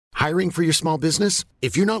Hiring for your small business?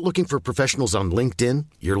 If you're not looking for professionals on LinkedIn,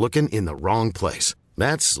 you're looking in the wrong place.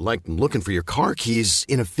 That's like looking for your car keys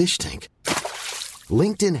in a fish tank.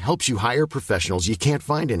 LinkedIn helps you hire professionals you can't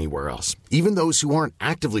find anywhere else, even those who aren't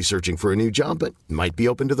actively searching for a new job but might be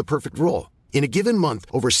open to the perfect role. In a given month,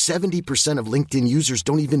 over 70% of LinkedIn users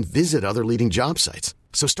don't even visit other leading job sites.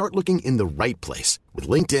 So start looking in the right place. With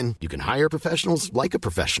LinkedIn, you can hire professionals like a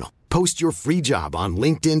professional. Post your free job on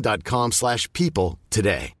linkedin.com/people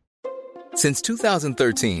today. Since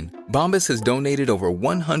 2013, Bombas has donated over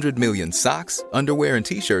 100 million socks, underwear, and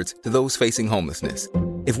T-shirts to those facing homelessness.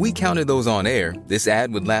 If we counted those on air, this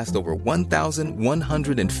ad would last over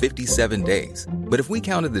 1,157 days. But if we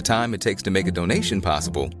counted the time it takes to make a donation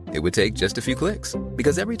possible, it would take just a few clicks.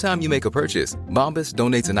 Because every time you make a purchase, Bombas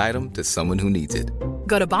donates an item to someone who needs it.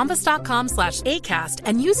 Go to bombas.com/ACAST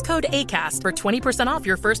and use code ACAST for 20% off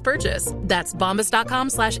your first purchase. That's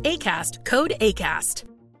bombas.com/ACAST, code ACAST.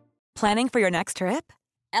 Planning for your next trip?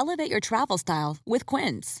 Elevate your travel style with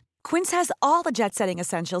Quince. Quince has all the jet-setting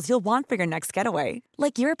essentials you'll want for your next getaway,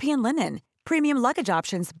 like European linen, premium luggage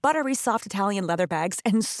options, buttery soft Italian leather bags,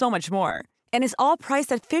 and so much more. And is all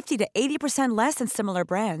priced at 50 to 80% less than similar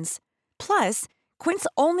brands. Plus, Quince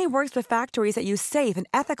only works with factories that use safe and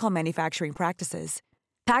ethical manufacturing practices.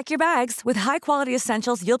 Pack your bags with high-quality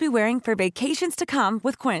essentials you'll be wearing for vacations to come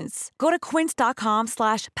with Quince. Go to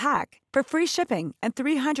quince.com/pack for free shipping and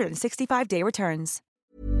 365-day returns.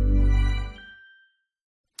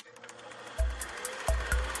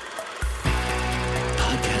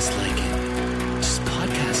 Podcast like it. Just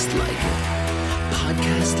podcast like it.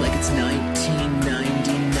 Podcast like it's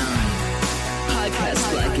 1999.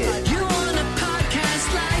 Podcast like it. You want a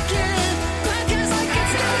podcast like it? Podcast like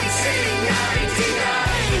it's 1999.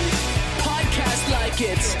 Podcast like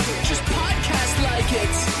it. Just podcast like it.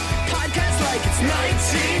 Podcast like it's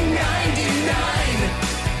 1999.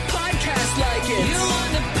 Podcast like it. You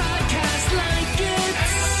want a podcast like it?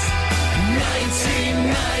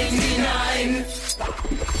 1999.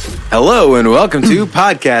 Hello and welcome to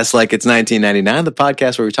Podcast Like It's 1999, the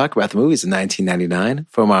podcast where we talk about the movies of 1999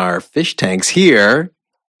 from our fish tanks here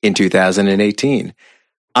in 2018.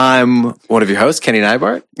 I'm one of your hosts, Kenny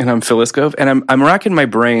Neibart. And I'm Phil Iskov. And I'm racking my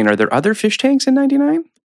brain. Are there other fish tanks in 99?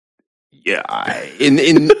 Yeah. In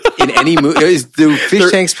any movie, do fish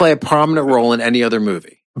tanks play a prominent role in any other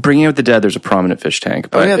movie? Bringing Out the Dead, there's a prominent fish tank,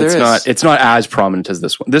 but it's not as prominent as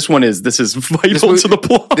this one. This is vital to the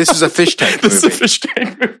plot. This is a fish tank movie. This is a fish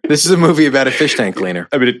tank movie. This is a movie about a fish tank cleaner.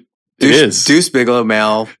 I mean, it is. Deuce Bigalow,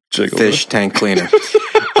 male fish tank cleaner.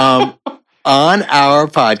 On our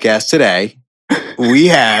podcast today, we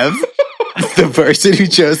have the person who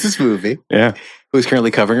chose this movie. Yeah. Who's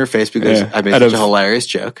currently covering her face because I made such a hilarious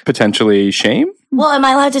joke. Potentially shame? Well, am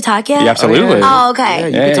I allowed to talk yet? Yeah, absolutely. Oh,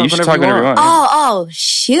 okay. You should talk whenever you want. Oh,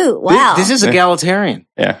 shoot. Wow. This is egalitarian.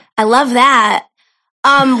 Yeah. I love that.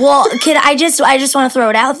 Well, kid, I just want to throw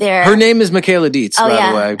it out there. Her name is Michaela Dietz, by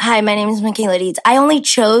the way. Hi, my name is Michaela Dietz. I only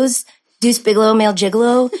chose Deuce Bigalow, Male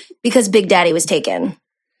Gigolo, because Big Daddy was taken.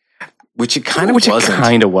 Which it kind of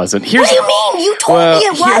wasn't. What do you mean? You told me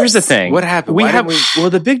it was. Here's the thing. What happened?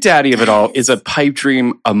 The big daddy of it all is a pipe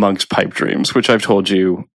dream amongst pipe dreams, which I've told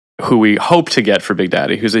you who we hope to get for Big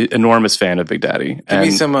Daddy, who's an enormous fan of Big Daddy. Give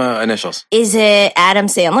me some initials. Is it Adam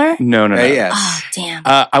Sandler? No. Yes. Oh, damn.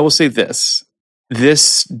 I will say this.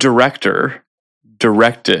 This director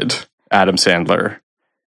directed Adam Sandler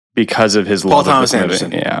because of his love of this movie.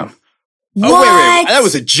 Anderson. Yeah. What? Oh, wait. That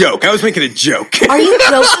was a joke. I was making a joke. Are you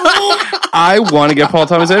joking me? I want to get Paul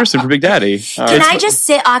Thomas Anderson for Big Daddy. Can I just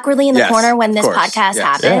sit awkwardly in the corner when this podcast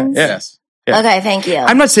happens? Yes. Yeah. Okay, thank you.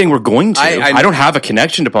 I'm not saying we're going to. I don't have a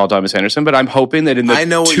connection to Paul Thomas Anderson, but I'm hoping that in the 2 years, I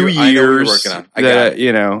know what you're working on.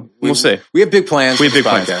 We'll see. We have big plans. We have big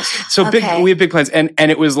plans. So we have big plans, and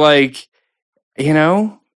it was like,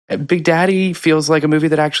 Big Daddy feels like a movie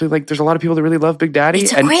that actually, like, there's a lot of people that really love Big Daddy.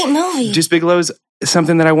 It's a great movie. Deuce Bigalow is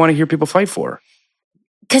something that I want to hear people fight for.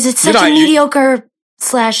 Because it's such a mediocre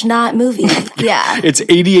 / not movie. Yeah. It's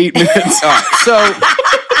 88 minutes. So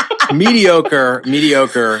mediocre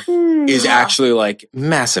is actually like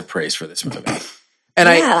massive praise for this movie.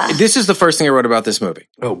 And this is the first thing I wrote about this movie.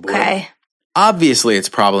 Oh boy. Okay. Obviously it's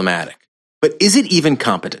problematic, but is it even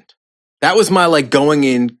competent? That was my going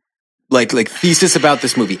in like thesis about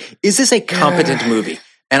this movie. Is this a competent movie?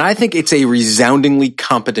 And I think it's a resoundingly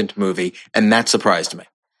competent movie, and that surprised me.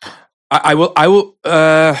 I will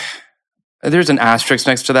there's an asterisk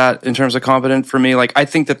next to that in terms of competent for me. Like, I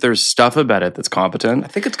think that there's stuff about it that's competent. I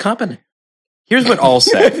think it's competent. Here's what I'll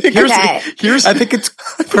say. I think it's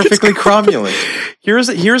perfectly cromulent.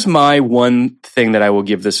 Here's my one thing that I will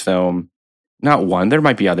give this film. Not one, there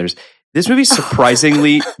might be others. This movie's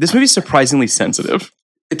surprisingly sensitive.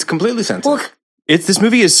 It's completely sensitive. Well, This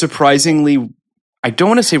movie is surprisingly, I don't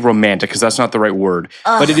want to say romantic because that's not the right word,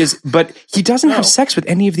 but it is. But he doesn't have sex with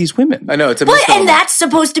any of these women. I know it's a But misnomer. and that's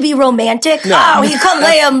supposed to be romantic. No. Oh, he could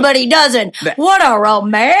lay him, but he doesn't. What a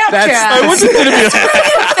romantic! That's- I wasn't going to be.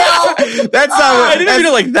 Phil. That's not what I didn't mean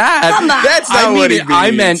it like that. Come on. That's not I what he mean, I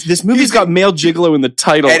means. meant this movie's got male gigolo in the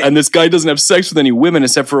title, And- and this guy doesn't have sex with any women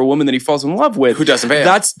except for a woman that he falls in love with. Who doesn't pay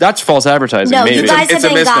him. That's false advertising. No, maybe. you guys It's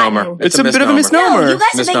have a been misnomer. gotten. It's a bit of a misnomer. No, you guys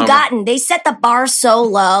have been Misnomer. gotten. They set the bar so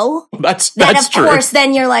low That's that, of true. course,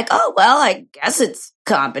 then you're like, oh well, I guess it's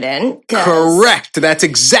competent. 'Cause- Correct. That's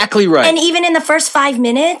exactly right. And even in the first 5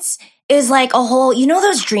 minutes is like a whole, you know,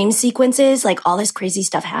 those dream sequences, like all this crazy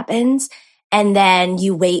stuff happens. And then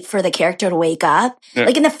you wait for the character to wake up. Yeah.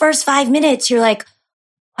 Like in the first 5 minutes, you're like,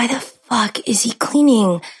 why the fuck is he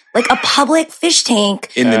cleaning like a public fish tank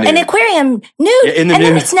In the an nude. aquarium nude? Yeah, in the and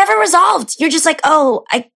then nude. it's never resolved. You're just like, oh,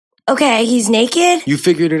 okay, he's naked. You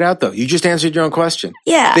figured it out, though. You just answered your own question.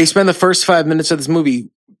 Yeah. They spend the first 5 minutes of this movie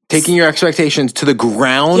taking your expectations to the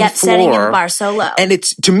ground Yep, setting floor. the bar so low. And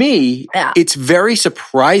it's, to me, Yeah. it's very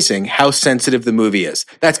surprising how sensitive the movie is.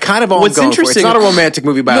 That's kind of all What's I'm going for. It's interesting- not a romantic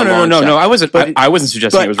movie by a long shot. No. I wasn't. But- I wasn't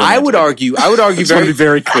suggesting it was But romantic. I would argue I just want to be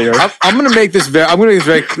very clear. I'm going to make this very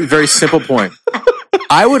very simple point.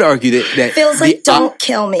 I would argue that Feels like, don't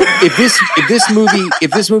kill me. if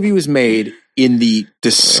this movie was made in the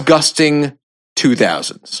disgusting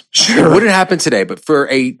 2000s, it wouldn't happen today. But for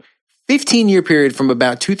a 15-year period from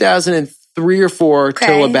about 2003 or 4 till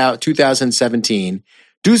Okay. about 2017,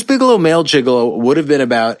 Deuce Bigalow Male Gigolo would have been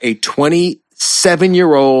about a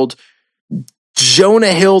 27-year-old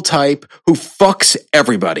Jonah Hill type who fucks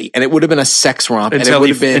everybody, and it would have been a sex romp. And it would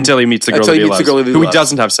have been until he meets the girl until that he he meets the loves, girl that he who he loves.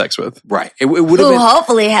 doesn't have sex with. Right. It would have Who been.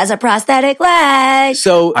 hopefully has a prosthetic leg.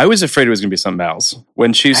 So I was afraid it was going to be something else.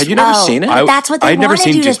 When she's had you never seen it? I- That's what they I'd never wanted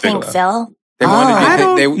seen you to Deuce think, Bigalow. Phil. They wanted I you to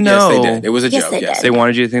don't think, know. Yes, they did. It was a Yes, joke. they Yes. did. They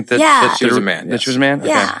wanted you to think that, Yeah. that She was a man, That yes. she was a man.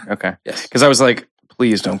 Yeah. Okay. Yes. Because I was like,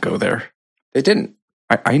 please don't go there. They didn't.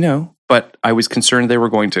 I know, but I was concerned they were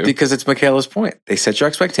going to. Because it's Michaela's point. They set your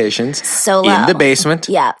expectations So low. in the basement.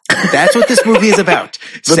 Yeah. That's what this movie is about.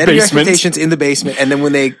 Setting your basement. expectations in the basement, and then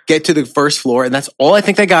when they get to the first floor, and that's all I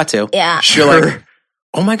think they got to. Yeah. You're like,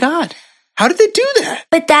 oh my God, how did they do that?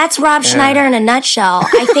 But that's Rob Schneider in a nutshell.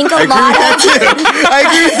 I think a lot of I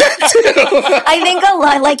agree with that too. I think a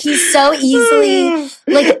lot like he's so easily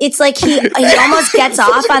like it's like he almost gets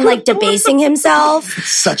off on like debasing himself.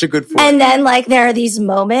 Such a good point. And then like there are these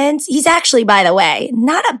moments. He's actually, by the way,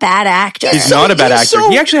 not a bad actor. He's not a bad he's actor. so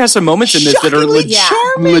He actually has some moments in this that are shockingly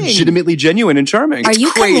charming. legitimately genuine and charming. Are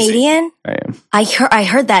you crazy. Canadian? I am I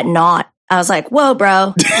heard that not. I was like, whoa,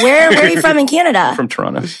 bro. Where are you from in Canada? from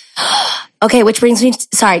Toronto. Okay, which brings me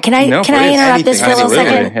sorry, can I No, interrupt please. this for a little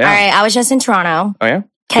Absolutely, second? yeah. All right, I was just in Toronto. Oh yeah.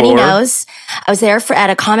 Kenny For- knows. I was there at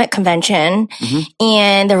a comic convention,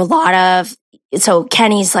 and there were a lot of. So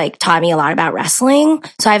Kenny's like taught me a lot about wrestling.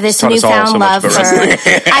 So I have this Taught us all newfound so much love about for.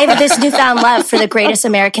 wrestling. I have this newfound love for the greatest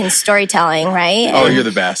American storytelling, right? Oh, And- you're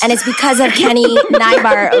the best. And it's because of Kenny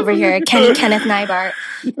Nybart over here, Kenneth Nybart.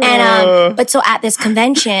 And but so at this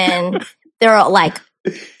convention, there are like,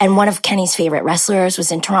 and one of Kenny's favorite wrestlers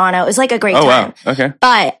was in Toronto. It was like a great Oh time. wow. Okay.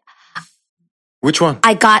 But Which one?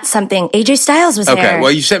 I got something. AJ Styles was Okay, there.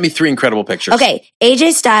 well, you sent me 3 incredible pictures. Okay,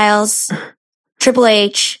 AJ Styles, Triple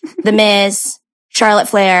H, The Miz, Charlotte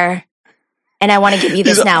Flair, and I want to give you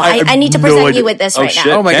this now. I need to no present idea. you with this Oh, right shit.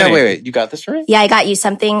 now. Oh my Kenny. God, wait. You got this right? Yeah, I got you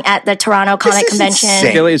something at the Toronto Comic is Convention.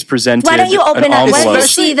 insane. Kayla is presented. Why don't you open an up? envelope. Let's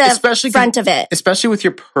see the Especially- front of it. Especially with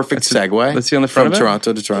your perfect segue. let's see on the front from of it.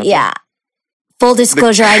 Toronto to Toronto. Yeah. Full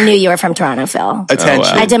disclosure, I knew you were from Toronto, Phil.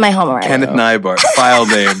 Attention. I did my homework. Kenneth Nybart, file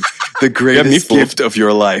name, the greatest fooled. gift of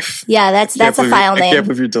your life. Yeah, that's a file I can't name.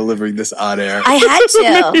 believe you're delivering this on air. I had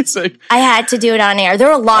to. Amazing. I had to do it on air. There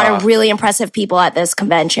were a lot Ah. of really impressive people at this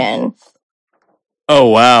convention, Oh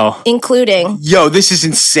wow. including Yo, this is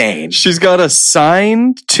insane. She's got a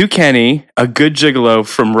signed to Kenny, A Good Gigolo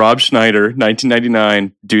from Rob Schneider,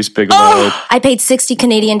 1999, Deuce Bigalow. I paid 60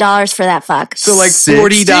 Canadian dollars for that fuck. So like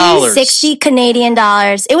 60? $40. 60 Canadian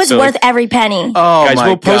dollars. It was So, worth like- every penny. Oh Guys, my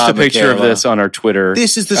we'll post God, a picture of Michaela. this on our Twitter.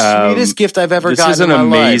 This is the Um, sweetest gift I've ever This gotten is an in my life.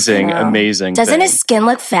 amazing, Wow. amazing Doesn't thing. his skin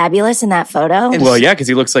look fabulous in that photo? Well, yeah, because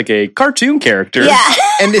he looks like a cartoon character. Yeah.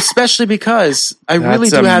 And especially because I really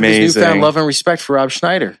That's do have this amazing. newfound love and respect for Rob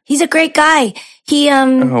Schneider. He's a great guy. He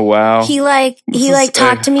Oh wow. he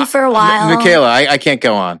talked to me for a while. Michaela, I can't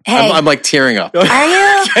go on. Hey. I'm like tearing up. Are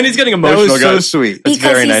you? And he's getting That emotional, was so guys. sweet. That's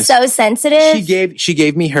Because very he's nice. so sensitive. She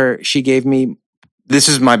gave me this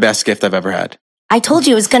is my best gift I've ever had. I told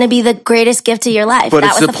you it was going to be the greatest gift of your life. But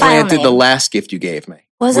that it's was the file supplanted name. the last gift you gave me.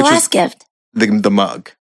 What was the Which last gift? The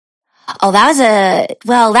mug. Oh, that was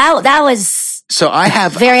that was So I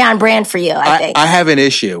have very on brand for you, I think. I have an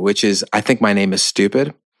issue, which is I think my name is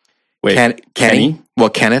stupid. Wait, Kenny?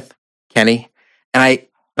 Well, Kenneth, Kenny, and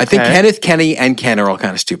I think Kenneth, Kenny, and Ken are all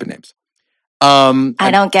kind of stupid names.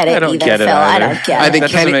 I don't get it either, Phil. I don't get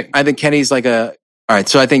it. I think Kenny's like a. All right,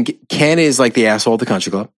 so I think Ken is like the asshole at the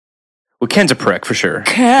country club. Well, Ken's a prick for sure.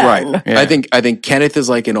 Ken. Right. Yeah. I think Kenneth is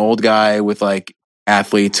like an old guy with like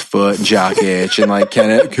athlete's foot and jock itch, and like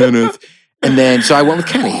Kenneth. And then so I went with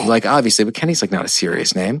Kenny, like obviously, but Kenny's like not a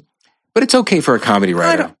serious name, but it's okay for a comedy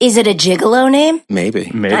writer. Is it a gigolo name? Maybe.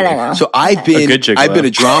 I don't know. So I've been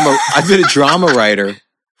a drama writer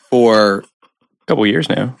for a couple years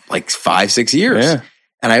now, like 5-6 years. Yeah.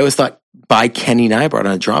 And I always thought by Kenny Neibart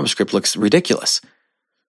on a drama script looks ridiculous.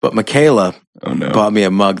 But Michaela bought me a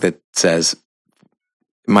mug that says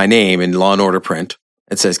my name in Law and Order print.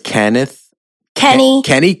 It says Kenneth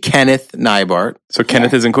Neibart. So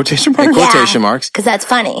Kenneth is in quotation marks? In quotation marks. Because that's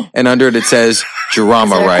funny. And under it says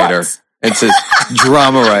drama writer. It says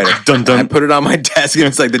drama writer. Dun dun. I put it on my desk and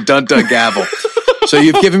it's like the dun dun gavel. So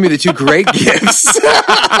you've given me the two great gifts.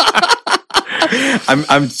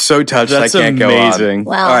 I'm so touched. That's I can't amazing.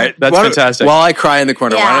 go on. Wow. All right, That's fantastic. While I cry in the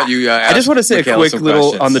corner, Yeah. why don't you? I just want to say a quick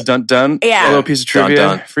little on the dun dun, Yeah. a little piece of trivia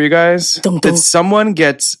Dun dun. for you guys. Dun dun. That someone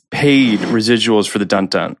gets paid residuals for the dun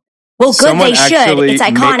dun. Well, good, Someone they should. actually It's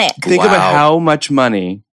iconic. Think Wow. about how much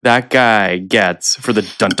money that guy gets for the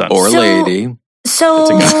dun dun. or So- lady. So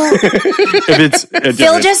if it's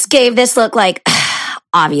Phil just gave this look like,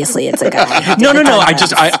 obviously it's a guy. no.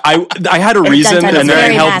 I had a reason, dun-dun and is then I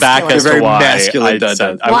very held back masculine. as to Very why. masculine I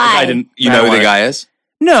dun-dun. said- Why? I didn't. You I know don't who the wanna- guy is?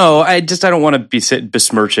 No, I don't want to be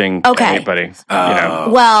besmirching Okay. anybody. You know,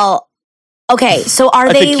 Well, okay. So are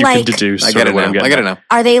I they think you like? can deduce. I sort gotta of what know. I'm getting I gotta at. know.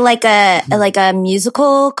 Are they like a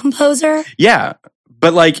musical composer? Yeah.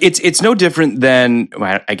 But like it's no different than,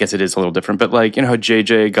 well, I guess it is a little different, but like, you know how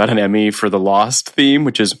JJ got an Emmy for the Lost theme,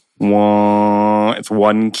 which is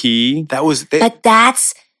one key. That was. But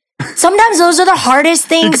that's sometimes those are the hardest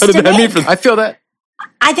things got to an Emmy make. for I feel that.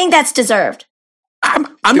 I think that's deserved. I'm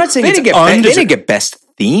not saying They it's didn't get. They undeserved. didn't get best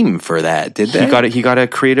theme for that, did they? He got a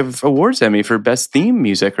Creative Awards Emmy for best theme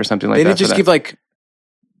music or something like They that. didn't just for give that. like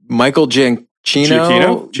Michael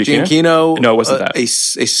Giacchino. No, it wasn't that. A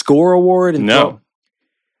score award. And No.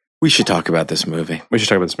 we should talk about this movie. We should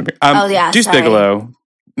talk about this movie. Oh, yeah, Deuce sorry. Bigelow,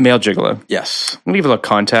 male gigolo. Yes. I'm gonna give a little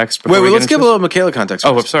context. before Wait, we get let's into give a this. little Michaela context. Oh,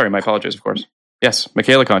 I'm first. sorry. My apologies, of course. Yes,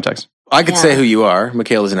 Michaela context. I could Yeah. say who you are.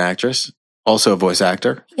 Michaela's an actress, also a voice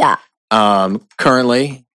actor. Yeah.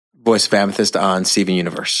 Currently, voice of Amethyst on Steven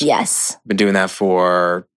Universe. Yes. Been doing that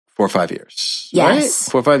for 4 or 5 years. Yes.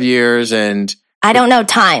 Right? 4 or 5 years, and I don't know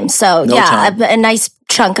time, so No yeah, time. a nice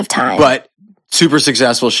chunk of time. but super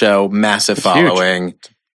successful show, massive It's huge. following,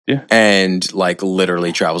 Yeah. and like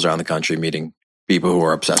literally travels around the country meeting people who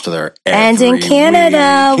are obsessed with her. and in every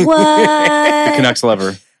Canada, week. what? Canucks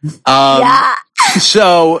lover. Yeah.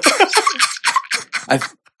 So,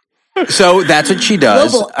 so that's what she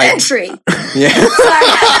does. Global entry. Yeah.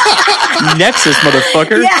 Nexus,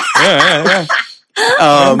 motherfucker. Yeah.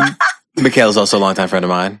 Yeah. Michaela's also a longtime friend of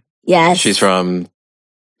mine. Yes. She's from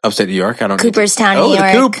upstate New York. I don't Cooperstown, Oh, New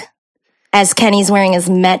the York. Coop. As Kenny's wearing his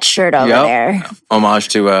Met shirt over Yep. there. Homage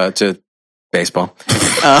to baseball.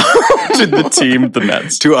 To the team, the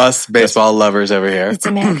Mets. To us baseball lovers over here. It's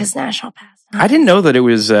America's national pastime. I didn't know that it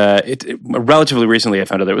was. Relatively recently, I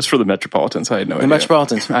found out that it was for the Metropolitans. I had no The idea.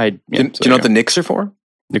 Metropolitans. I Do you know what the Knicks are for?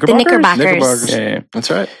 Knickerbockers? The Knickerbockers. Knickerbockers. Yeah.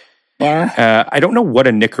 That's right. Yeah. I don't know what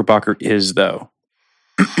a Knickerbocker is, though.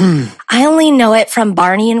 I only know it from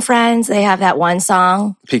Barney and Friends. They have that one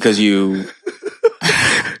song. Because you.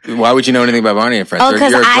 Why would you know anything about Barney and Friends? Oh,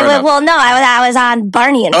 because I was on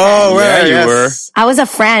Barney and Friends. Oh, right. Yeah, you were. I was a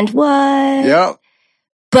friend. What? Yep.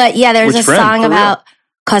 But yeah, there's Which a friend? song For real? about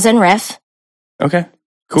Cousin Riff. Okay.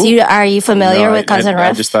 Cool. Are you familiar No, with Cousin I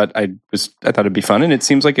Riff? just thought I thought it'd be fun, and it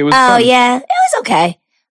seems like it was. Oh fun. yeah, it was okay.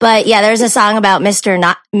 But yeah, there's a song about Mr.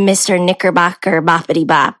 Knickerbocker Boppity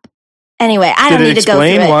Bop. Anyway, I don't Did it need to go through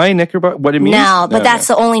explain it. why Knickerbocker? What it means? No, but that's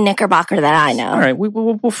the only Knickerbocker that I know. all right.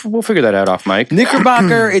 We'll figure that out off mic.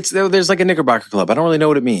 Knickerbocker. There's like a Knickerbocker club. I don't really know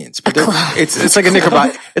what it means, but it's like a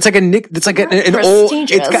Knickerbocker. It's like an old.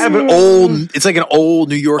 It's kind of an old. It's like an old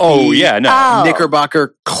New York. Oh yeah, no, Oh.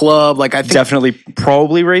 Knickerbocker club. Like I think definitely,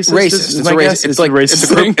 probably racist. racist. It's my a guess. racist. It's like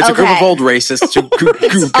racist thing. it's a group of Okay. old racists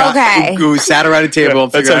Okay. who sat around a table Yeah,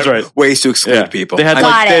 and that figured sounds out right. ways to exclude Yeah. people. They had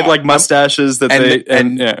Got they had it. like mustaches that And- they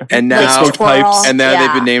and- yeah. and They now- smoked Twirl. pipes. and now Yeah.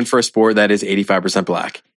 they've been named for a sport that is 85%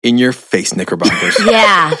 black. In your face, Knickerbockers.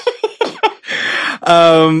 Yeah,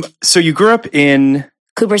 So you grew up in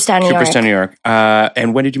Cooperstown, New York. Cooperstown, New York.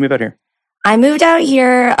 And when did you move out here? I moved out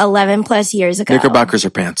here 11 plus years ago. Knickerbockers or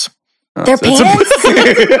pants? Their pants?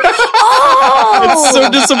 Oh! It's so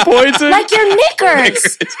disappointing. Like your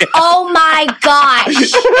knickers. Yeah. Oh my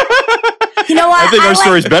gosh. You know what? I think our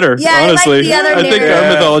story's better, yeah, honestly. I like the other I think knickers. our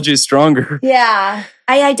mythology is stronger. Yeah.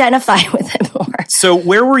 I identify with it more. So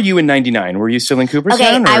where were you in 99? Were you still in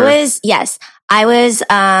Cooperstown? Okay, I was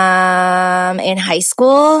in high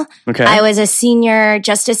school. Okay. I was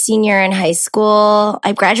just a senior in high school.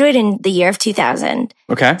 I graduated in the year of 2000.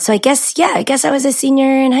 Okay. So I guess I was a senior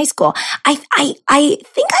in high school. I think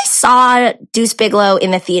I saw Deuce Bigalow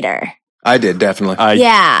in the theater. I did, definitely. I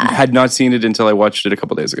Yeah. had not seen it until I watched it a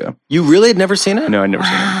couple days ago. You really had never seen it? No, I'd never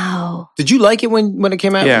seen it. Wow. Did you like it when it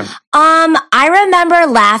came out? Yeah. I remember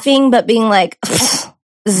laughing, but being like, this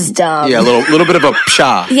is dumb. Yeah, a little bit of a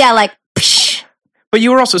pshaw. Yeah, like, psh. But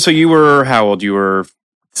you were also, so you were, how old? You were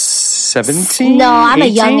 17? No, I'm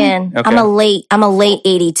 18? a youngin'. Okay. I'm a late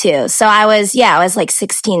 82. So I was like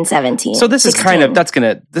 16, 17. So this is 16.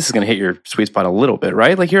 this is gonna hit your sweet spot a little bit,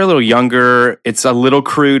 right? Like you're a little younger. It's a little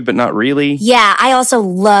crude, but not really. Yeah, I also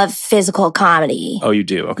love physical comedy. Oh, you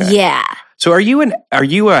do? Okay. Yeah. So are you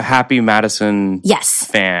a Happy Madison Yes.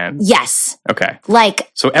 fan? Yes. Okay. Like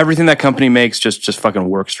So everything that company makes just fucking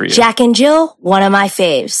works for you. Jack and Jill, one of my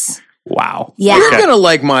faves. Wow. Yeah. You're going to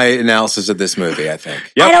like my analysis of this movie, I think.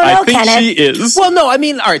 Yep, I don't know, think Kenneth. she is. Well, no, I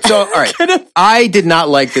mean, all right. I did not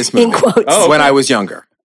like this movie In quotes. Oh, when okay. I was younger.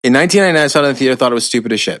 In 1999, I saw it in the theater, thought it was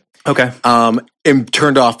stupid as shit. Okay. Am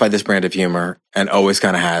turned off by this brand of humor and always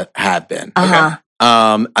kind of have been. Uh-huh.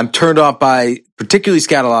 I'm turned off by particularly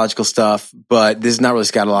scatological stuff, but this is not really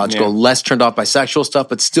scatological. Yeah. Less turned off by sexual stuff,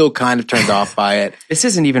 but still kind of turned off by it. This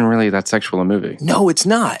isn't even really that sexual a movie. No, it's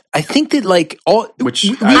not. I think that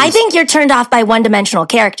I think you're turned off by one-dimensional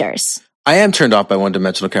characters. I am turned off by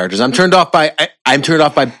one-dimensional characters. I'm turned off by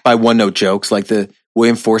one-note jokes, like the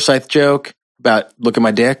William Forsythe joke about look at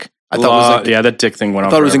my dick. I thought it was like, that dick thing went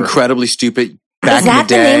on. I thought it was forever. incredibly stupid. Back Is that in the the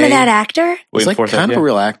day, name of that actor? He's William like Forsythe, kind of yeah. a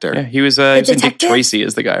real actor. Yeah, he was in Dick detective? Tracy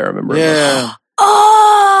is the guy I remember. Yeah.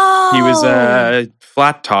 Oh. He was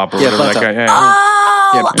Flat Top or Yeah, whatever Flat that Top. guy. Yeah.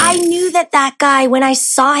 Oh, I knew that guy, when I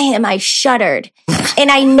saw him, I shuddered. And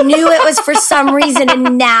I knew it was for some reason.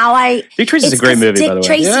 And now Dick Tracy's a great movie, Dick by the way.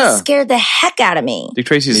 Tracy Yeah. scared the heck out of me. Dick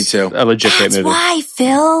Tracy's Me too. a legit great That's movie. why,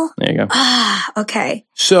 Phil. There you go. Ah, okay.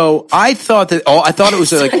 So I thought it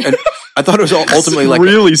was ultimately like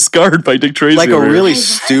really scarred by Dick Tracy. like a over here. really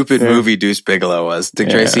stupid movie Deuce Bigalow was. Dick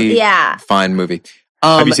Yeah. Tracy, Yeah. fine movie.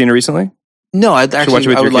 Have you seen it recently? No, I Should watch it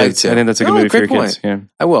with I your would like kids. to. I think that's a good Oh, movie for your great kids. Yeah.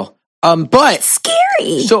 I will. But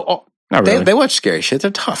Scary. so Not really. they watch scary shit.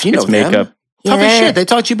 They're tough. You know It's makeup. them. Yeah, Tough as they're- shit. They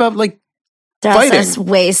talk to you about like They're fighting. also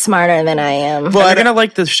way smarter than I am. But But- they're gonna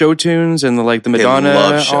like the show tunes and the Madonna,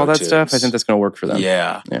 love show all that tunes. stuff. I think that's gonna work for them.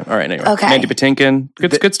 yeah. Yeah. All right. Anyway. Okay. Mandy Patinkin.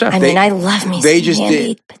 Good stuff. I mean, I love me They some just Mandy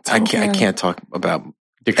did. I Patinkin. can't talk about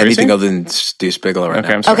Dick Tracy? anything other than Deuce Bigalow right Okay.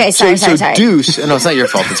 now. I'm sorry. Okay, sorry. Deuce, no, it's not your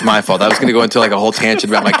fault. It's my fault. I was going to go into like a whole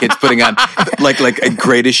tangent about my kids putting on like a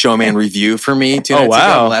Greatest Showman review for me 2 nights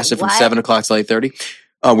wow. ago. It lasted from What? 7 o'clock to 8:30.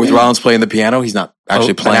 With Rollins playing the piano. He's not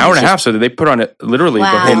actually playing. an hour and a He's half. So they put on it literally the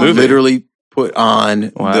Wow. whole They movie. literally put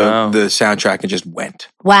on Wow. the soundtrack and just went.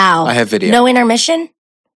 Wow. I have video. No intermission?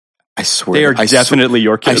 I swear. They are I definitely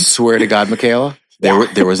your I kids. swear to God, Michaela,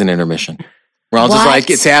 there was an intermission. Rollins was What? like,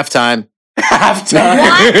 "It's halftime."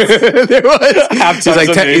 Halftime. There was. Halftime's He's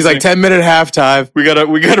like amazing. 10-minute halftime. We gotta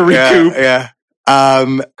recoup. Yeah.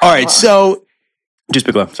 All right. So Just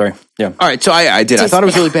Bigalow. Sorry. Yeah. all right. So I did. I thought it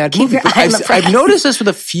was a really bad Keep movie. your But eye on the I've prize. noticed this with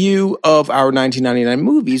a few of our 1999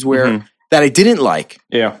 movies where Mhm. that I didn't like,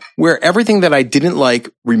 Yeah. where everything that I didn't like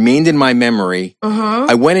remained in my memory. Mm-hmm.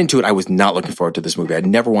 I went into it. I was not looking forward to this movie. I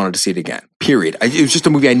never wanted to see it again. Period. It was just a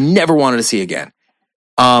movie I never wanted to see again.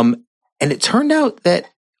 And it turned out that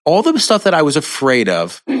all the stuff that I was afraid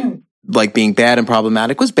of, like being bad and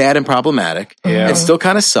problematic, was bad and problematic. Yeah. It still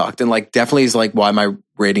kind of sucked, and like definitely is like why my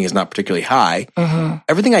rating is not particularly high. Mm-hmm.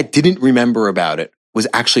 Everything I didn't remember about it was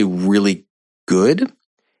actually really good.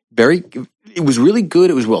 It was really good.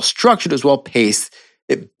 It was well structured. It was well paced.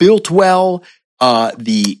 It built well.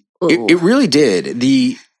 It really did.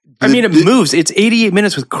 It moves. It's 88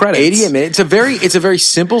 minutes with credits. 88 minutes. It's a very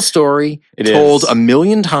simple story It told is. a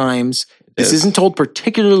million times. This is. isn't told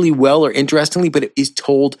particularly well or interestingly, but it is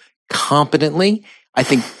told competently. I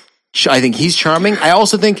think he's charming. I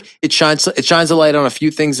also think it shines a light on a few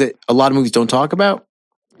things that a lot of movies don't talk about.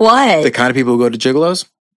 What? The kind of people who go to gigolos.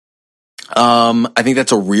 I think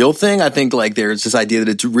that's a real thing. I think like there's this idea that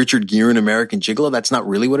it's Richard Gere, an American gigolo. That's not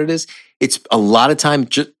really what it is. It's a lot of time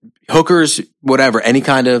hookers, whatever, any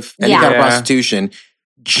kind of Yeah. prostitution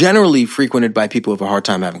generally frequented by people who have a hard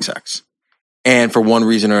time having sex. And for one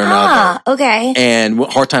reason or another. Okay. And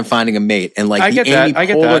hard time finding a mate. And like the Amy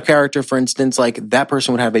Poehler character, for instance, like that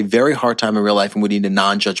person would have a very hard time in real life and would need a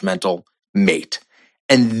non-judgmental mate.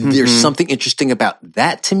 And there's something interesting about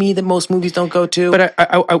that to me that most movies don't go to. But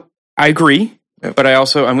I agree. Yep. But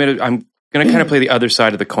I'm gonna kind of play the other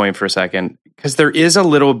side of the coin for a second, because there is a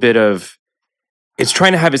little bit of, it's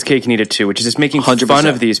trying to have its cake and eat it too, which is just making 100%. Fun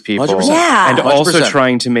of these people. 100%. Yeah. And 100%. Also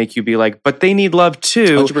trying to make you be like, but they need love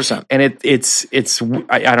too. 100%. And it's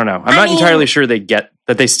I don't know. I'm not entirely sure they get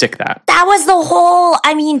that, they stick that. That was the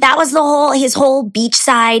whole, his whole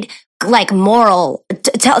beachside, like, moral,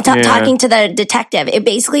 talking to the detective. It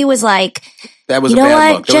basically was like, that was a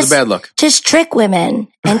bad look. That was a bad look. Just trick women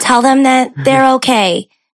and tell them that they're okay.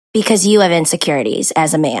 Because you have insecurities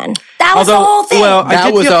as a man. That was the whole thing. Well,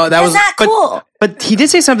 that was not cool. But he did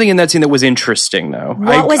say something in that scene that was interesting, though.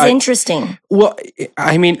 What was interesting? Well,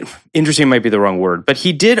 I mean, interesting might be the wrong word, but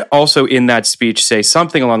he did also in that speech say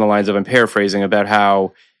something along the lines of, I'm paraphrasing, about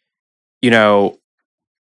how,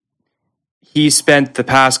 he spent the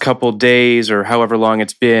past couple days or however long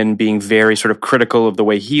it's been being very sort of critical of the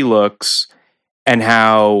way he looks, and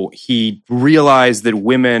how he realized that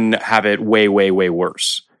women have it way, way, way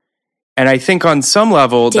worse. And I think on some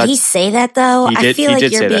level, did he say that though? I feel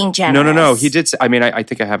like you're being generous. No. He did. I mean, I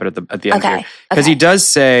think I have it at the end here, because he does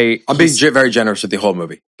say I'm being very generous with the whole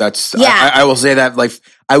movie. That's I will say that. Like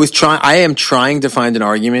I am trying to find an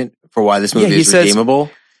argument for why this movie is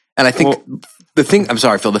redeemable, and I think the thing. I'm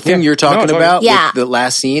sorry, Phil. The thing you're talking about, with the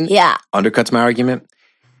last scene, undercuts my argument.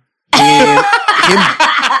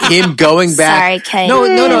 Him going back. Sorry,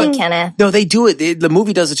 Kenneth. No, they do it. The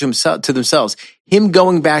movie does it to themselves. Him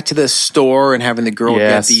going back to the store and having the girl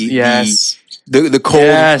get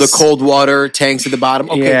the cold water tanks at the bottom.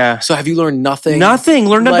 Okay, so have you learned nothing? Nothing.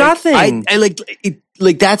 Learned nothing. I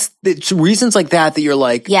like that's it's reasons like that you're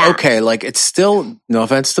like, okay, like it's still, no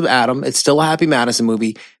offense to Adam, it's still a Happy Madison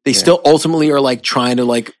movie. They still ultimately are like trying to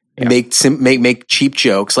like make cheap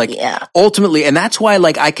jokes, like ultimately, and that's why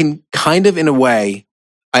like I can kind of in a way.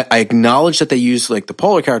 I acknowledge that they use like the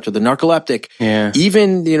Poehler character, the narcoleptic,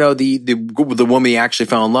 even the woman he actually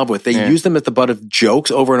fell in love with. They use them as the butt of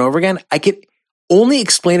jokes over and over again. I could only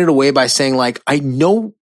explain it away by saying like I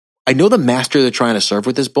know the master they're trying to serve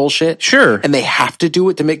with this bullshit, sure, and they have to do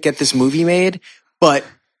it to get this movie made. But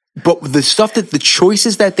the stuff the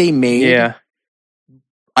choices that they made,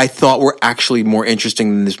 I thought were actually more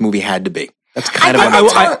interesting than this movie had to be. That's kind of you go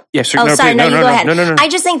ahead. No. I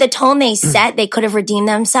just think the tone they set, they could have redeemed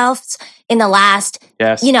themselves in the last,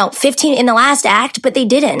 15 in the last act, but they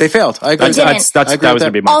didn't. They failed. I agree. That was going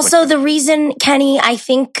to be my also point. The reason, Kenny, I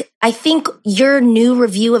think your new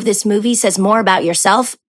review of this movie says more about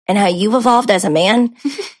yourself and how you've evolved as a man.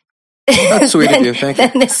 That's sweet of you. Thank you.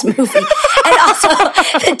 Than this movie, and also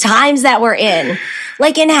the times that we're in.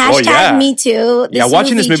 Like in #Me Too.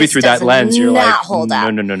 Watching this movie through that lens, you're like, hold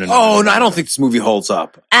up. No. Oh, no, I don't think this movie holds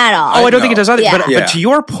up at all. Oh, I don't think it does either. But to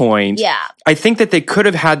your point, I think that they could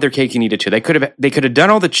have had their cake and eat it too. They could have done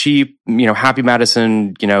all the cheap, Happy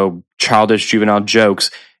Madison, childish, juvenile jokes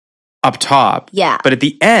up top. Yeah. But at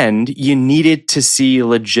the end, you needed to see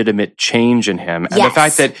legitimate change in him. And the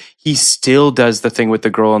fact that he still does the thing with the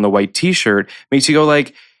girl in the white t-shirt makes you go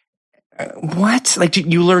like, what? Like,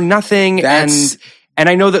 you learn nothing. And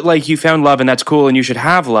I know that like you found love and that's cool and you should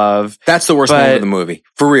have love. That's the worst moment of the movie.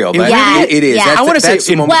 For real. It is. Yeah. I want to say,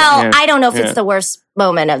 I don't know if it's the worst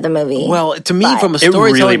moment of the movie. Well, to me, from a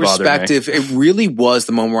storytelling perspective, it really was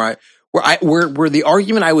the moment where the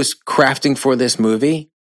argument I was crafting for this movie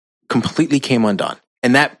completely came undone.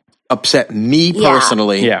 And that upset me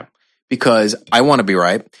personally. Yeah. Because I want to be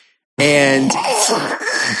right. And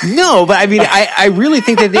no, but I mean, I really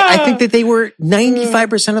think that they were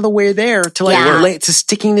 95% of the way there to to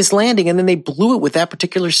sticking this landing, and then they blew it with that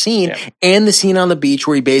particular scene and the scene on the beach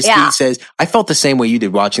where he basically says, "I felt the same way you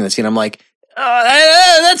did watching the scene." I'm like,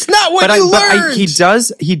 that's not what you learned.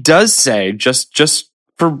 He does say just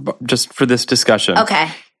for this discussion. Okay.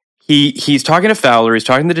 He's talking to Fowler, he's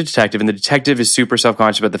talking to the detective, and the detective is super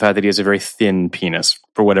self-conscious about the fact that he has a very thin penis,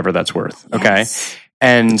 for whatever that's worth. Okay. Yes.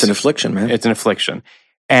 And it's an affliction, man. It's an affliction.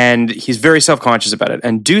 And he's very self-conscious about it.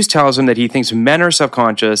 And Deuce tells him that he thinks men are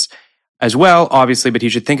self-conscious as well, obviously, but he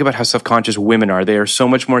should think about how self-conscious women are. They are so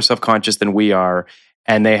much more self-conscious than we are.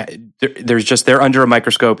 And they're under a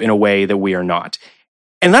microscope in a way that we are not.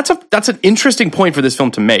 And that's an interesting point for this film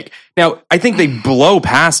to make. Now, I think they blow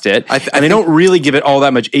past it, and they don't really give it all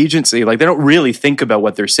that much agency. Like, they don't really think about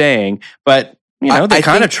what they're saying, but they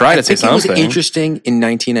kind of try to say something. It was interesting in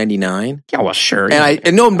 1999. Yeah, well, sure. And I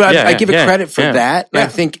give it credit for that. And I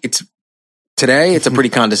think today, it's a pretty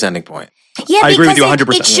condescending point. Yeah, I agree with because you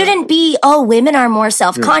 100%. it shouldn't be, women are more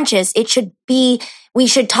self-conscious. It should be, we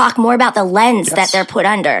should talk more about the lens that they're put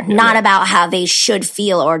under, not about how they should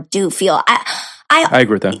feel or do feel. I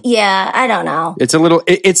agree with that. Yeah, I don't know. It's a little,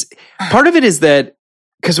 it's part of it is that,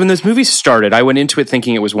 because when this movie started, I went into it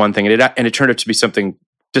thinking it was one thing, and it turned out to be something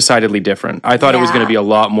decidedly different. I thought it was going to be a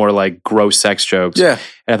lot more like gross sex jokes. Yeah.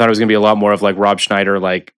 And I thought it was going to be a lot more of like Rob Schneider,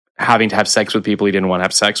 like having to have sex with people he didn't want to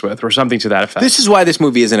have sex with, or something to that effect. This is why this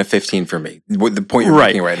movie isn't a 15 for me. The point you're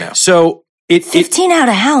making right now. So 15 out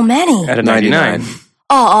of how many? Out of 99.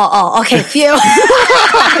 Oh, okay, phew.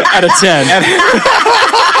 Out of 10.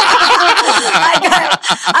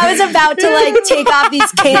 I was about to like take off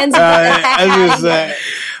these cans.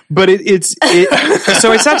 But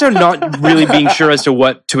so I sat down not really being sure as to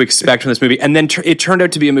what to expect from this movie, and then it turned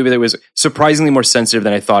out to be a movie that was surprisingly more sensitive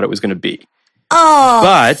than I thought it was going to be.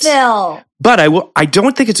 Oh, Phil. But I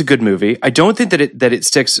don't think it's a good movie. I don't think that it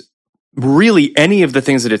sticks really any of the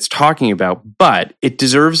things that it's talking about. But it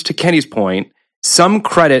deserves, to Kenny's point, some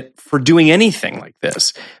credit for doing anything like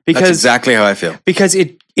this. Because that's exactly how I feel. Because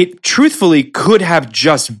it truthfully could have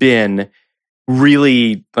just been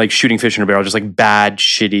really like shooting fish in a barrel, just like bad,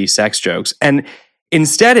 shitty sex jokes. And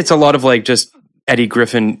instead, it's a lot of like just Eddie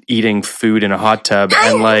Griffin eating food in a hot tub.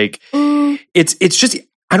 And like, it's just,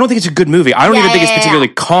 I don't think it's a good movie. I don't even think it's particularly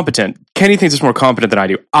competent. Kenny thinks it's more competent than I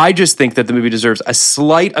do. I just think that the movie deserves a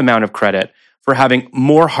slight amount of credit for having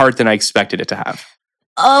more heart than I expected it to have.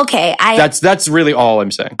 Okay. That's really all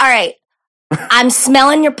I'm saying. All right. I'm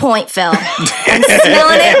smelling your point, Phil. I'm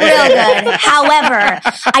smelling it real good. However,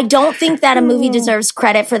 I don't think that a movie deserves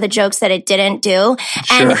credit for the jokes that it didn't do.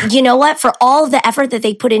 Sure. And you know what? For all of the effort that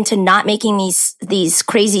they put into not making these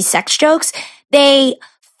crazy sex jokes, they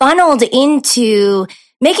funneled into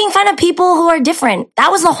making fun of people who are different.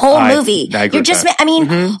 That was the whole movie. I agree You're just, with that. I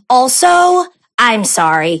mean, also, I'm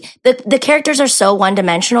sorry. The characters are so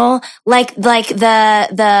one-dimensional. Like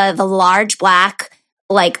the large black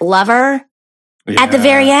like lover at the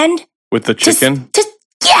very end with the chicken.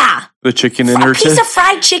 The chicken in her piece of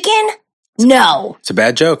fried chicken. No, it's a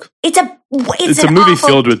bad joke. It's a movie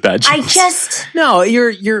filled with bad jokes. No,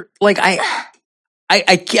 you're like I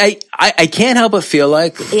can't help but feel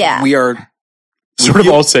like we are sort of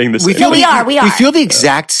all saying the same. We are. We feel the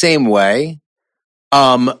exact same way.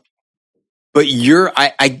 But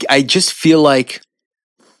I just feel like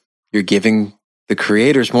you're giving the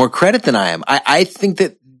creators more credit than I am. I think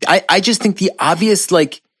that I just think the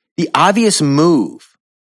obvious move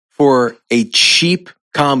for a cheap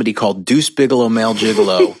comedy called Deuce Bigalow, Male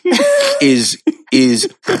Gigolo is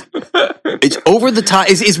it's over the top.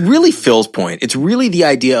 It's really Phil's point. It's really the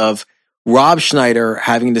idea of Rob Schneider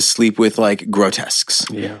having to sleep with like grotesques.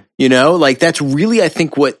 Yeah. You know, like that's really, I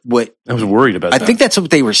think what I was worried about. I think that's what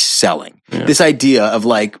they were selling. Yeah. This idea of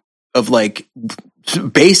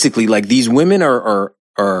basically like these women are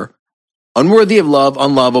unworthy of love,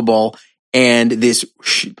 unlovable. And this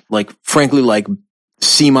like, frankly, like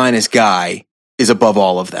C- guy is above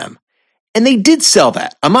all of them. And they did sell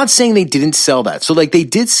that. I'm not saying they didn't sell that. So like they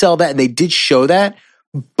did sell that and they did show that,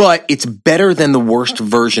 but it's better than the worst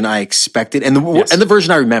version I expected and the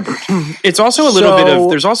version I remembered. It's also a little bit of,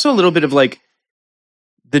 there's also a little bit of like,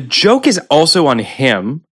 the joke is also on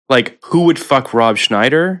him. Like, who would fuck Rob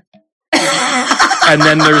Schneider? And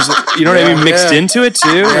then there's, you know what I mean, mixed into it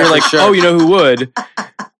too. You're like, oh, you know who would?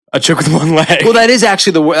 A chick with one leg. Well, that is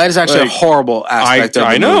actually a horrible aspect of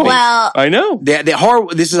the movie. Well, I know.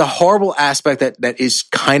 This is a horrible aspect that is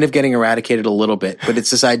kind of getting eradicated a little bit, but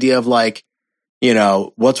it's this idea of like, you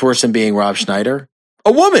know, what's worse than being Rob Schneider?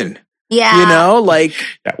 A woman. Yeah. You know, like.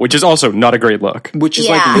 Yeah, which is also not a great look. Which is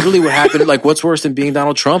like literally what happened. Like, what's worse than being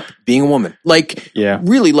Donald Trump? Being a woman. Like,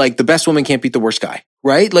 really, like the best woman can't beat the worst guy.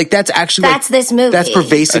 Right? Like, that's actually. That's this movie. That's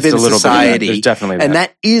pervasive in society. There's definitely that. And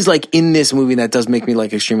that is like in this movie, that does make me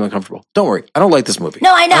like extremely uncomfortable. Don't worry. I don't like this movie.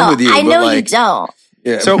 No, I know. I'm with you, I know like, you don't.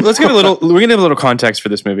 Yeah. So let's get we're going to have a little context for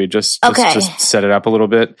this movie. Just set it up a little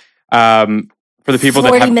bit. For the people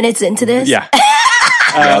 40 that have. minutes into this? Yeah.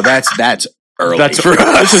 No, that's early. That's for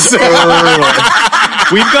us. This is early.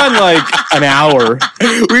 We've gone like an hour.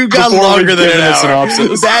 We've got longer than an hour.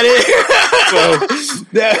 Synopsis. That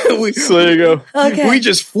is. So there you go. Okay. We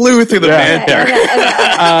just flew through the band there.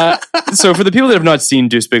 Okay. So for the people that have not seen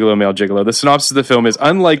Deuce Bigalow, Male Gigolo, the synopsis of the film is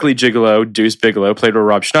unlikely gigolo Deuce Bigalow, played by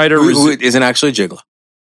Rob Schneider. Who isn't actually a gigolo.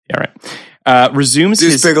 Yeah, right. Resumes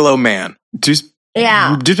Deuce his... Bigalow man. Deuce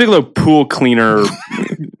Bigalow pool cleaner.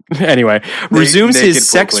 Anyway, resumes his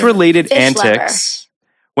sex-related antics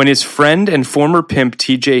when his friend and former pimp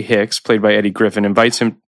TJ Hicks, played by Eddie Griffin, invites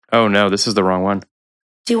him. Oh no, this is the wrong one.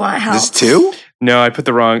 Do you want help? This too? No, I put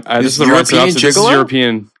the wrong. This is the wrong European synopsis. This is Gigolo?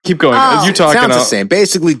 European. Keep going. Oh. You talking? Sounds the same.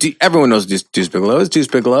 Basically, everyone knows Deuce Bigelow is Deuce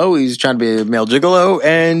Bigelow. He's trying to be a male gigolo,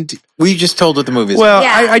 and we just told what the movie is. Well,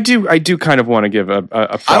 Yeah. I do kind of want to give a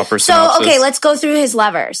proper So, synopsis. okay, let's go through his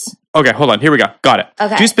lovers. Okay, hold on. Here we go. Got it.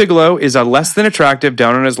 Okay. Deuce Bigelow is a less than attractive,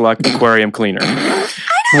 down on his luck aquarium cleaner.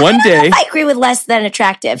 One day, I agree with less than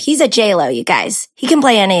attractive. He's a J-Lo, you guys. He can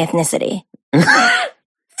play any ethnicity.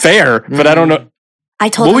 fair, but I don't know. I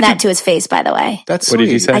told What him would that you- to his face, by the way. That's What did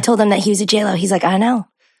sweet. he say? I told him that he was a J-Lo. He's like, I know.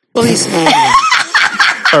 Well, he's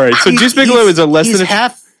All right, so Deuce Bigelow is a less he's than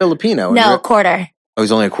half Filipino. No, quarter. Oh,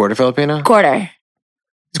 he's only a quarter Filipino. Quarter.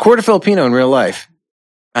 He's quarter Filipino in real life.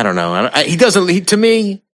 I don't know. He doesn't. To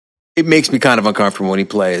me, it makes me kind of uncomfortable when he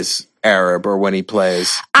plays Arab or when he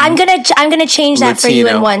plays. I'm gonna change that for you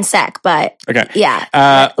in Latino. one sec, but Okay.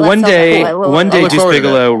 yeah. One day, Wait. one day, I'll look Deuce forward to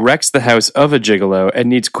Bigelow wrecks the house of a gigolo and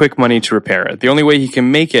needs quick money to repair it. The only way he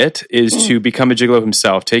can make it is to become a gigolo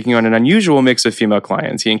himself, taking on an unusual mix of female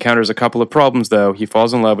clients. He encounters a couple of problems, though. He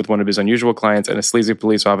falls in love with one of his unusual clients, and a sleazy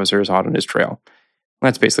police officer is hot on his trail.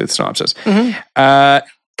 That's basically the synopsis.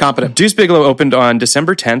 Competent. Deuce Bigelow opened on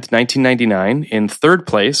December 10th, 1999, in third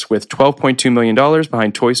place with $12.2 million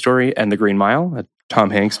behind Toy Story and The Green Mile, a Tom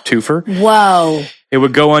Hanks twofer. Whoa. It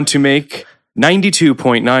would go on to make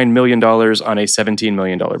 $92.9 million on a $17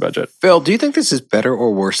 million budget. Phil, do you think this is better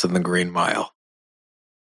or worse than The Green Mile?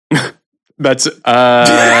 That's,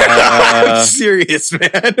 I'm serious,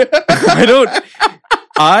 man.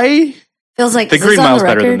 I Feels like The is this Green on Mile's the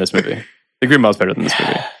better than record? this movie. The Green Mile's better than this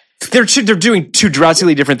movie. They're doing two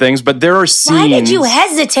drastically different things, but there are scenes. Why did you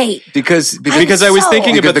hesitate? because I was so-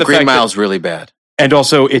 thinking because about The Green fact that- Mile's really bad. And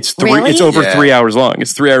also, it's Really? It's over Yeah. 3 hours long.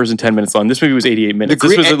 It's 3 hours and 10 minutes long. This movie was 88 minutes.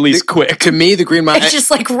 This was at least quick. To me, The Green Mile. It's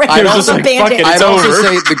just like ripping I'd off also- the like, fuck bandit. it, I'd it's also over.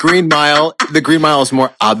 say The Green Mile. The Green Mile is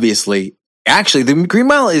more obviously. Actually, The Green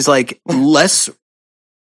Mile is like less.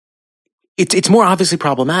 It's more obviously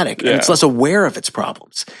problematic, and Yeah. it's less aware of its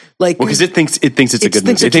problems. Like Well, because it thinks it's a good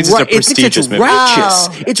movie. It thinks it's a prestigious movie. righteous.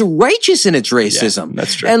 Oh. It's righteous in its racism.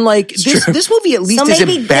 that's true. And like It's this, true. this movie at least So is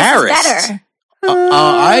maybe embarrassed. this is better.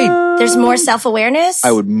 I There's more self-awareness.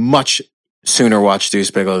 would much sooner watch Deuce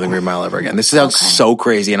Bigelow than Green Mile ever again. This sounds Okay. so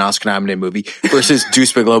crazy, an Oscar-nominated movie versus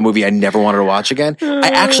Deuce Bigelow movie I never wanted to watch again. I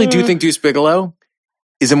actually do think Deuce Bigelow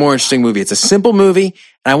is a more interesting movie. It's a simple movie,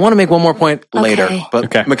 and I want to make one more point later. But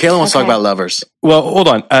Okay. Michaela wants to talk Okay. about Lovers. Well, hold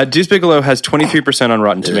on. Deuce Bigelow has 23% on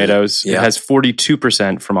Rotten Tomatoes. Yeah. It has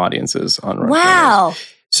 42% from audiences on Rotten Tomatoes. Wow.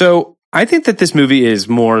 So I think that this movie is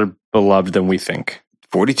more beloved than we think.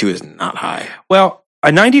 42 is not high. Well, a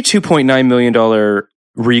 $92.9 million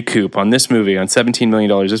recoup on this movie on $17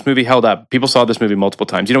 million. This movie held up. People saw this movie multiple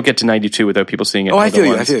times. You don't get to 92 without people seeing it. Oh, more I than feel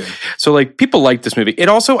you. I once. feel you. So like people like this movie. It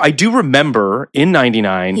also, I do remember in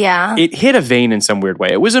 99, Yeah. it hit a vein in some weird way.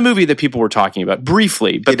 It was a movie that people were talking about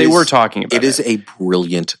briefly, but It they is- were talking about it. It is a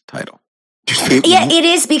brilliant title. Yeah, it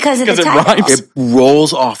is because of the Because it title. rhymes. It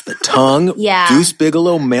rolls off the tongue. Yeah. Deuce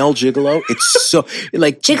Bigelow, male gigolo. It's so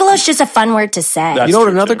like Gigolo's just a fun word to say. That's you know what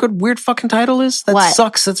true, another too. good weird fucking title is? That What?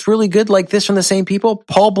 sucks. That's really good. Like this from the same people.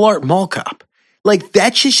 Paul Blart Mall Cop. Like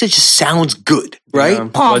that shit just sounds good, right? Yeah.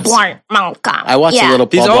 Paul Let's- Blart Mall Cop. I watched a little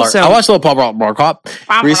These Paul all Blart. sound- I watched a little Paul Blart Mall Cop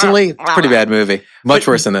recently. Pretty bad movie. Much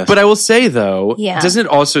worse than this. But I will say though, Yeah. doesn't it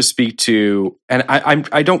also speak to? And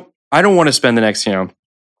I don't want to spend the next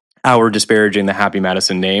hour disparaging the Happy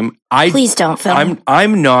Madison name. Please don't, Phil. I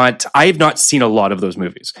have not seen a lot of those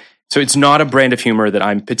movies, so it's not a brand of humor that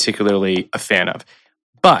I'm particularly a fan of.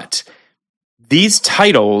 But these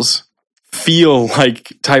titles feel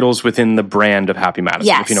like titles within the brand of Happy Madison,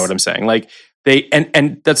 Yes. if you know what I'm saying. Like they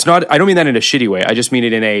and that's not. I don't mean that in a shitty way. I just mean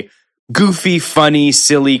it in a goofy, funny,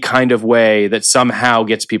 silly kind of way that somehow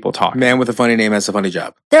gets people talking. Man with a funny name has a funny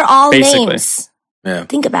job. They're all Basically. names. Yeah.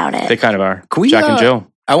 Think about it. They kind of are. Can we, Jack and Jill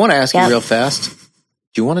I want to ask Yeah. you real fast.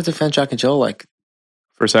 Do you want to defend Jack and Jill? Like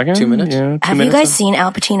for a second. 2 minutes? Yeah, 2 Have you minutes. guys seen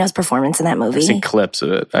Al Pacino's performance in that movie? I've seen clips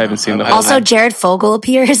of it. I haven't seen the whole Also, thing. Jared Fogle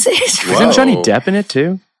appears. Isn't Johnny Depp in it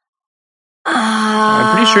too?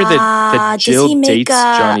 I'm pretty sure that does Jill he make dates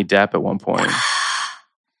a- Johnny Depp at one point.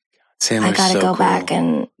 Sam, I you're gotta so go cool. back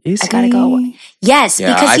and Is I gotta go. he? Yes,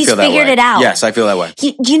 Yeah, because I he's feel that figured way. it out. Yes, I feel that way.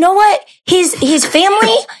 Do you know what? His family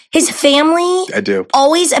I do.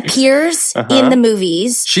 always appears in the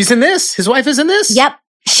movies. She's in this. His wife is in this. Yep.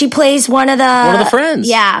 She plays one of the friends.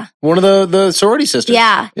 Yeah. One of the sorority sisters.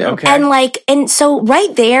 Yeah. Okay. And so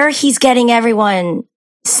right there, he's getting everyone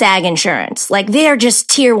SAG insurance. Like they're just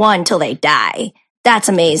tier 1 till they die. That's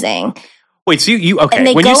amazing. Wait, so you And okay?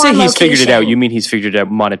 they When you go say on he's figured it out, location. you mean he's figured it out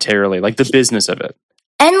monetarily, like the business of it.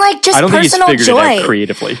 And like just I don't think he's personal figured joy. it out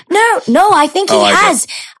creatively. No, I think he I has.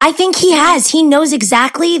 I think he has. He knows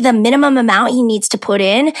exactly the minimum amount he needs to put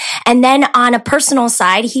in. And then on a personal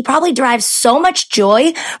side, he probably derives so much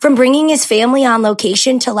joy from bringing his family on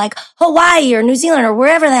location to like Hawaii or New Zealand or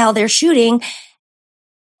wherever the hell they're shooting.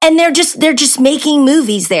 And they're just making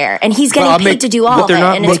movies there. And he's getting paid to do all But of they're it.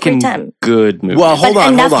 not And it's great making time. good movies. Well, hold But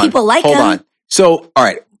on. enough people like hold him. on. So, all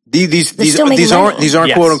right. These still making aren't money.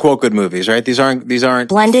 Yes. quote unquote good movies, right? These aren't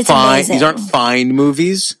Blended's fine. amazing. These aren't fine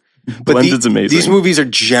movies. But Blended's amazing. These movies are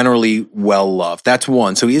generally well loved. That's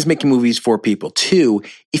one. So he is making movies for people. Two,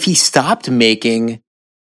 if he stopped making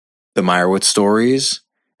the Meyerowitz stories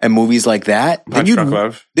and movies like that, Punch Drunk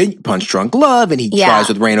Love. Then Punch Drunk Love, and he tries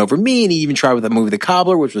with Reign Over Me, and he even tried with that movie The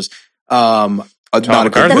Cobbler, which was not a good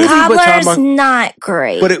McCarthy. The movie, Cobbler's but not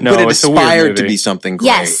great. but it No, it's a weird aspired to movie. be something great.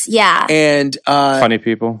 Yes, yeah. And Funny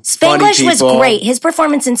people. Spanglish was people. great. His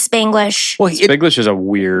performance in Spanglish. well, it, Spanglish is a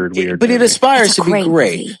weird but it movie. aspires It's a to be great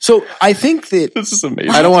great. movie. So I think that This is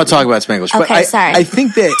amazing. I don't want to talk about Spanglish, but Okay, sorry. I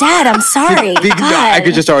think that Dad, I'm sorry. I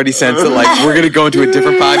could just already sense that like we're going to go into a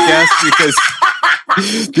different podcast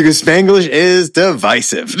because Spanglish is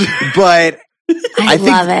divisive. But I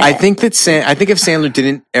love it. I think if Sandler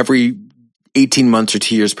didn't every 18 months or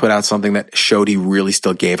 2 years put out something that showed he really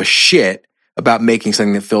still gave a shit about making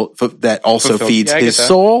something that also Fulfilled. feeds Yeah, I get his that.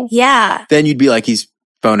 soul, Yeah. then you'd be like he's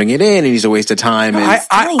phoning it in and he's a waste of time. And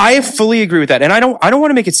I fully agree with that. And I don't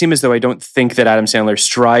want to make it seem as though I don't think that Adam Sandler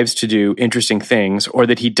strives to do interesting things or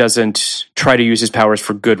that he doesn't try to use his powers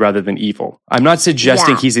for good rather than evil. I'm not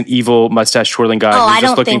suggesting Yeah. he's an evil mustache twirling guy Oh, who's I just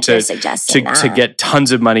don't looking think you're to suggesting to that. get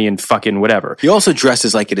tons of money and fucking whatever. he also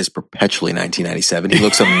dresses like it is perpetually 1997. He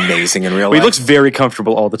looks amazing in real He life. looks very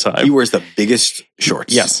comfortable all the time. He wears the biggest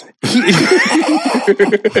shorts. Yes.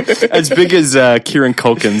 As big as Kieran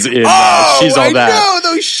Culkin's in She's All I That.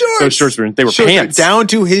 know, those shorts. Those shorts were they were Shorts pants. down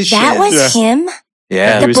to his That shins. was him?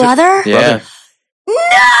 Yeah. The brother? Yeah.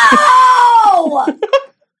 No!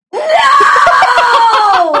 No!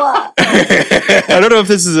 I don't know if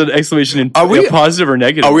this is an exclamation in Are we- positive or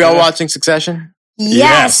negative. Are we all watching Succession?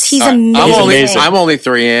 Yes, he's I'm amazing. I'm only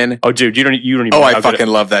 3 in. Oh, dude, you don't even. Oh, know I how good fucking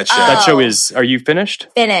love that show. That show is. Are you finished?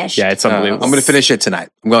 Finished. Yeah, it's I'm unbelievable. going to finish it tonight.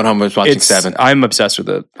 I'm going home and watching It's 7. I'm obsessed with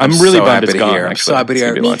it. I'm I'm really so bummed happy it's to gone. hear. I'm Actually. so happy to It's gonna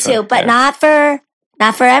hear. be a Me long too, time. but Yeah.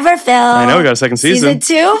 not forever, Phil. I know we got a second season.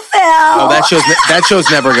 Season 2, Phil. Oh, that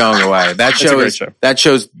show's never going away. That a great show. That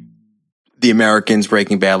show's the Americans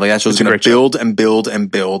Breaking Bad. Like that show's It's a going great to show. build and build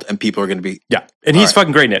and build, and people are going to be. Yeah, and he's right.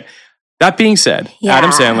 fucking great in it. That being said, Yeah.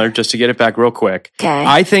 Adam Sandler, just to get it back real quick, Okay.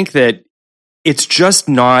 I think that it's just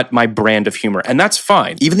not my brand of humor, and that's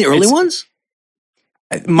fine. Even the early It's- ones.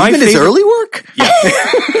 My Even his favorite- early work.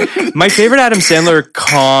 My favorite Adam Sandler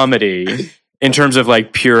comedy, in terms of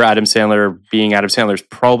like pure Adam Sandler being Adam Sandler, is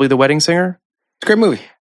probably The Wedding Singer, It's a great movie.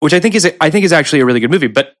 which I think is actually a really good movie.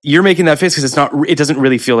 But you're making that face because it doesn't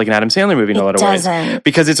really feel like an Adam Sandler movie in a lot of ways doesn't.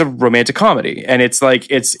 because it's a romantic comedy, and it's like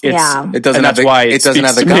it's Yeah. It doesn't and have that's the- why it doesn't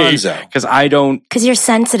have the gonzo. because I don't. Because you're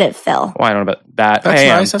sensitive, Phil. Well, I don't know about that. That's I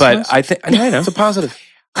am, nice, that's but nice. I think I know. It's a positive.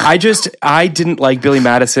 I didn't like Billy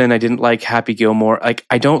Madison. I didn't like Happy Gilmore. Like,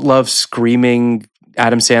 I don't love screaming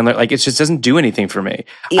Adam Sandler. Like, it just doesn't do anything for me.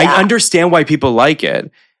 Yeah. I understand why people like it,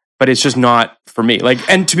 but it's just not for me. Like,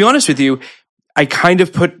 and to be honest with you, I kind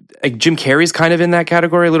of put like Jim Carrey's kind of in that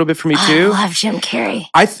category a little bit for me I too. love Jim Carrey.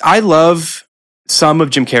 I love some of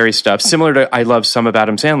Jim Carrey's stuff, similar to I love some of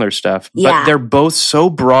Adam Sandler's stuff, but Yeah. they're both so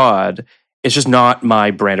broad. It's just not my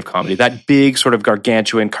brand of comedy. That big sort of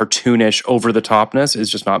gargantuan, cartoonish, over the topness is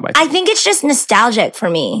just not my thing. I think it's just nostalgic for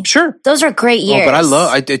me. Sure. Those are great years. Oh, but I love.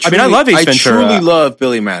 I love Ace Ventura. truly love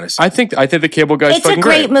Billy Madison. I think the Cable Guy's It's a fucking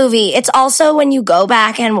great movie. It's also when you go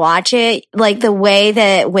back and watch it, like the way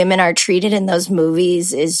that women are treated in those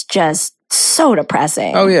movies is just so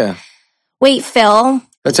depressing. Oh yeah, Wait, Phil.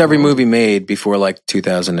 that's every movie made before like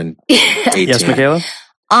 2018. Yes, Michaela?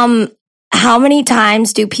 How many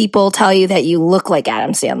times do people tell you that you look like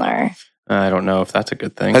Adam Sandler? I don't know if that's a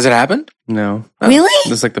good thing. Has it happened? No. Really?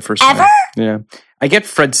 This is like the first Ever? time. Yeah. I get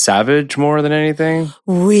Fred Savage more than anything.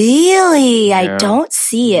 Really? Yeah. I don't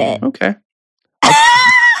see it. Okay.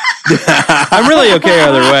 I'm really okay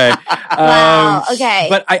either way. Wow. Okay.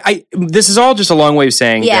 But I this is all just a long way of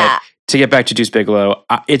saying Yeah. that to get back to Deuce Bigalow,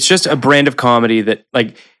 it's just a brand of comedy that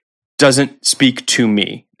like doesn't speak to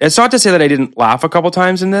me. It's not to say that I didn't laugh a couple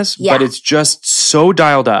times in this, Yeah. but it's just so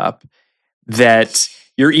dialed up that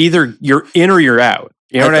you're either you're in or you're out.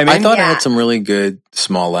 You know what I mean? I thought I Yeah. had some really good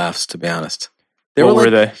small laughs, to be honest. What were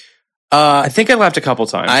they? Uh, I think I laughed a couple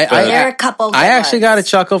times. I- but- There are a couple. I good actually got a ones.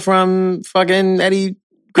 chuckle from fucking Eddie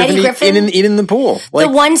Eddie Griffin? in the pool. The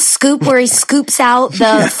one scoop where he scoops out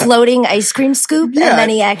the floating ice cream scoop and then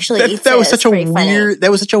he actually eats that it. was such It's pretty funny.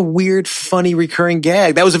 that was such a weird, funny recurring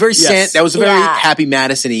gag. That was a very Happy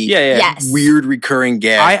Madison-y Yes. weird recurring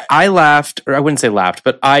gag. I laughed, or I wouldn't say laughed,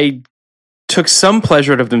 but I took some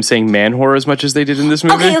pleasure out of them saying man whore as much as they did in this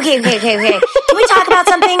movie. Okay. Can we talk about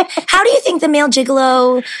something? How do you think the male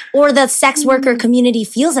gigolo or the sex worker community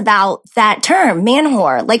feels about that term, man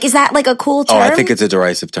whore? Like, is that like a cool term? Oh, I think it's a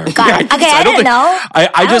derisive term. Got it. Okay, I didn't know.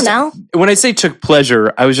 I don't know. When I say took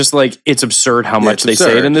pleasure, I was just like, it's absurd how much it's they say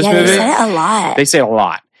absurd. it in this movie. They say it a lot. They say a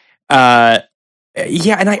lot. And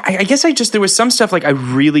I guess there was some stuff like I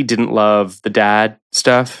really didn't love the dad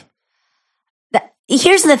stuff.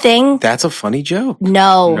 Here's the thing. That's a funny joke.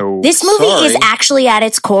 No. This movie is actually at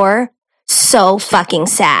its core so fucking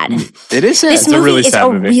sad. It is sad. This movie really is sad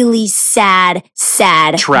a movie. really sad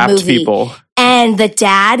Trapped movie. people. And the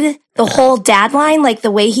dad, the whole dad line, like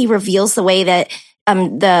the way he reveals the way that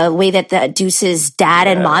the Deuce's dad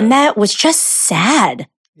and mom met was just sad.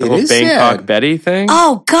 The whole Bangkok Betty thing.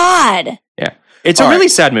 Oh God. Yeah. It's a really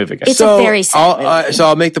sad movie, guys. It's a very sad movie. So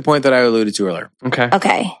I'll make the point that I alluded to earlier. Okay.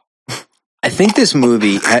 I think this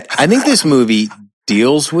movie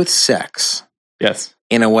deals with sex. Yes.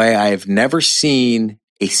 In a way I have never seen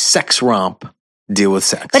a sex romp deal with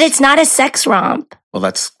sex. But it's not a sex romp. Well,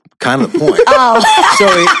 that's kind of the point.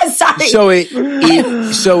 Sorry.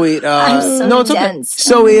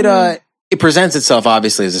 It presents itself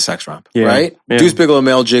obviously as a sex romp, right? Yeah. Deuce Bigalow,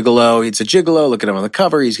 male gigolo. It's a gigolo. Look at him on the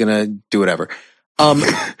cover. He's gonna do whatever.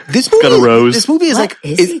 This movie, got a rose. This movie is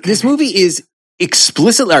this movie is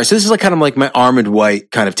explicitly. All right, so this is like kind of like my Armand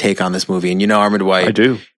White kind of take on this movie, and you know Armand White. I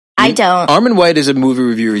do. I don't. Armand White is a movie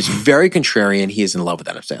reviewer. He's very contrarian. He is in love with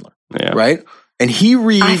Adam Sandler, right? And he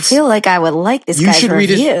reads. I feel like I would like this guy's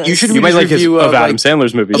reviews. You might like his of Adam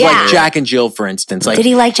Sandler's movies. Like Jack and Jill, for instance. Like, did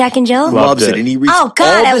he like Jack and Jill? Loves it. And he reads oh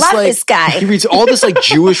God, I love like, this guy. He reads all this like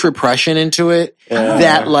Jewish repression into it.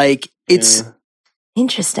 That like it's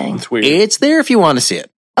interesting. It's weird. It's there if you want to see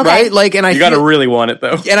it, okay. right? Like, and you got to really want it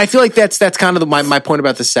though. And I feel like that's kind of my point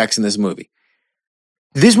about the sex in this movie.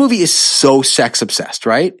 This movie is so sex obsessed,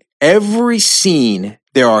 right? Every scene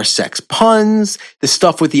there are sex puns, the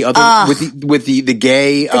stuff with the other with the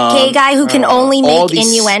gay gay guy who can only make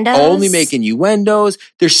innuendos. Only make innuendos.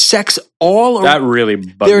 There's sex all around. That really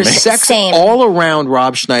bugged There's me. sex all around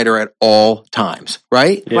Rob Schneider at all times,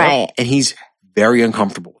 right? Yeah. Right. And he's very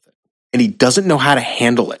uncomfortable with it. And he doesn't know how to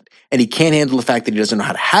handle it. And he can't handle the fact that he doesn't know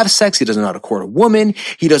how to have sex. He doesn't know how to court a woman.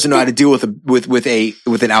 He doesn't know how to deal with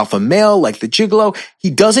an alpha male like the gigolo. He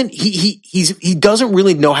doesn't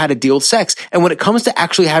really know how to deal with sex. And when it comes to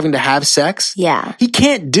actually having to have sex, he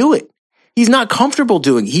can't do it. He's not comfortable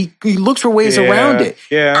doing it. He looks for ways around it.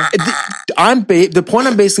 Yeah. The point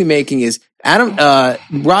I'm basically making is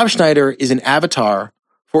Rob Schneider is an avatar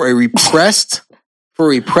for a repressed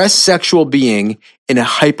sexual being in a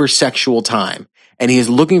hypersexual time. And he is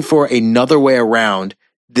looking for another way around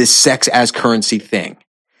this sex as currency thing.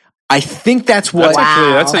 I think that's what.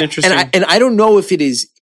 That's an interesting. And I don't know if it is.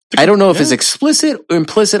 I don't know if it's explicit or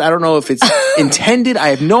implicit. I don't know if it's intended. I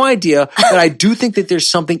have no idea. But I do think that there's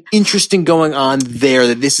something interesting going on there.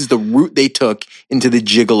 That this is the route they took into the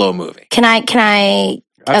Gigolo movie. Can I?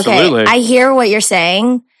 Absolutely. Okay, I hear what you're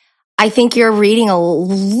saying. I think you're reading a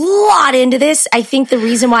lot into this. I think the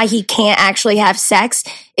reason why he can't actually have sex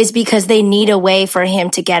is because they need a way for him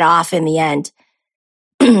to get off in the end.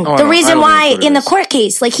 The reason why in the court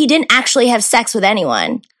case, like he didn't actually have sex with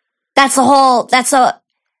anyone. I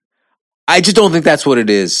just don't think that's what it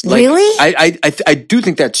is. Like, really? I do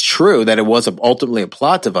think that's true, that it was ultimately a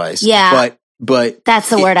plot device. Yeah. But that's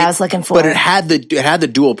the word I was looking for. But it had the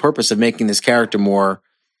dual purpose of making this character more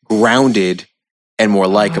grounded and more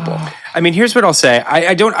likable. I mean, here's what I'll say.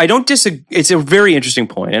 I don't disagree. It's a very interesting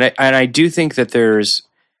point, and I do think that there is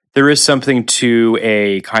something to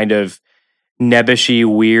a kind of nebbishy,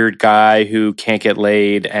 weird guy who can't get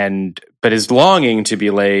laid but is longing to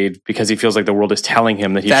be laid because he feels like the world is telling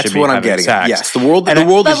him that he should be having sex. That's what I'm getting at. Yes, the world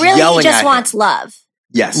is really yelling at him. He just wants love.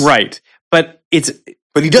 Yes, right. But he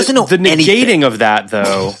doesn't know the anything. Negating of that,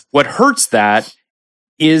 though. What hurts that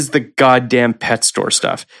is the goddamn pet store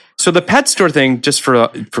stuff. So the pet store thing, just for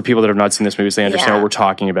people that have not seen this movie, so they understand what we're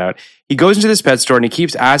talking about. He goes into this pet store and he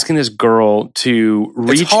keeps asking this girl to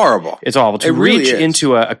reach. It's horrible. It's awful to reach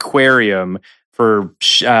into an aquarium for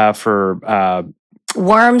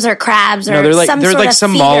worms or crabs or they're some sort of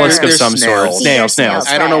some feeder. mollusk of some sort. Snails.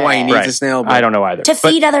 I don't know why he needs a snail. I don't know either. To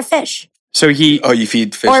feed other fish. So you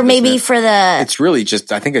feed fish, or maybe for the. It's really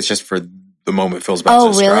just. I think it's just for the moment Phil's about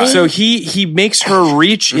to describe. Really? So he makes her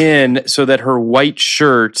reach in so that her white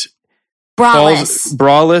shirt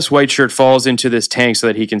braless, white shirt, falls into this tank so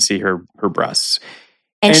that he can see her breasts.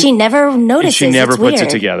 And she never notices. She never it's puts weird.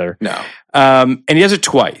 it together. No. And he does it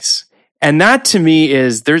twice. And that to me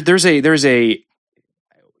is there's a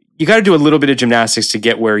you got to do a little bit of gymnastics to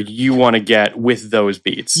get where you want to get with those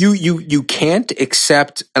beats. You can't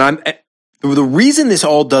accept, and the reason this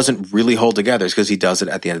all doesn't really hold together is because he does it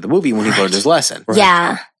at the end of the movie when he learned his lesson. Right.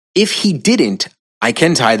 Yeah. If he didn't, I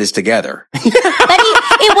can tie this together. But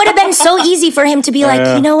it would have been so easy for him to be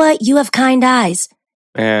like, you know what? You have kind eyes.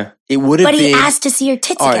 Yeah. It would have been. But he asked to see your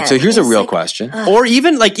tits all again. right, so here's a real question. Or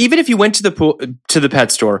even if you went to the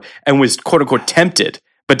pet store and was quote unquote tempted,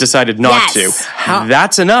 but decided not to,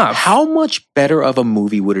 that's enough. How much better of a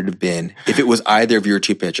movie would it have been if it was either of your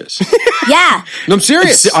two pitches? Yeah. No, I'm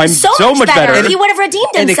serious. I'm so much better. He would have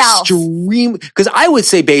redeemed himself. Because I would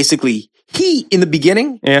say basically, he, in the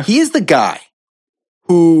beginning, he is the guy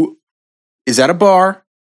who is at a bar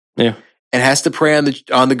and has to prey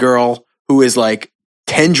on the girl who is like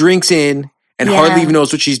 10 drinks in and hardly even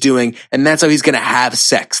knows what she's doing. And that's how he's going to have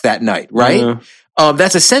sex that night, right?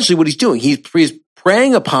 That's essentially what he's doing. He's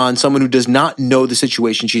preying upon someone who does not know the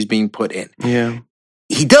situation she's being put in. Yeah.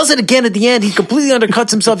 He does it again at the end. He completely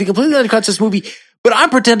undercuts himself. He completely undercuts this movie. But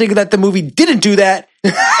I'm pretending that the movie didn't do that.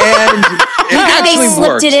 And it actually they slipped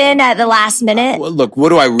worked. it in at the last minute. Well, look, what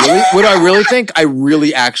do I really think? I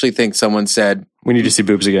really actually think someone said, we need to see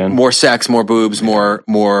boobs again. More sex, more boobs, more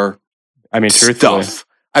I mean, truthfully. stuff.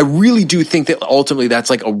 I really do think that ultimately that's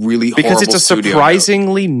like a really because horrible it's a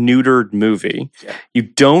surprisingly neutered movie. Yeah. You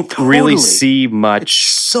don't really see much it's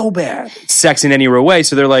so bad sex in any real way.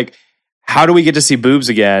 So they're like, how do we get to see boobs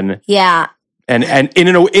again? Yeah. And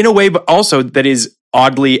in a way, but also that is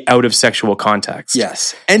oddly out of sexual context.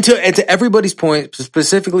 Yes. And to everybody's point,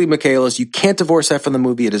 specifically Michaela's, you can't divorce that from the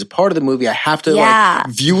movie. It is a part of the movie. I have to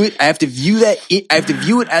view it. I have to view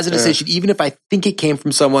it as a decision, even if I think it came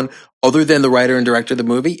from someone other than the writer and director of the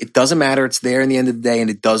movie. It doesn't matter. It's there in the end of the day, and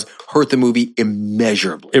it does hurt the movie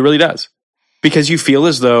immeasurably. It really does. Because you feel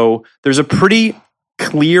as though there's a pretty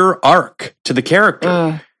clear arc to the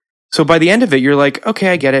character. So by the end of it, you're like,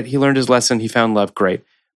 okay, I get it. He learned his lesson. He found love. Great.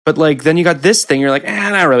 But like, then you got this thing. You're like,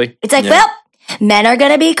 not really. It's like, well, men are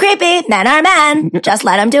going to be creepy. Men are men. Just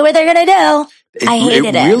let them do what they're going to do. I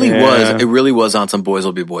hated it. It really was on some boys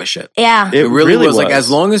will be boys shit. Yeah. It really was. Like, as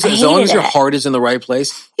long as your heart is in the right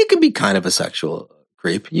place, you can be kind of a sexual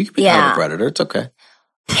creep. You can be kind of a predator. It's okay.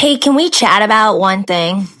 Hey, can we chat about one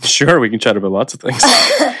thing? Sure, we can chat about lots of things.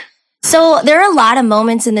 So there are a lot of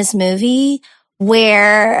moments in this movie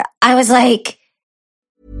where I was like...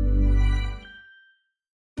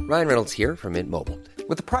 Ryan Reynolds here from Mint Mobile.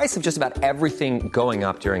 With the price of just about everything going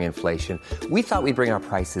up during inflation, we thought we'd bring our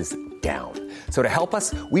prices down. So to help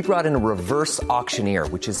us, we brought in a reverse auctioneer,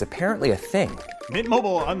 which is apparently a thing. Mint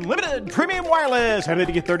Mobile Unlimited Premium Wireless. How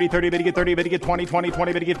to get 30, 30, bit to get 30, bit to get 20, 20,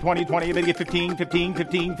 20, bit to get 20, 20, bit to get 15, 15,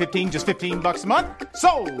 15, 15, just $15 a month?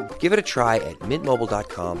 Sold! Give it a try at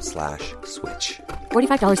mintmobile.com/switch.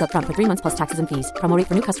 $45 up front for 3 months plus taxes and fees. Promo rate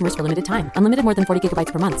for new customers for limited time. Unlimited more than 40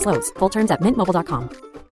 gigabytes per month. Slows full terms at mintmobile.com.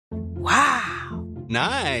 Wow.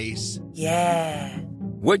 Nice. Yeah.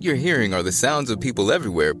 What you're hearing are the sounds of people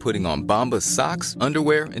everywhere putting on Bombas socks,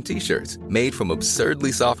 underwear, and T-shirts made from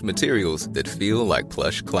absurdly soft materials that feel like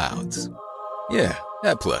plush clouds. Yeah,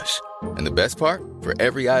 that plush. And the best part? For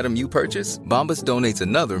every item you purchase, Bombas donates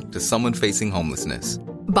another to someone facing homelessness.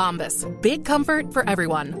 Bombas. Big comfort for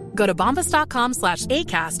everyone. Go to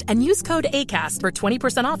bombas.com/ACAST and use code ACAST for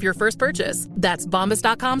 20% off your first purchase. That's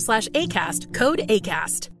bombas.com/ACAST. Code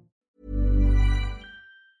ACAST.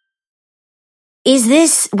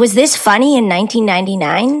 Was this funny in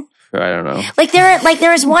 1999? I don't know. Like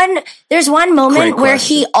there's one moment where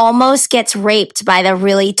he almost gets raped by the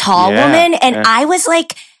really tall woman, and I was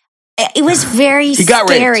like, it was very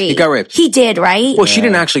scary. He got raped. He did, right? Well, she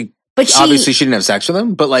didn't actually. But obviously, she didn't have sex with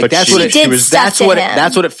him. But like, that's what it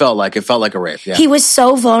felt like. It felt like a rape. Yeah. He was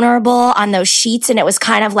so vulnerable on those sheets, and it was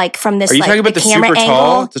kind of like from this. Are you talking about the camera super angle.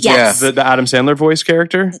 tall? Yes. The Adam Sandler voice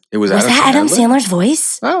character. It was that Adam Sandler's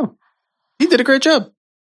voice? Oh, he did a great job.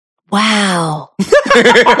 Wow.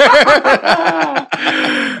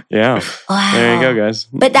 Yeah. Wow. There you go, guys.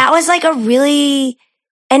 But that was like a really,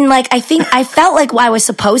 and like I felt like I was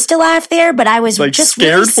supposed to laugh there, but I was like just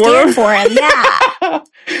scared, really scared for him. Yeah.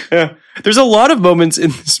 Yeah. There's a lot of moments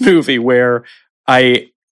in this movie where and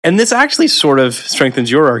this actually sort of strengthens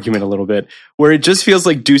your argument a little bit, where it just feels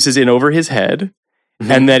like Deuce is in over his head,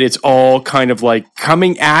 and that it's all kind of like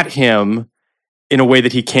coming at him in a way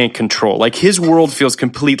that he can't control. Like his world feels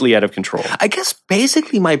completely out of control. I guess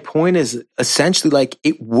basically my point is essentially like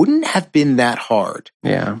it wouldn't have been that hard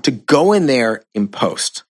to go in there in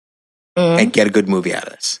post and get a good movie out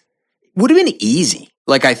of this. Would have been easy,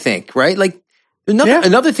 like I think, right? Like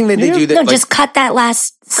another thing that they do that No, just cut that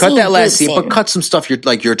last scene. But cut some stuff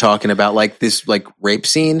you're talking about, like this like rape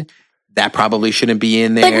scene. That probably shouldn't be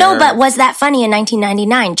in there. But was that funny in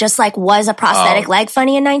 1999? Just like was a prosthetic leg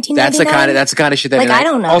funny in 1999? That's the kind of shit that I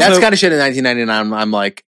don't know. Also, that's the kind of shit in 1999. I'm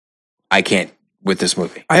like, I can't with this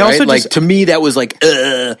movie. I also like to me that was like,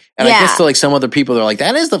 and I guess to like some other people they're like,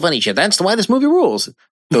 that is the funny shit. That's why this movie rules.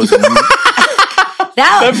 Those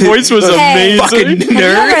that voice was amazing. Fucking Have you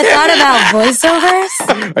nerd. ever thought about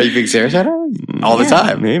voiceovers? Are you being serious right now? All the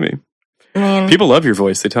time, maybe. Man. People love your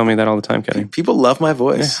voice. They tell me that all the time, Kenny. People love my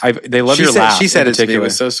voice. Yeah, they love your laugh. She said in it to me. It particular.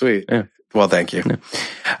 was so sweet. Yeah. Well, thank you.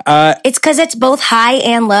 It's because it's both high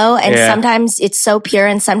and low, and sometimes it's so pure,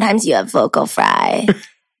 and sometimes you have vocal fry.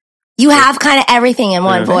 You have kind of everything in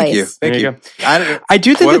one voice. Thank you. I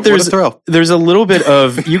do think that there's a little bit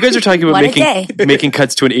of, you guys are talking about making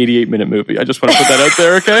cuts to an 88-minute movie. I just want to put that out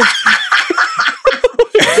there, okay?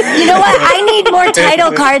 You know what? I need more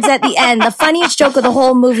title cards at the end. The funniest joke of the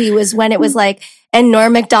whole movie was when it was like, and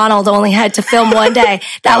Norm Macdonald only had to film one day.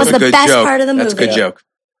 That was the best part of the movie. That's a good joke.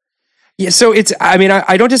 Yeah, so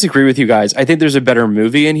I don't disagree with you guys. I think there's a better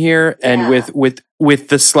movie in here, and with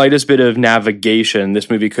the slightest bit of navigation, this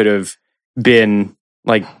movie could have been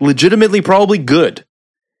like legitimately probably good.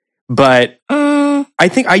 But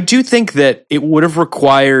I do think that it would have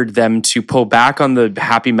required them to pull back on the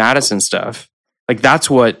Happy Madison stuff. Like that's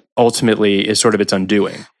what ultimately is sort of its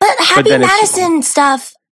undoing. But Happy Madison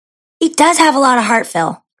stuff, it does have a lot of heart,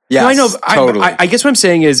 Phil. Yeah, I know. Totally. I guess what I'm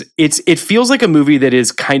saying is it feels like a movie that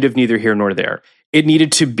is kind of neither here nor there. It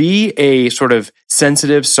needed to be a sort of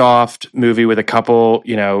sensitive, soft movie with a couple,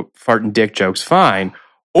 fart and dick jokes, fine.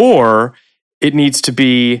 Or it needs to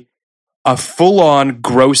be a full-on,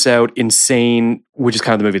 gross-out, insane, which is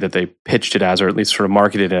kind of the movie that they pitched it as, or at least sort of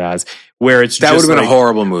marketed it as, where it's that would have been a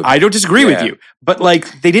horrible movie. I don't disagree with you, but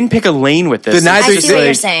like they didn't pick a lane with this. I see what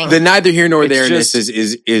you're saying. The neither here nor there in this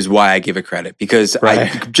is why I give it credit, because I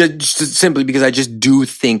just do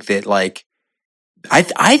think that like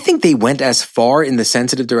I think they went as far in the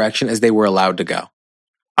sensitive direction as they were allowed to go.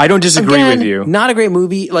 I don't disagree with you. Not a great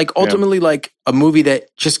movie. Like ultimately, like a movie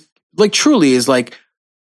that just like truly is like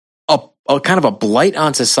a kind of a blight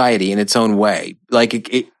on society in its own way.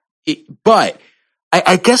 Like but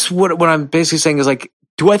I guess what I'm basically saying is like,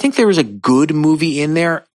 do I think there is a good movie in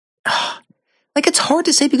there? Like it's hard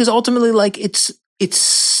to say because ultimately, like it's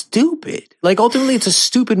stupid. Like ultimately, it's a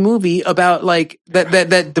stupid movie about like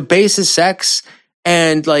that debases sex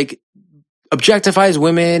and like objectifies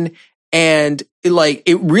women, and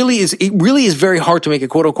it really is very hard to make a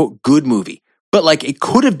quote unquote good movie. But like it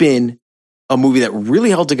could have been a movie that really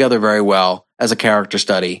held together very well as a character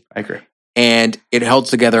study. I agree. And it held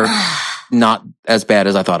together not as bad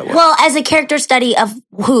as I thought it was. Well, as a character study of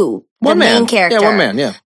who? One the man. main character. Yeah, one man,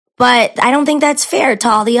 yeah. But I don't think that's fair to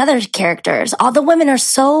all the other characters. All the women are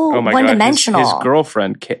so one-dimensional. His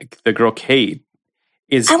girlfriend, the girl Kate,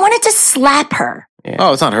 is... I wanted to slap her. Yeah.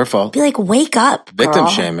 Oh, it's not her fault. Be like, wake up, girl. Victim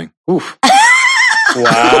shaming. Oof.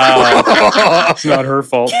 Wow. It's not her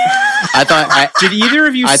fault. Did either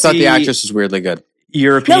of you I thought the actress was weirdly good.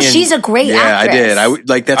 European. No, she's a great actress.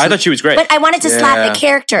 I did. I thought she was great. But I wanted to slap the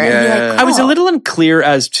character and be like, I was a little unclear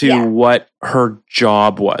as to what her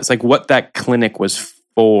job was, like what that clinic was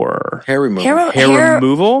for. Hair removal. Hair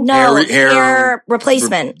removal? No, hair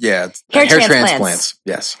replacement. Hair transplants.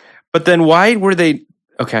 Yes. But then why were they...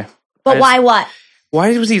 Okay. But why what?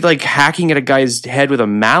 Why was he like hacking at a guy's head with a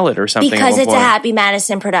mallet or something? Because it's a Happy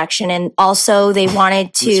Madison production, and also they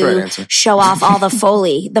wanted to show off all the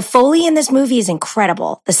Foley. The Foley in this movie is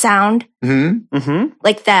incredible. The sound,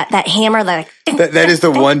 like that hammer, that is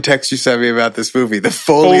the one text you sent me about this movie. The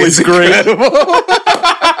Foley is great. Incredible.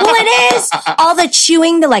 Well, it is all the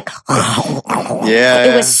chewing, the like.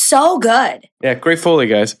 It was so good. Yeah, great Foley,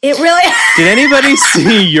 guys. It really. Did anybody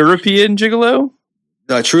see European Gigolo?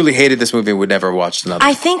 No, I truly hated this movie and would never watch another.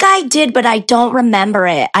 I think I did, but I don't remember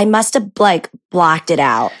it. I must have blocked it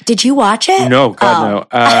out. Did you watch it? No, God, no.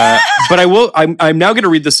 But I will. I'm now going to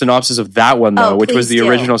read the synopsis of that one though, which was the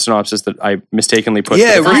original synopsis that I mistakenly put.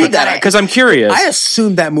 Yeah, read that because I'm curious. I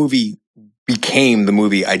assumed that movie became the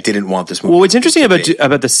movie I didn't want this movie. Well, what's interesting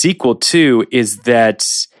about the sequel too is that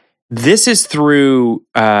this is through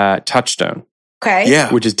Touchstone, okay,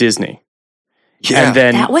 which is Disney. Yeah. And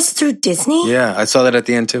then, that was through Disney? Yeah, I saw that at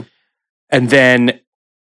the end too. And then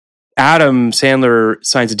Adam Sandler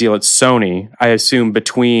signs a deal at Sony, I assume,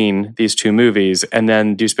 between these two movies. And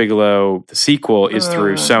then Deuce Bigalow, the sequel, is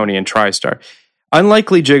through Sony and TriStar.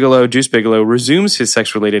 Unlikely gigolo, Deuce Bigalow resumes his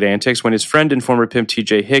sex-related antics when his friend and former pimp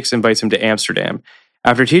TJ Hicks invites him to Amsterdam.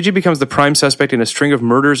 After TJ becomes the prime suspect in a string of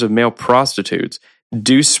murders of male prostitutes,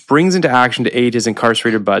 Deuce springs into action to aid his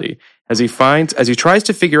incarcerated buddy. As he tries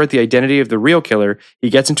to figure out the identity of the real killer, he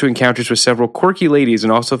gets into encounters with several quirky ladies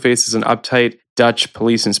and also faces an uptight Dutch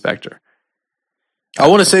police inspector. I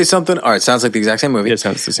want to say something. All right, sounds like the exact same movie. Yeah, it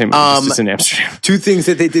sounds the same movie. It's in Amsterdam. Two things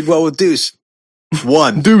that they did well with Deuce.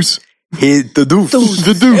 One, Deuce. The Deuce.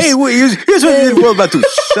 The Deuce. Hey, wait, here's what they did well about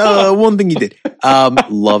Deuce. One thing he did.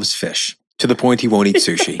 Loves fish. To the point he won't eat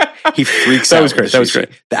sushi. He freaks out. That was great. That was great.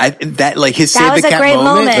 That like his That save was the a cat great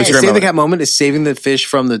moment. moment. His save the cat moment is saving the fish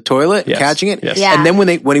from the toilet, Yes. catching it. Yes. Yeah. And then when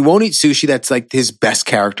he won't eat sushi, that's like his best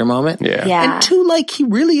character moment. Yeah. Yeah. And two, like he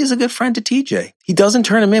really is a good friend to TJ. He doesn't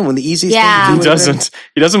turn him in when the easiest Yeah. thing to He do. doesn't.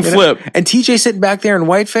 He doesn't flip. And TJ sitting back there in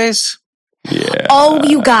whiteface. Yeah. Oh,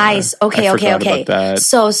 you guys. Okay. I forgot about that.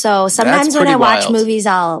 So sometimes when pretty I watch wild. movies,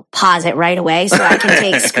 I'll pause it right away so I can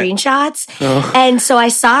take screenshots. Oh. And so I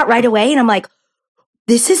saw it right away and I'm like,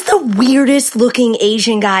 this is the weirdest looking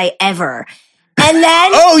Asian guy ever. And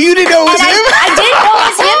then Oh, you didn't know it was and him? I didn't know it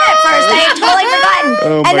was him at first. I had totally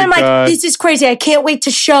forgotten. Oh And my then I'm like, God. this is crazy. I can't wait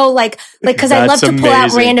to show like because I love That's to pull out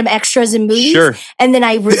amazing. random extras in movies. Sure. And then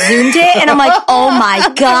I resumed it and I'm like, oh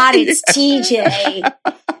my God, it's TJ.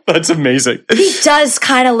 That's amazing. He does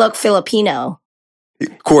kind of look Filipino.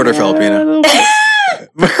 Quarter Filipino.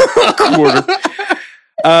 Quarter.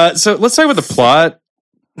 So let's talk about the plot.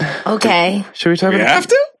 Okay. Should we talk We about have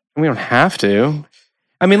to? We don't have to.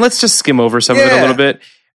 I mean, let's just skim over some of it a Yeah. little bit.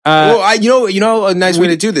 Well, you know, a nice way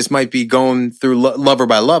to do this might be going through lover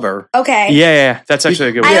by lover. Okay. Yeah, that's actually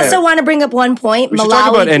a good way. I also want to bring up one point. We should talk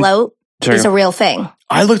about Malawi bloat Sure. is a real thing.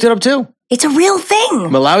 I looked it up too. It's a real thing.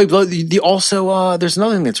 Malawi blood. Also, there's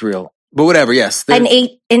another thing that's real. But whatever. Yes. An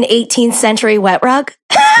 18th century wet rug.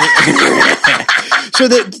 So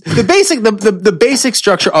the basic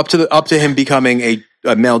structure up to him becoming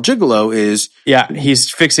a male gigolo is he's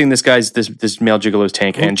fixing this male gigolo's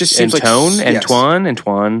tank. It And just seems like- Antoine. yes.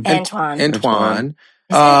 Antoine.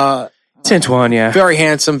 It's Antoine, yeah. Very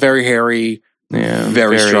handsome, very hairy,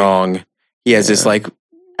 very strong. He has this like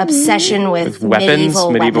Obsession with weapons,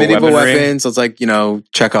 medieval medieval weaponry. weapons. So it's like,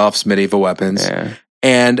 Chekhov's medieval weapons. Yeah.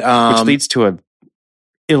 And Which leads to a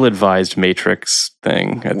ill-advised Matrix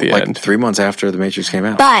thing at the like end. 3 months after the Matrix came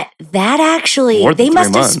out. But that actually, More than they 3 must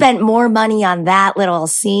have months. spent more money on that little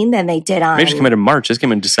scene than they did on. Matrix came out in March. This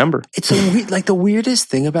came in December. It's like the weirdest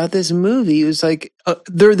thing about this movie was like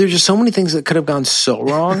there's just so many things that could have gone so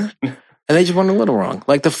wrong, and they just went a little wrong.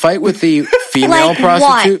 Like the fight with the female Like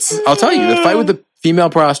prostitute. what? I'll tell you, the fight with the female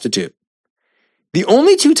prostitute. The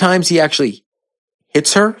only 2 times he actually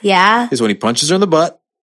hits her Yeah. is when he punches her in the butt.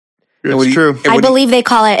 It's true. I believe they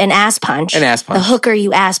call it an ass punch. An ass punch. The hooker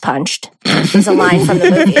you ass punched is a line from the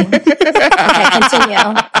movie. Okay,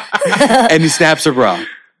 continue. and he snaps her bra.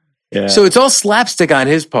 Yeah. So it's all slapstick on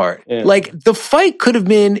his part. Yeah. Like the fight could have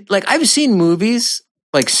been like I've seen movies,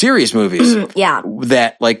 like serious movies. Yeah.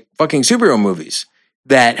 That like fucking superhero movies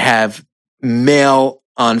that have male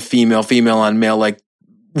on female, female on male, like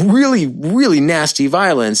really, really nasty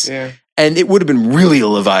violence. Yeah. And it would have been really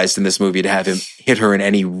ill-advised in this movie to have him hit her in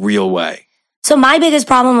any real way. So my biggest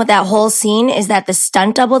problem with that whole scene is that the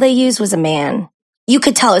stunt double they used was a man. You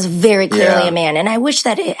could tell it was very clearly Yeah. a man. And I wish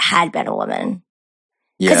that it had been a woman.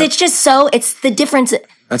 Yeah. Because it's just it's the difference.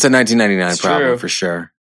 That's a 1999 It's problem true. for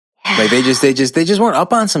sure. Like they just weren't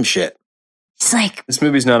up on some shit. It's like, This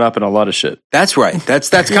movie's not up in a lot of shit. That's right. That's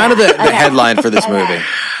kind of the headline for this movie.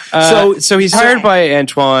 So he's hired by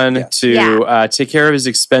Antoine to Yeah. take care of his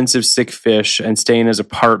expensive sick fish and stay in his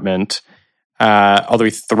apartment. Although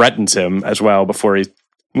he threatens him as well before he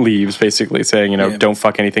leaves, basically saying, don't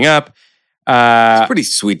fuck anything up. It's a pretty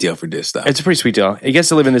sweet deal for Deuce, though. It's a pretty sweet deal. He gets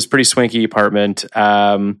to live in this pretty swanky apartment.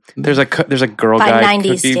 There's a girl By guy 90s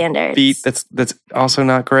cookie standards. beat that's also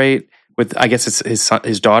not great. With I guess it's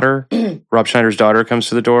his daughter, Rob Schneider's daughter comes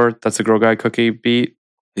to the door. That's the girl guy cookie beat.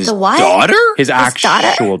 His The what? daughter? His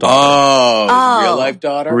actual daughter. Oh, real life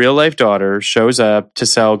daughter? Real life daughter shows up to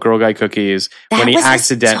sell Girl Guide cookies That when he was his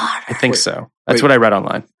accidentally. daughter. I think so. That's Wait. what I read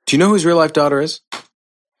online. Do you know who his real life daughter is?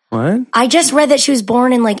 What? I just read that she was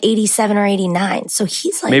born in like 87 or 89. So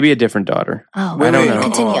he's like, Maybe a different daughter. oh, I don't know.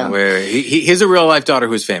 Continue. He has a real life daughter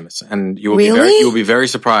who's famous, and you will Really? you will be very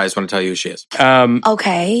surprised when I tell you who she is.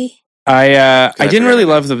 Okay. I didn't forgot really her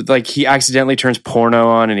love the he accidentally turns porno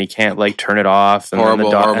on and he can't turn it off, and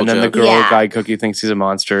Horrible, horrible then the joke. Girl Yeah. Guide cookie thinks he's a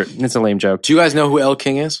monster. It's a lame joke. Do you guys know who Elle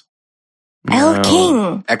King is? Elle No.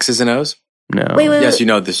 King. X's and O's? No. Wait. Yes, you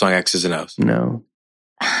know the song X's and O's. No.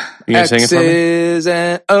 You gonna sing it for me? X's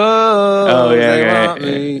and O's. Oh yeah, they yeah, want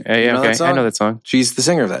me. yeah, You know that okay. song? I know that song. She's the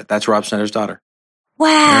singer of that. That's Rob Schneider's daughter. Wow.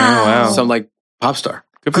 Oh, wow. Some like pop star.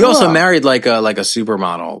 He also married like a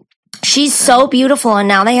supermodel. She's so beautiful, and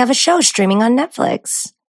now they have a show streaming on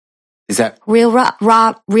Netflix. Is that Real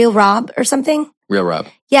Rob or something? Real Rob.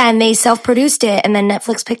 Yeah, and they self-produced it, and then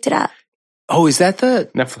Netflix picked it up. Oh, is that the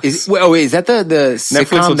Netflix? Is that the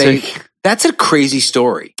sitcom? Netflix That's a crazy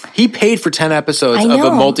story. He paid for 10 episodes of a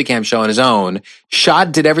multicam show on his own.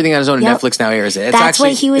 Did everything on his own, and Netflix now airs it. That's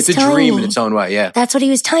what he was It's a telling dream me. in its own way, yeah. That's what he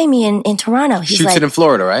was telling me in Toronto. He's Shoots like, it in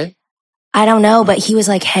Florida, right? I don't know, but he was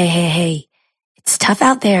like, hey, it's tough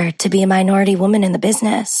out there to be a minority woman in the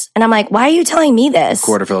business. And I'm like, why are you telling me this?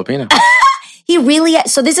 Quarter Filipino. He really,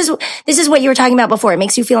 so this is what you were talking about before. It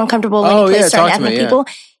makes you feel uncomfortable when you play certain ethnic people.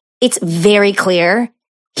 It's very clear.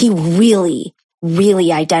 He really,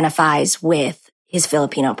 really identifies with his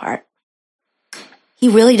Filipino part. He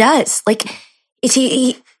really does. Like,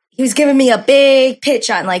 he was giving me a big pitch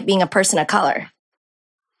on like being a person of color.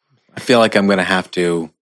 I feel like I'm going to have to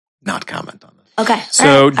not comment on this. Okay.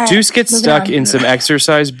 So all right. Deuce gets Moving stuck on. in some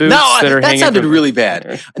exercise boots that sounded really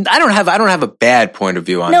bad. I don't have a bad point of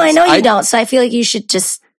view on this. No, I know you don't. So I feel like you should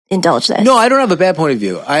just indulge this. No, I don't have a bad point of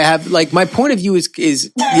view. I have my point of view is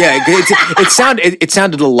it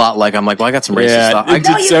sounded a lot like I'm like, well, I got some racist thoughts.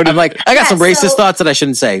 I got some racist thoughts that I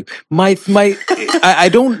shouldn't say. I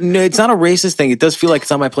don't know. It's not a racist thing. It does feel like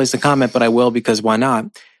it's not my place to comment, but I will because why not?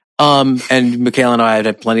 And Michaela and I have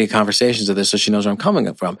had plenty of conversations of this, so she knows where I'm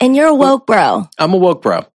coming from. And you're a woke bro. I'm a woke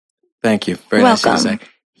bro. Thank you. Very nice of you to say.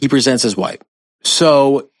 He presents as white.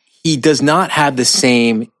 So he does not have the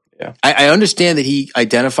same. Yeah. I understand that he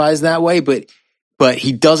identifies that way, but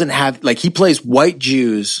he doesn't have, like, he plays white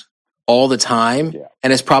Jews all the time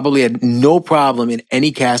and has probably had no problem in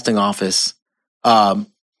any casting office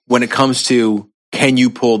when it comes to, can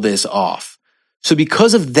you pull this off? So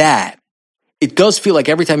because of that, it does feel like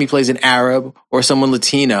every time he plays an Arab or someone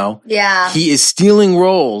Latino, he is stealing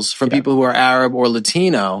roles from people who are Arab or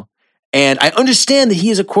Latino. And I understand that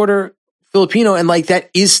he is a quarter Filipino, and like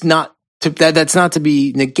that is not that's not to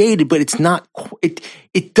be negated, but it's not.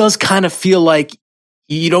 It does kind of feel like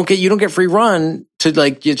you don't get free run to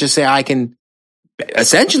like you just say I can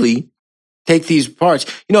essentially take these parts.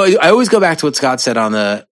 You know, I always go back to what Scott said on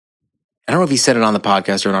the. I don't know if he said it on the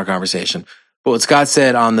podcast or in our conversation, but what Scott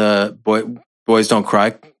said on the Boys Don't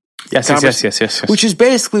Cry. Yes. Which is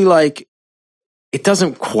basically like, it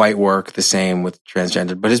doesn't quite work the same with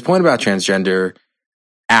transgender, but his point about transgender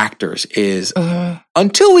actors is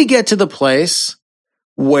until we get to the place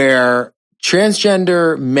where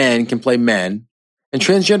transgender men can play men and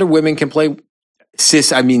transgender women can play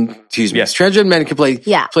transgender men can play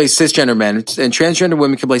cisgender men and transgender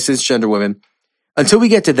women can play cisgender women. Until we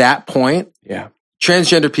get to that point,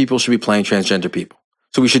 transgender people should be playing transgender people.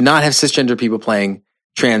 So we should not have cisgender people playing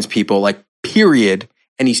trans people, like, period.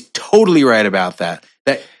 And he's totally right about that.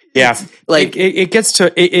 Like it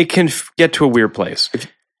can get to a weird place.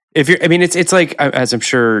 If you're, I mean, it's like, as I'm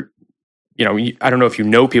sure, you know, I don't know if you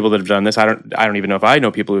know people that have done this. I don't even know if I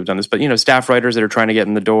know people who've done this, but you know, staff writers that are trying to get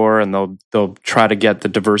in the door and they'll try to get the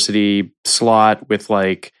diversity slot with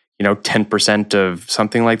like, you know, 10% of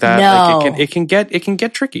something like that. No. Like it can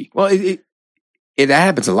get tricky. Well, it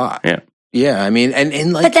happens a lot. Yeah. Yeah. I mean,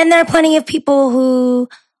 and like, but then there are plenty of people who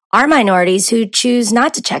are minorities who choose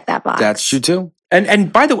not to check that box. That's true too.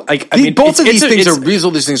 And by the way, like, I mean, both of these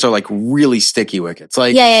things are like really sticky wickets.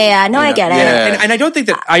 Like, yeah. No, I get it. Yeah. And I don't think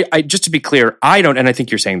that I just to be clear, I don't, and I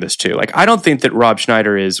think you're saying this too. Like, I don't think that Rob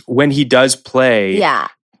Schneider is, when he does play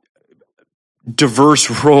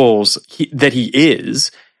diverse roles that he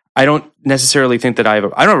is, I don't necessarily think that I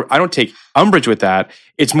don't take umbrage with that.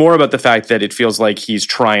 It's more about the fact that it feels like he's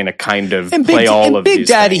trying to kind of play all of these Big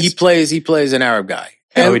Daddy, things. he plays an Arab guy.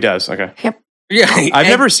 Oh, he does. Okay. Yep. Yeah, I've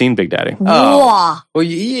never seen Big Daddy. Oh, well,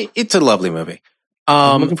 it's a lovely movie.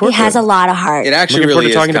 He has a lot of heart. It actually Looking really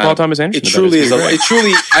is. Talking to Paul Thomas Anderson. It truly is.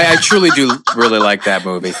 I truly do really like that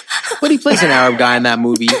movie. But he plays an Arab guy in that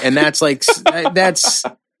movie, and that's like that's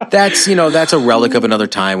you know, that's a relic of another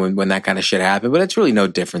time when that kind of shit happened. But it's really no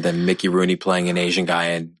different than Mickey Rooney playing an Asian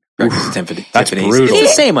guy in Breakfast at Tiffany's. That's brutal. It's the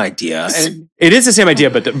same idea. It is the same idea,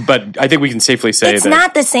 but I think we can safely say it's that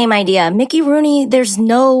not the same idea. Mickey Rooney, there's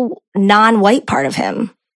no non-white part of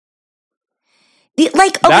him. His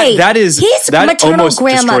maternal almost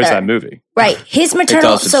grandmother destroys that movie. Right. His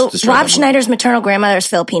maternal. So Rob that Schneider's maternal grandmother is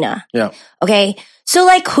Filipina. Yeah. Okay. So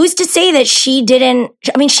like, who's to say that she didn't?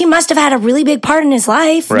 I mean, she must have had a really big part in his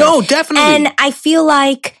life. Right. No, definitely. And I feel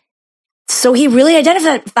like, so he really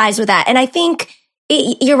identifies with that. And I think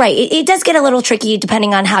you're right. It does get a little tricky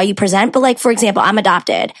depending on how you present. But like, for example, I'm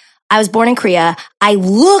adopted. I was born in Korea. I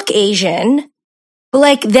look Asian. But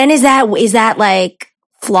like, then is that like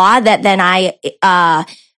flawed that then I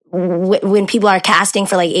when people are casting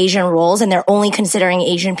for like Asian roles and they're only considering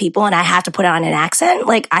Asian people and I have to put on an accent,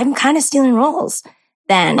 like I'm kind of stealing roles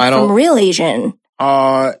then from real Asian.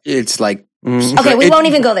 It's like, okay, we won't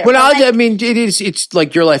even go there. Well, I mean, it's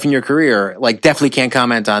like your life and your career. Like, definitely can't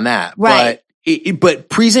comment on that. Right. But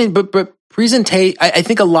presentation, I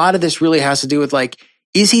think a lot of this really has to do with like,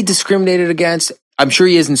 is he discriminated against? I'm sure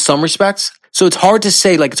he is in some respects. So it's hard to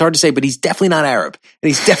say, but he's definitely not Arab and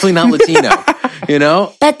he's definitely not Latino, you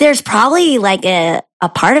know? But there's probably like a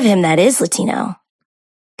part of him that is Latino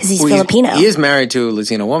because he's Filipino. He is married to a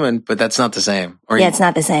Latino woman, but that's not the same. It's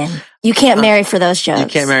not the same. You can't marry for those jokes. You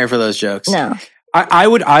can't marry for those jokes. No. I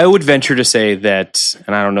would venture to say that,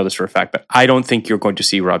 and I don't know this for a fact, but I don't think you're going to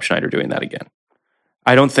see Rob Schneider doing that again.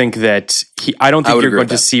 I don't think that you're going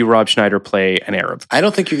to see Rob Schneider play an Arab. I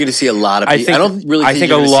don't think you're going to see a lot of people. I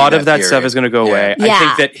think a lot of that stuff is going to go away. Yeah. I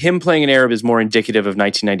think that him playing an Arab is more indicative of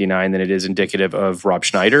 1999 than it is indicative of Rob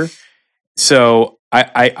Schneider. So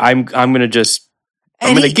I'm going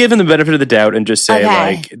to give him the benefit of the doubt and just say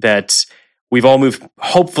like that we've all moved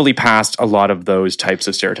hopefully past a lot of those types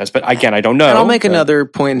of stereotypes. But again, I don't know. And I'll make another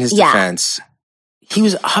point in his defense. He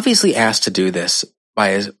was obviously asked to do this by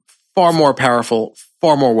his far more powerful,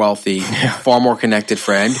 far more wealthy, far more connected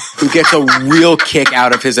friend who gets a real kick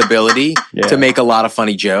out of his ability to make a lot of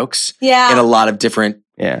funny jokes in a lot of different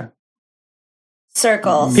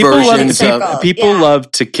circles. People love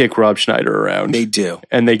to kick Rob Schneider around. They do.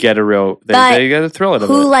 And they get they get a thrill out of it.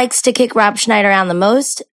 Who likes to kick Rob Schneider around the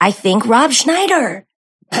most? I think Rob Schneider.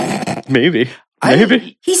 Maybe.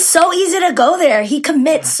 He's so easy to go there. He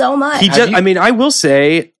commits so much. I will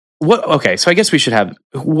say, so I guess we should have,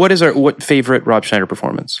 what favorite Rob Schneider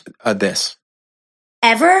performance? This.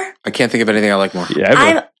 Ever? I can't think of anything I like more.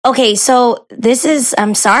 Yeah, so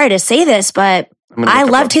I'm sorry to say this, but I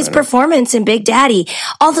loved his performance in Big Daddy.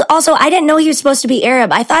 Also, I didn't know he was supposed to be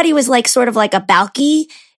Arab. I thought he was like sort of like a Balki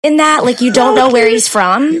in that, like you don't know where he's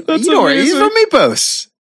from. He's from Mypos.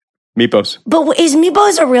 Mypos. But is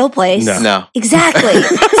Mypos a real place? No. Exactly.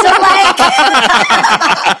 So like,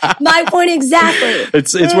 my point exactly.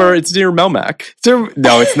 It's where it's near Melmac.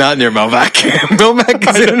 No, it's not near Melmac. Melmac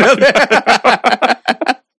is in another.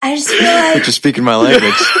 I just feel like you're speaking my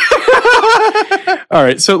language. All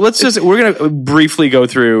right, so we're going to briefly go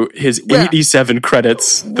through his 87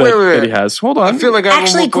 credits that he has. Hold on. I feel like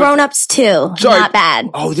actually Grown Ups too. Sorry. Not bad.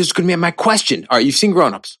 Oh, this is going to be my question. All right, you've seen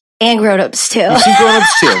Grown Ups. And Grown Ups too. You've seen Grown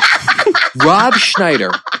Ups too. Rob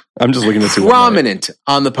Schneider. I'm just looking to see prominent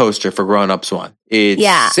on the poster for Grown Ups 1.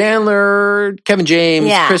 It's Sandler, Kevin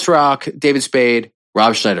James, Chris Rock, David Spade,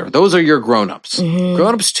 Rob Schneider. Those are your Grown Ups. Mm-hmm.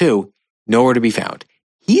 Grown Ups 2, nowhere to be found.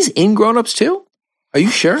 He's in Grown Ups 2? Are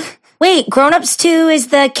you sure? Wait, Grown Ups 2 is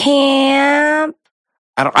the camp?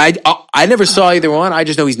 I never saw either one. I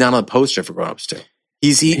just know he's not on the poster for Grown Ups 2.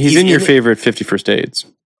 He's in your favorite 50 First Dates.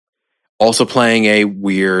 Also playing a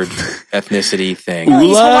weird ethnicity thing.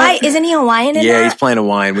 No, isn't he Hawaiian in that? He's playing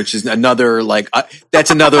Hawaiian, which is another I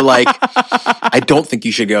don't think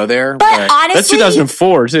you should go there. But honestly, that's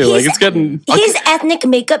 2004 too. Like it's getting his ethnic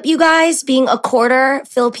makeup, you guys, being a quarter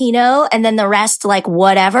Filipino and then the rest like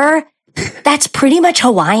whatever. That's pretty much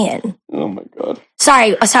Hawaiian. Oh my god.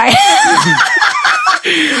 Sorry.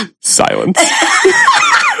 Silence.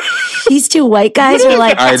 These two white guys are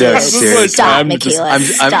like, I know, stop, Michaela.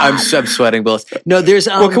 I'm sweating bullets. No, there's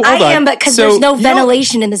I am, but because there's no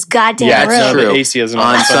ventilation in this goddamn room. It's true. The AC isn't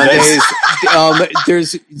on Sundays.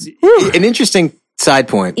 There's an interesting side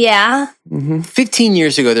point. Yeah. 15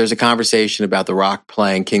 years ago, there was a conversation about The Rock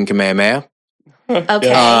playing King Kamehameha. Okay.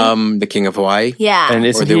 The King of Hawaii. Yeah. And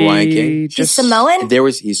the Hawaiian King. He's Samoan?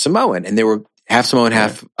 He's Samoan, and they were half Samoan,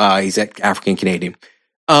 half he's African Canadian.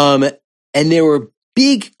 And there were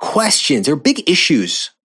big questions. There were big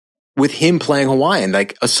issues with him playing Hawaiian.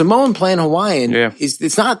 Like a Samoan playing Hawaiian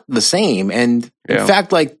it's not the same. And in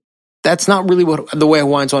fact, like that's not really the way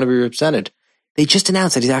Hawaiians want to be represented. They just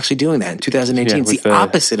announced that he's actually doing that in 2018. It's the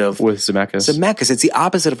opposite of with Zemeckis. It's the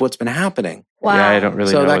opposite of what's been happening. Wow. Yeah, I don't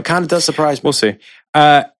really know. So that kind of does surprise me. We'll see.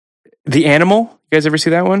 The Animal. You guys ever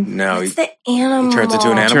see that one? No. What's the animal? He turns into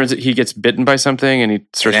an animal. He gets bitten by something and he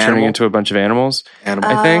starts turning into a bunch of animals.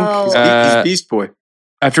 I think. He's Beast Boy.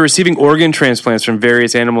 After receiving organ transplants from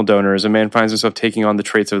various animal donors, a man finds himself taking on the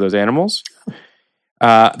traits of those animals.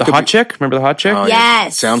 The hot chick. Remember the hot chick? Oh,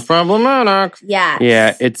 yes. Sounds problematic. Yeah.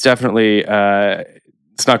 Yeah, it's definitely,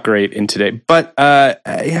 it's not great in today. But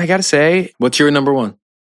I got to say. What's your number one?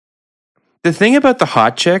 The thing about the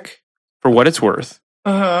hot chick, for what it's worth,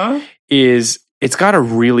 is it's got a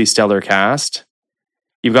really stellar cast.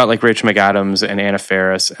 You've got like Rachel McAdams and Anna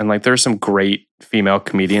Faris, and like there's some great female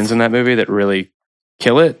comedians in that movie that really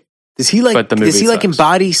kill it. Does he like? But the Does he movie like sucks.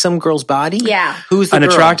 embody some girl's body? Yeah. Who's the An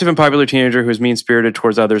girl? attractive and popular teenager who is mean-spirited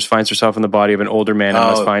towards others finds herself in the body of an older man and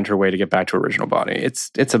must Oh. find her way to get back to her original body.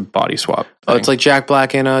 It's a body swap. Oh, thing. it's like Jack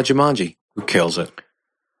Black in Jumanji, who kills it.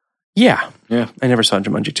 Yeah. Yeah. I never saw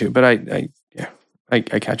Jumanji 2, but I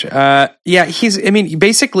catch it.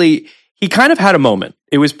 Basically, he kind of had a moment.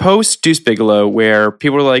 It was post Deuce Bigalow where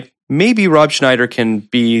people were like, maybe Rob Schneider can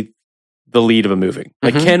be the lead of a movie.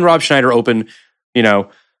 Like, can Rob Schneider open,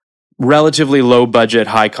 relatively low budget,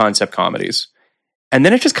 high concept comedies? And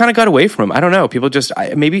then it just kind of got away from him. I don't know. People just, I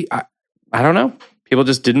don't know. People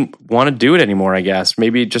just didn't want to do it anymore, I guess.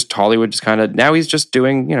 Maybe just Hollywood just kind of, now he's just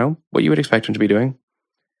doing, what you would expect him to be doing.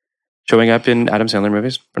 Showing up in Adam Sandler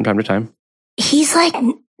movies from time to time. He's like,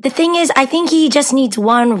 the thing is, I think he just needs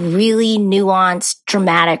one really nuanced,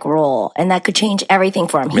 dramatic role, and that could change everything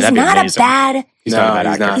for him. He's not a bad actor. He's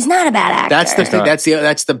not a bad actor. That's the thing.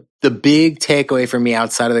 That's the big takeaway for me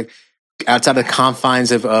outside of the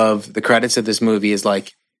confines of the credits of this movie is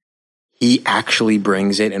like he actually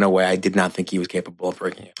brings it in a way I did not think he was capable of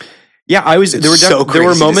bringing it. Yeah, there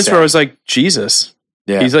were moments where I was like, Jesus,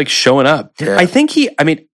 he's like showing up. Yeah. I think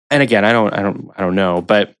and again, I don't know,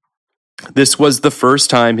 but this was the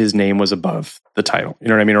first time his name was above the title. You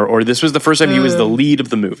know what I mean? Or this was the first time he was the lead of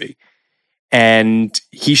the movie. And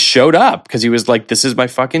he showed up because he was like, this is my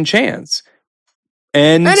fucking chance.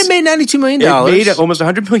 And it made $92 million. It made almost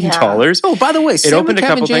 $100 million. Oh, by the way, it opened a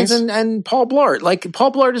couple James things. and Paul Blart. Like,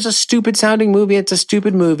 Paul Blart is a stupid sounding movie. It's a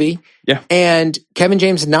stupid movie. Yeah. And Kevin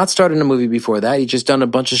James had not started a movie before that. He just done a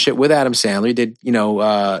bunch of shit with Adam Sandler. He did,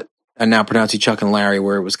 and now pronounce Chuck and Larry,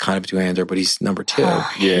 where it was kind of two-hander, but he's number 2.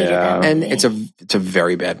 Yeah. And it's a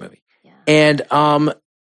very bad movie. Yeah. And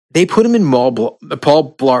they put him in Paul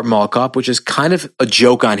Blart Mall Cop, which is kind of a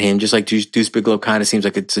joke on him, just like Deuce Bigalow kind of seems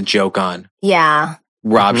like it's a joke on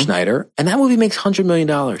Rob Schneider. And that movie makes $100 million.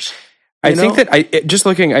 I think that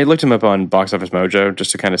I looked him up on Box Office Mojo just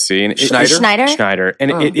to kind of see. And Schneider.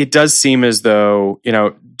 And it does seem as though,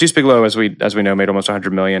 Deuce Bigalow, as we know, made almost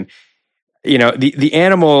 $100 million. The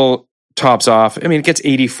Animal tops off. I mean, it gets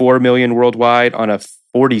 $84 million worldwide on a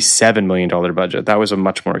 $47 million budget. That was a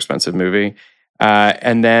much more expensive movie.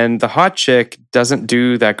 And then The Hot Chick doesn't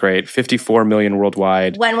do that great. $54 million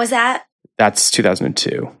worldwide. When was that? That's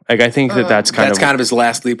 2002. Like, I think that's kind of his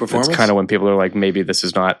last lead performance. That's kind of when people are like, maybe this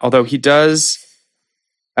is not. Although he does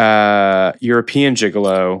European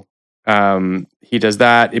Gigolo. He does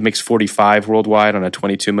that. It makes $45 worldwide on a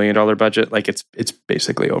 $22 million budget. Like, it's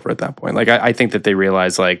basically over at that point. Like, I think that they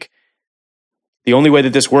realize, like, the only way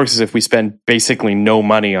that this works is if we spend basically no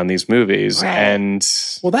money on these movies. Right. And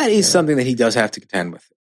that is something that he does have to contend with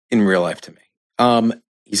in real life to me.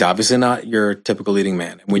 He's obviously not your typical leading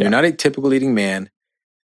man. And when you're not a typical leading man,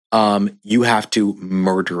 you have to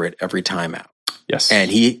murder it every time out. Yes. And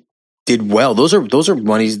he did well. Those are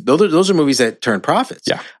movies that turn profits.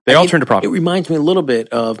 Yeah. They all turn to profit. It reminds me a little bit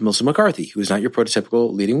of Melissa McCarthy, who is not your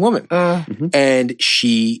prototypical leading woman. And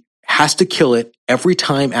she has to kill it every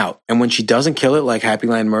time out. And when she doesn't kill it, like Happy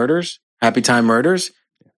Time Murders,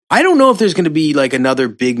 I don't know if there's going to be like another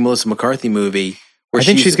big Melissa McCarthy movie. I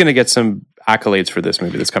think she's going to get some accolades for this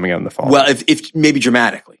movie that's coming out in the fall. Well, if maybe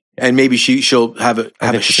dramatically, and maybe she'll have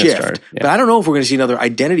a shift. But I don't know if we're going to see another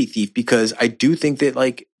identity thief, because I do think that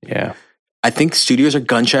I think studios are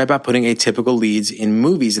gun shy about putting atypical leads in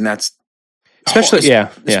movies, and that's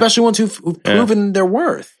especially ones who've proven their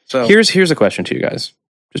worth. So here's a question to you guys.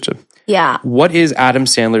 What is Adam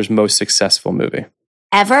Sandler's most successful movie?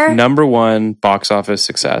 Ever? Number 1 box office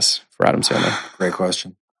success for Adam Sandler. Great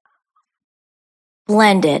question.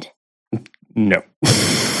 Blended. No.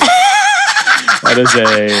 That is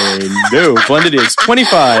a no. Blended is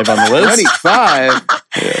 25 on the list. 25?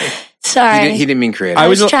 Sorry. He didn't mean creative. I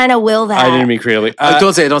was trying to will that. I didn't mean creatively.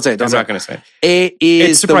 Don't say it. I'm not going to say it.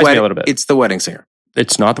 It surprised me a little bit. It's The Wedding Singer.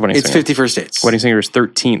 It's not The Wedding Singer. It's 50 First Dates. Wedding Singer is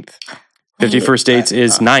 13th. 50 First Dates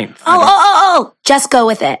is 9th. Oh. Just go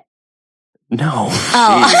with it. No.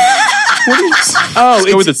 Oh. Let's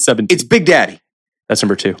go with the 17th. It's Big Daddy. That's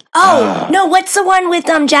number 2. Oh, no. What's the one with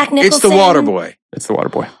Jack Nicholson? It's The Waterboy. It's The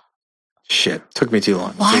Waterboy. Shit. Took me too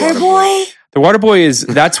long. Waterboy? The Waterboy is,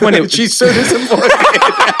 that's when it... She's so disappointed.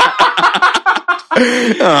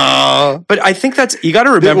 Oh. But I think that's, you got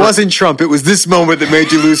to remember... It wasn't Trump. It was this moment that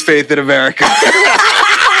made you lose faith in America.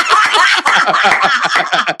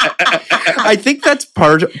 I think that's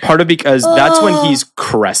part of because that's when he's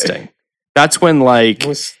cresting. That's when, like...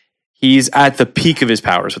 He's at the peak of his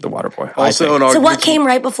powers with The Waterboy. So what came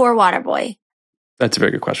right before Waterboy? That's a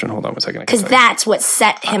very good question. Hold on 1 second. Because that's what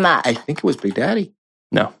set him up. I think it was Big Daddy.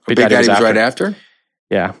 No. Big Daddy was right after?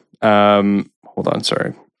 Yeah. Hold on,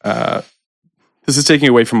 sorry. This is taking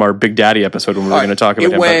away from our Big Daddy episode when we were going to talk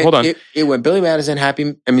about him. But hold on. It went Billy Madison, Happy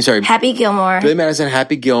Gilmore. Billy Madison,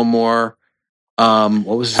 Happy Gilmore. What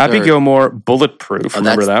was his Happy third? Gilmore, Bulletproof.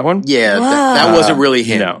 Remember that one? Yeah, that wasn't really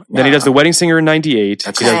him. No. Then he does The Wedding Singer in 98.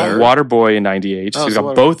 That's he does third. Waterboy in 98. So he's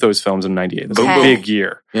got both those films in 98. That's a big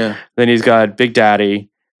year. Yeah. Then he's got Big Daddy.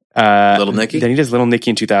 Little Nicky. Then he does Little Nicky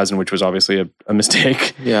in 2000, which was obviously a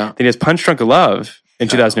mistake. Yeah. Then he has Punch Drunk Love in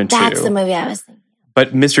 2002. That's the movie I was thinking.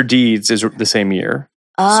 But Mr. Deeds is the same year.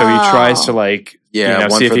 Oh. So he tries to one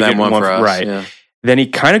see if for he them, can one for us. Right. Yeah. Then he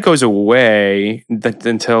kind of goes away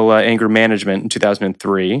until Anger Management in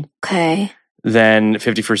 2003. Okay. Then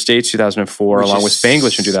 51st Dates 2004, Which along with is-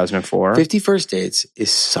 Spanglish in 2004. 51st Dates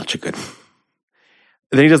is such a good movie.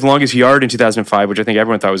 Then he does Longest Yard in 2005, which I think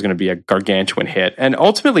everyone thought was going to be a gargantuan hit, and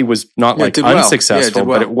ultimately was not Yeah, it did well. unsuccessful, Yeah, it did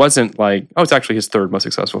well. but it wasn't it's actually his third most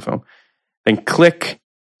successful film. Then Click,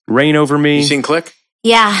 Reign Over Me. You seen Click?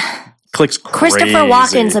 Yeah. Click's Christopher crazy.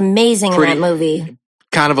 Walken's amazing Pretty- in that movie.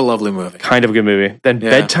 Kind of a lovely movie. Kind of a good movie. Then Yeah.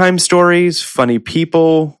 Bedtime Stories, Funny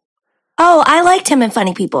People. Oh, I liked him in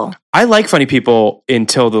Funny People. I like Funny People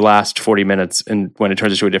until the last 40 minutes and when it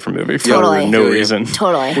turns into a different movie for Totally. no reason.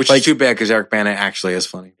 Totally. Which is too bad because Eric Bana actually is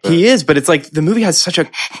funny. But He is, but it's like the movie has such a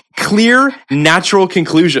clear, natural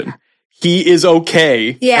conclusion. He is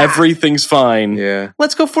okay. Yeah. Everything's fine. Yeah.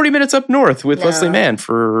 Let's go 40 minutes up north with Leslie Mann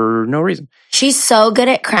for no reason. She's so good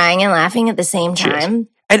at crying and laughing at the same She is. time.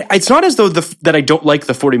 And it's not as though that I don't like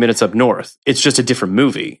the 40 minutes up north. It's just a different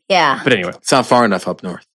movie. Yeah. But anyway, It's not far enough up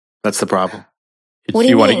north. That's the problem. What do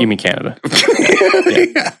you mean? You mean Canada?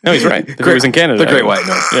 Yeah. No, he's right. The was in Canada. The Great White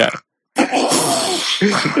North. Yeah.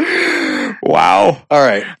 Wow. All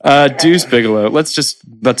right. Deuce Bigelow. Let's just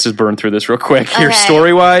burn through this real quick. Here, Okay.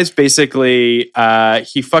 story wise, basically,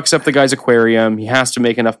 he fucks up the guy's aquarium. He has to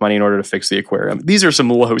make enough money in order to fix the aquarium. These are some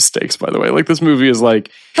low stakes, by the way. Like this movie is like,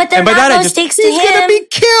 But they're and by not that I low just- stakes to He's him. gonna be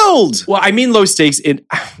killed. well, I mean low stakes.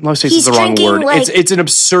 Low stakes He's is the wrong drinking, word. like- It's an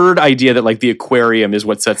absurd idea that like the aquarium is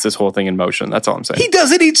what sets this whole thing in motion. That's all I'm saying. He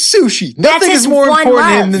doesn't eat sushi. That's Nothing his is more one important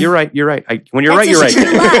to love. him than You're right. You're right. When you're That's right, you're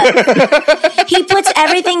his right. true love. He puts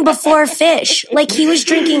everything before fish. Like he was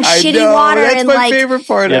drinking I shitty know, water that's and my like favorite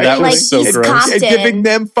part. Yeah, of that it. was like so East gross. Compton. And giving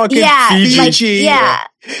them fucking Fiji. Fiji. Like, yeah.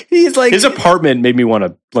 He's like, His apartment made me want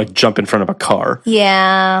to like jump in front of a car.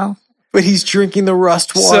 Yeah. but he's drinking the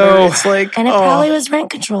rust water. So- It's like, And it probably was rent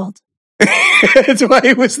controlled. that's why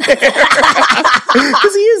he was there.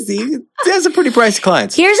 Because he has a pretty pricey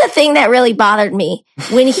clients. Here's a thing that really bothered me.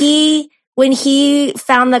 When he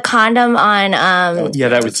found the condom on Yeah,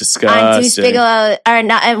 that was on Deuce disgusting. Bigelow or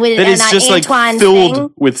not with That is just like Antoine's filled thing.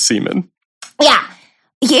 with semen. Yeah.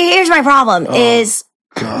 Here's my problem is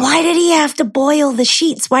why did he have to boil the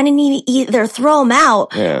sheets? Why didn't he either throw them out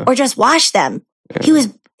Yeah. or just wash them?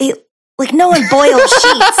 Like no one boils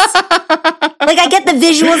sheets. Like I get the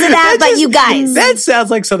visuals of that, but you guys. That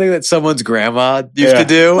sounds like something that someone's grandma used to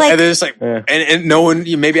do. Like- and they're just like, Yeah. and no one,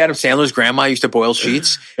 maybe Adam Sandler's grandma used to boil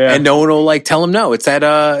sheets, Yeah. and no one will like tell him no. It's that,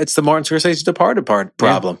 it's the Martin Scorsese's Departed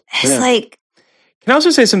problem. It's like Can I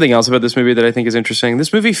also say something else about this movie that I think is interesting?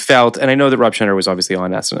 This movie felt, and I know that Rob Schneider was obviously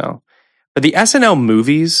on SNL, but the SNL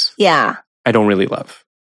movies, yeah. I don't really love.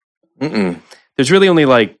 Mm-mm. There's really only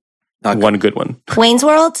like Not one good one. Wayne's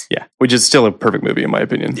World, Yeah, which is still a perfect movie in my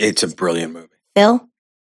opinion. It's a brilliant movie. Phil.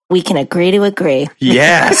 We can agree to agree.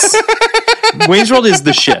 Yes. Wayne's World is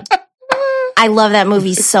the shit. I love that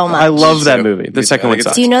movie so much. I love that too. movie. The Me second too. I one think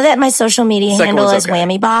sucks. Do you know that my social media Second handle one's is okay.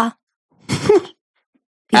 Whammy Ba?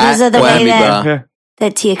 Because of the way Whammy that, Ba. Yeah,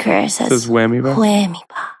 that Tia Carrere it says says whammy. Bar. Whammy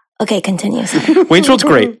Ba. Okay, continue. Wayne's World's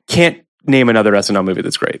great. Can't name another SNL movie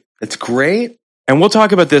that's great. It's great. And we'll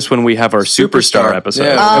talk about this when we have our Superstar episode,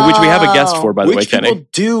 Yeah. which we have a guest for, by the way, Which Kenny. people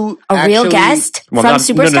do A real actually- guest Well, from not-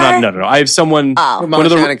 Superstar? No. I have someone. Oh. One of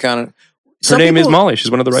the- Montana County. Her Some name is people Molly. She's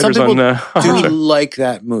one of the writers some on. do like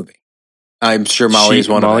that movie. I'm sure Molly is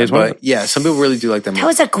one Molly of is them. one of But yeah, some people really do like that movie. That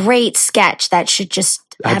was a great sketch that should just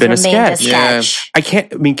Have have been a remained sketch. Yeah. I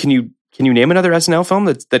can't. I mean, can you name another SNL film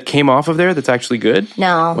that came off of there that's actually good?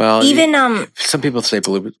 No. Well, Even some people say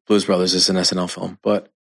Blues Brothers is an SNL film, but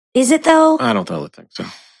is it though? I don't really think so.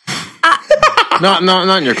 Not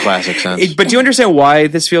in your classic sense. But do you understand why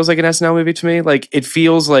this feels like an SNL movie to me? Like it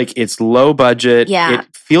feels like it's low budget. Yeah. It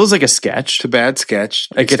feels like a sketch. It's a bad sketch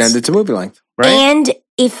Like, it's- extended to movie length. Right? And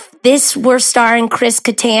if this were starring Chris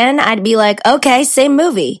Kattan, I'd be like, okay, same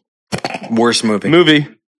movie. Worst movie.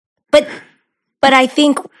 But I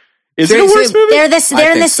think Is it a worse movie? they're in the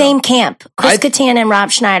think so. same camp. Chris I- Kattan and Rob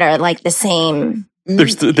Schneider are like the same. They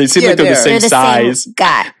seem Yeah, like they're the they are. same They're the size. same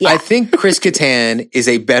guy. Yeah. I think Chris Kattan is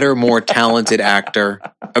a better, more talented actor,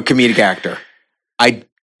 a comedic actor. I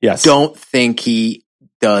Yes. don't think he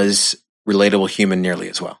does relatable human nearly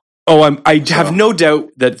as well. Oh, I have no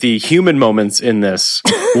doubt that the human moments in this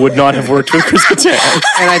would not have worked with Chris Kattan.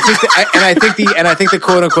 And I think the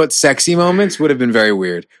quote unquote sexy moments would have been very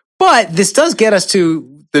weird. But this does get us to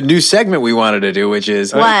the new segment we wanted to do, which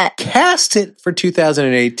is what? Cast it for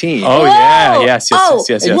 2018. Oh, yeah. Yes.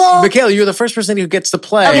 Well, Michaela, you're the first person who gets to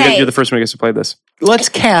play. Okay. You're the first one who gets to play this. Let's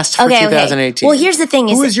cast for 2018. Well, here's the thing: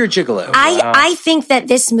 who is your gigolo? I think that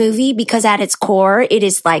this movie, because at its core, it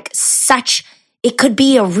is like such. It could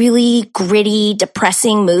be a really gritty,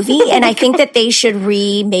 depressing movie, and I think that they should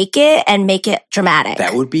remake it and make it dramatic.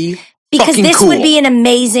 That would be because this cool. would be an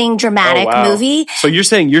amazing dramatic movie. So you're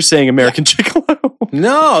saying American Gigolo?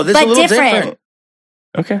 No, this is a little different.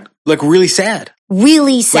 Okay, like really sad.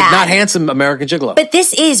 Really sad. Like not handsome American Gigolo. But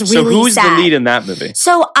this is really sad. So who's sad. the lead in that movie?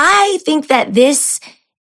 So I think that this,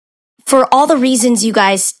 for all the reasons you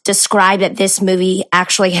guys described, that this movie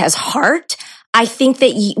actually has heart. I think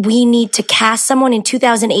that we need to cast someone in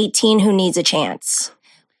 2018 who needs a chance.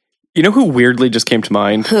 You know who weirdly just came to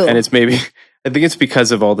mind? Who? And it's maybe, I think it's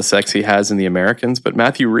because of all the sex he has in The Americans, but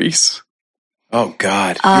Matthew Rhys. Oh,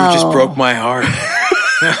 God. You just broke my heart.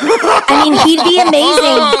 I mean, he'd be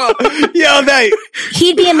amazing.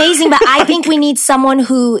 He'd be amazing, but I think we need someone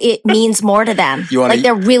who it means more to them. Like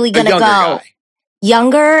they're really going to go. Guy.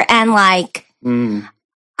 Younger and like... You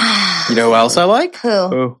know who else I like?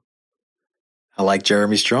 Who? I like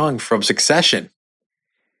Jeremy Strong from Succession.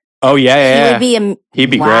 Oh, yeah. He'd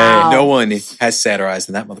be wow. great. No one has sadder eyes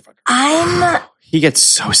than that motherfucker. He gets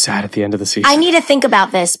so sad at the end of the season. I need to think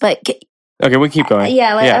about this, but... Okay, we can keep going.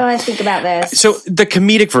 I want to think about this. So the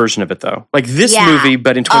comedic version of it, though, like this movie,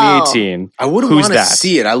 but in 2018, I wouldn't want to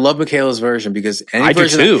see it. I love Michaela's version because any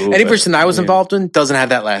person I was involved in doesn't have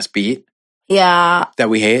that last beat. Yeah, that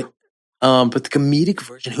we hate. But the comedic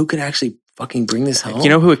version, who can actually fucking bring this home? You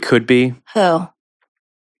know who it could be? Who?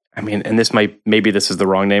 I mean, and maybe this is the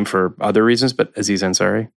wrong name for other reasons, but Aziz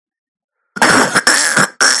Ansari.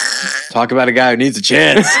 Talk about a guy who needs a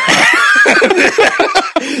chance.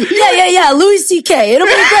 Yeah. Louis C.K. It'll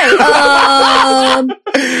be great.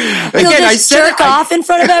 He'll just jerk off in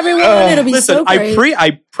front of everyone. It'll be so great.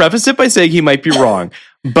 I preface it by saying he might be wrong,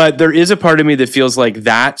 but there is a part of me that feels like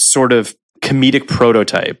that sort of comedic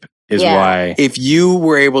prototype is why. If you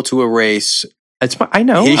were able to erase... I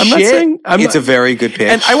know. I'm not saying it's a very good pitch.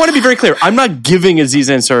 And I want to be very clear. I'm not giving Aziz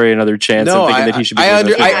Ansari another chance and thinking that he should be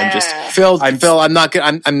Phil, I'm not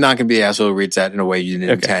going to be the asshole who reads that in a way you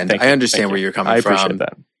didn't intend. I understand where you're coming from. I appreciate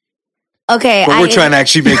that. Okay. But we're trying to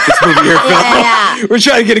actually make this movie here, Phil. Yeah. We're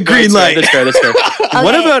trying to get a green light. That's fair. Okay.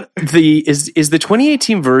 What about is the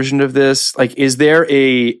 2018 version of this, like, is there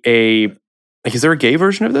a gay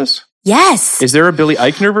version of this? Yes. Is there a Billy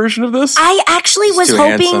Eichner version of this? I actually was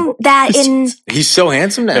hoping that he's so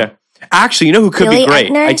handsome now. Yeah. Actually, you know who could Billy be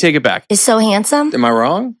great? Eichner I take it back. Is so handsome. Am I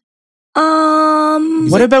wrong?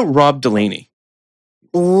 What about Rob Delaney?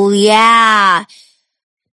 Yeah.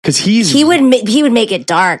 Because he would make it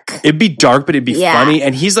dark. It'd be dark, but it'd be funny,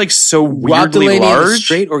 and he's like so weirdly large. The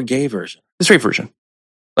straight or gay version? The straight version,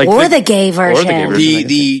 the gay version.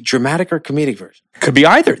 The dramatic or comedic version could be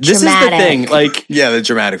either. This is the thing. Like, the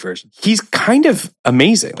dramatic version. He's kind of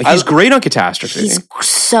amazing. Like, he's great on Catastrophe. He's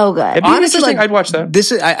so good. Honestly, I'd watch that.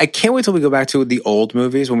 I can't wait till we go back to the old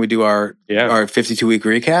movies when we do our 52-week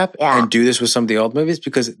recap and do this with some of the old movies,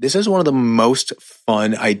 because this is one of the most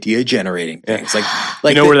fun idea generating things. Like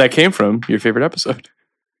you know where that came from? Your favorite episode?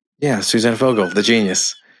 Yeah, Suzanne Fogel, the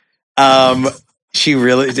genius. She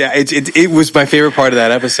really, it was my favorite part of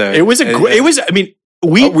that episode. It was I mean,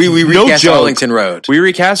 we recast Arlington Road. We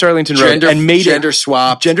recast Arlington Road and made gender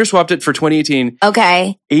swapped it for 2018.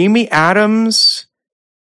 Okay. Amy Adams,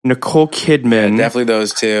 Nicole Kidman, definitely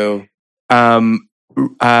those two.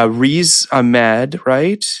 Riz Ahmed,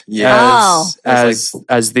 right? Yeah. As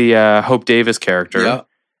the Hope Davis character. Yeah.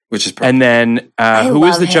 Which is perfect. And then who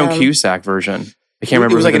was the Joan Cusack version? I can't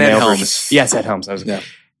remember. It was like an Ed Helms. Version. Yes, Ed Helms.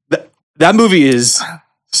 That movie is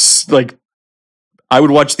like, I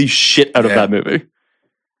would watch the shit out of that movie.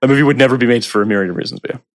 That movie would never be made for a myriad of reasons,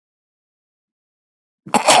 but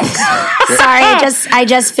Sorry, I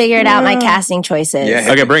just figured out my casting choices.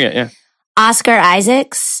 Yeah. Okay, bring it. Yeah. Oscar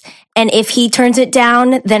Isaacs, and if he turns it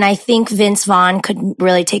down, then I think Vince Vaughn could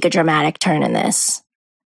really take a dramatic turn in this.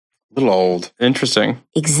 A little old. Interesting.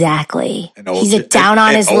 Exactly. He's a down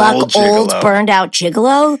on his luck, old, burned out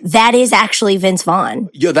gigolo. That is actually Vince Vaughn.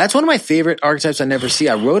 Yo, that's one of my favorite archetypes I never see.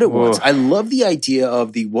 I wrote it once. I love the idea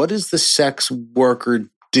of what does the sex worker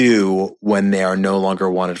do when they are no longer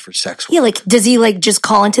wanted for sex work? Yeah, like, does he just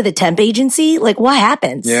call into the temp agency? Like, what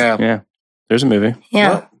happens? Yeah. Yeah. There's a movie.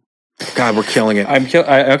 Yeah. God, we're killing it.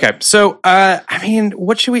 Okay. So, I mean,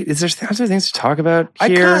 what should we? Is there other things to talk about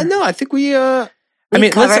here? No, I think we. I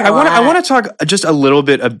mean, I want to talk just a little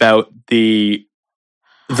bit about the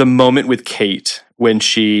moment with Kate when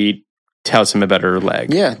she tells him about her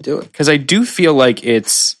leg. Yeah, do it. Because I do feel like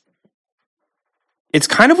it's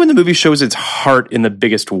kind of when the movie shows its heart in the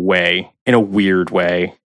biggest way, in a weird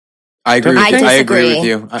way. I agree. I agree with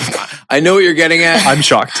you. I know what you're getting at. I'm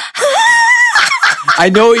shocked. I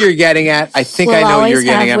know what you're getting at. I think I know what you're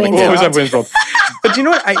getting at. We'll always have Wayne's World. But you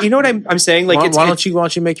know what? I'm saying? Like, why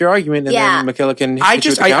don't you make your argument and then Michaela can. I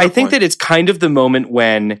think that it's kind of the moment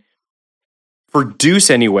when, for Deuce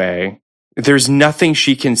anyway, there's nothing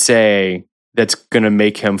she can say that's going to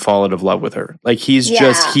make him fall out of love with her. Like, he's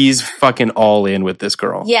fucking all in with this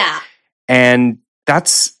girl. Yeah. And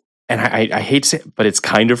I hate to say it, but it's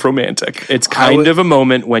kind of romantic. It's kind of a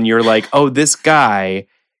moment when you're like, oh, this guy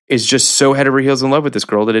is just so head over heels in love with this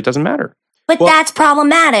girl that it doesn't matter. But that's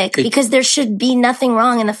problematic because there should be nothing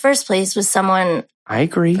wrong in the first place with someone. I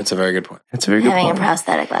agree. That's a very good point. Having a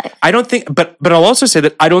prosthetic leg. I don't think, but I'll also say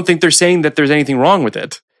that I don't think they're saying that there's anything wrong with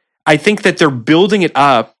it. I think that they're building it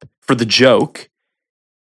up for the joke,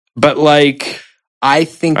 but like, I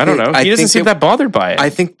don't know. He doesn't seem that bothered by it. I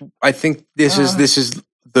think this is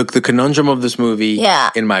the conundrum of this movie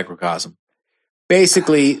in microcosm.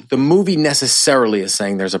 Basically, the movie necessarily is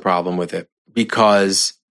saying there's a problem with it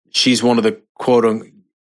because she's one of the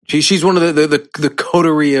she's one of the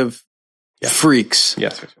coterie of freaks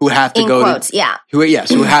who have to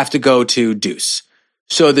who have to go to Deuce.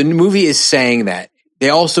 So the movie is saying that. They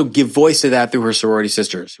also give voice to that through her sorority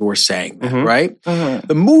sisters who are saying that, right? Mm-hmm.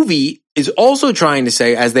 The movie is also trying to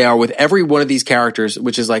say, as they are with every one of these characters,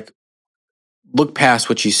 which is like, look past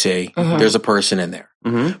what you see. Mm-hmm. There's a person in there,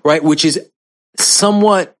 right? Which is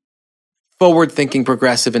somewhat forward-thinking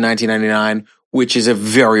progressive in 1999, which is a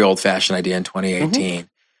very old-fashioned idea in 2018.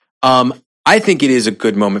 I think it is a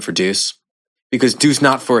good moment for Deuce because Deuce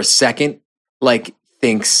not for a second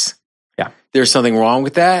thinks there's something wrong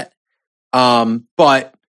with that.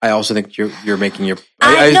 But I also think you're making your.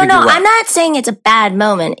 I'm not saying it's a bad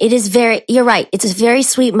moment. It is you're right. It's a very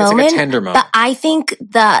sweet moment. It's like a tender moment. But I think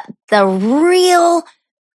the real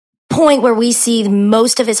point where we see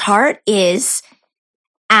most of his heart is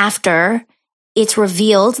after it's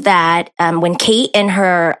revealed that when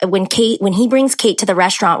he brings Kate to the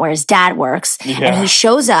restaurant where his dad works and he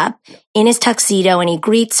shows up in his tuxedo and he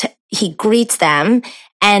greets them.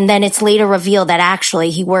 And then it's later revealed that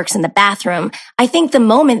actually he works in the bathroom. I think the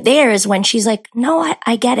moment there is when she's like, no,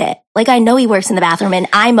 I get it. Like, I know he works in the bathroom and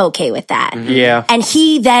I'm okay with that. Yeah. And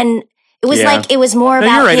he then, it was more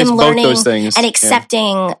about him learning those things. And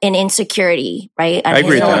accepting an insecurity, right? I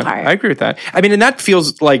agree with that. I mean, and that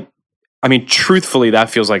feels like, truthfully,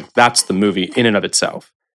 that feels like that's the movie in and of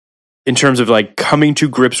itself. In terms of like coming to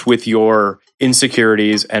grips with your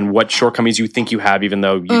insecurities and what shortcomings you think you have, even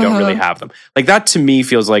though you don't really have them. Like that to me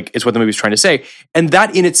feels like it's what the movie's trying to say. And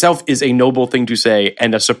that in itself is a noble thing to say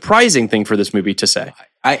and a surprising thing for this movie to say.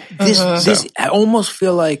 I almost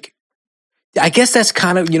feel like, I guess that's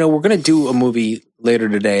kind of, we're going to do a movie later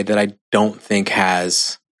today that I don't think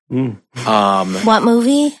has. What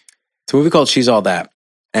movie? It's a movie called She's All That.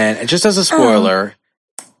 And just as a spoiler,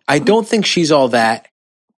 I don't think She's All That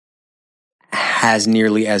has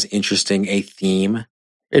nearly as interesting a theme.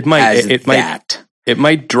 It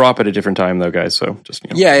might drop at a different time though, guys. So just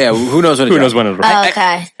who knows when when it'll drop.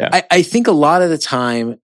 Okay. I think a lot of the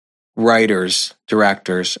time writers,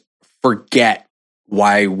 directors forget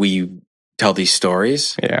why we tell these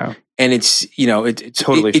stories. Yeah. And it's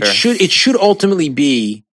totally fair. It should ultimately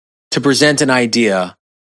be to present an idea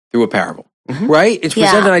through a parable. Right? It's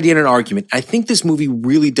present an idea in an argument. I think this movie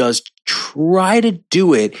really does try to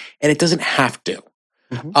do it, and it doesn't have to.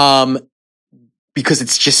 Because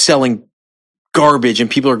it's just selling garbage, and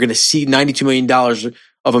people are going to see $92 million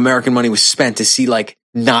of American money was spent to see,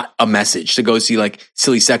 not a message, to go see,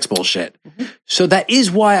 silly sex bullshit. So that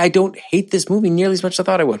is why I don't hate this movie nearly as much as I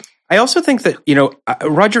thought I would. I also think that,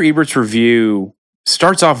 Roger Ebert's review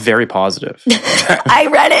starts off very positive. I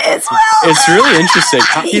read it as well. It's really interesting.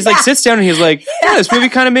 He's sits down and he's like, this movie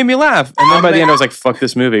kind of made me laugh. And then by the end I was like, fuck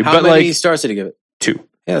this movie. How many stars did he give it? 2.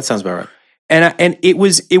 Yeah, that sounds about right. And it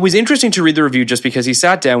was interesting to read the review just because he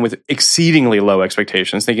sat down with exceedingly low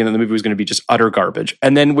expectations, thinking that the movie was going to be just utter garbage,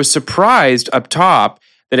 and then was surprised up top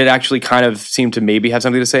that it actually kind of seemed to maybe have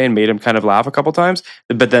something to say and made him kind of laugh a couple times,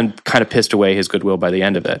 but then kind of pissed away his goodwill by the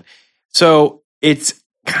end of it. So it's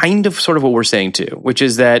kind of sort of what we're saying too, which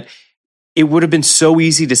is that it would have been so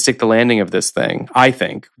easy to stick the landing of this thing, I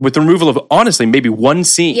think, with the removal of, honestly, maybe one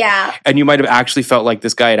scene. Yeah. And you might have actually felt like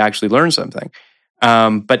this guy had actually learned something.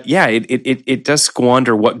 But yeah, it does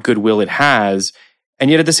squander what goodwill it has. And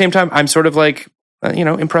yet at the same time, I'm sort of like,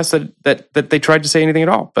 impressed that they tried to say anything at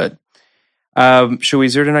all. But should we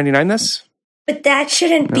 0 to 99 this? But that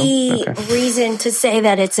shouldn't be reason to say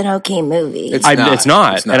that it's an okay movie. It's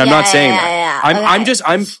not. And I'm not saying that.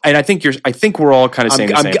 And I think we're all kind of saying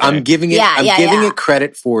the same thing. I'm giving it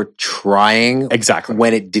credit for trying exactly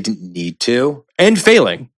when it didn't need to. And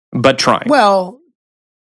failing, but trying. Well,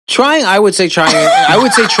 trying, I would say trying. I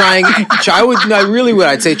really would.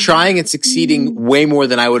 I'd say trying and succeeding way more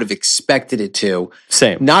than I would have expected it to.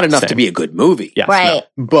 Same. Not enough to be a good movie. Yes, right.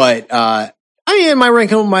 No. But my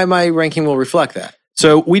ranking will reflect that.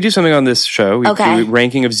 So we do something on this show. We do a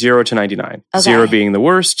ranking of 0 to 99. 0 being the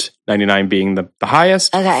worst, 99 being the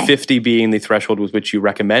highest, 50 being the threshold with which you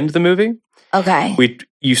recommend the movie. Okay.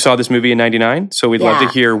 You saw this movie in 99, so we'd love to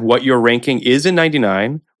hear what your ranking is in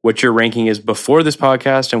 99, what your ranking is before this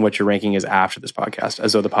podcast, and what your ranking is after this podcast,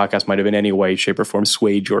 as though the podcast might have in any way, shape, or form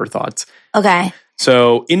swayed your thoughts. Okay.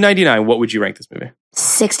 So in 99, what would you rank this movie?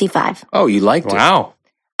 65. Oh, you liked it. Wow.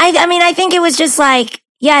 I mean, I think it was just like,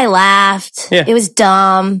 I laughed. Yeah. It was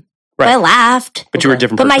dumb. But I laughed. But you were a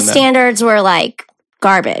different person. But my then. standards were like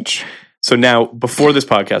garbage. So now, before this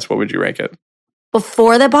podcast, what would you rank it?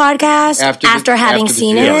 Before the podcast? After having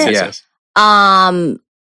seen it? Yes. A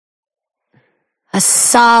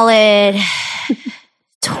solid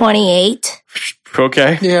 28.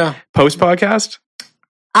 Okay. Yeah. Post podcast?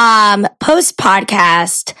 Post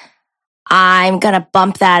podcast, I'm going to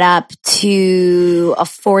bump that up to a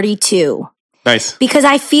 42. Nice. Because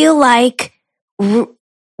I feel like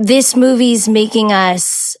this movie's making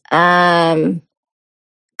us kind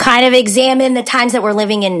of examine the times that we're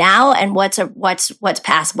living in now and what's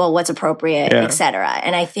passable, what's appropriate, etc.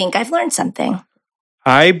 And I think I've learned something.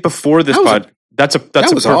 Before this pod, that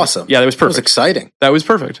was awesome. Yeah, that was perfect. That was exciting. That was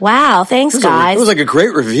perfect. Wow, thanks, guys. It was like a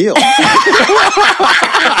great reveal.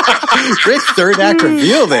 Great third act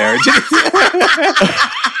reveal there.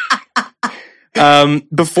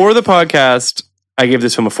 Before the podcast, I gave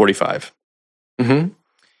this film a 45. Mm-hmm.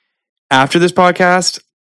 After this podcast,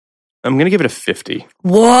 I'm going to give it a 50.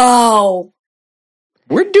 Whoa.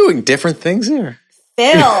 We're doing different things here.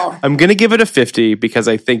 Phil. I'm going to give it a 50 because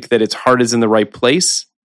I think that its heart is in the right place.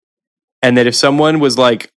 And that if someone was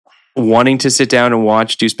like wanting to sit down and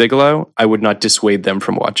watch Deuce Bigalow, I would not dissuade them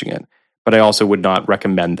from watching it. But I also would not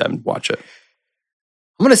recommend them watch it.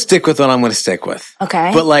 I'm going to stick with what I'm going to stick with.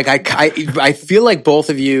 Okay. But like I feel like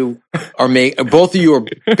both of you are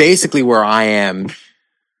basically where I am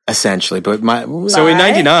essentially. But so in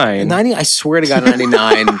 99, I swear to God,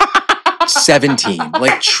 99, 17,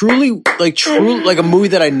 like truly like a movie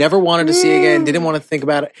that I never wanted to see again. Didn't want to think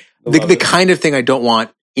about it. The kind of thing I don't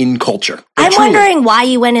want in culture. I'm wondering why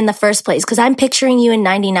you went in the first place because I'm picturing you in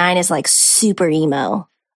 99 as like super emo.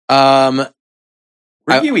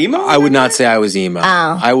 Were you emo? I would not say I was emo. Oh.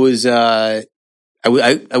 I was. I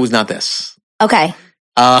was not this. Okay.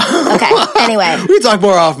 Okay. Anyway, we can talk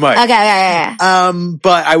more off mic. Okay.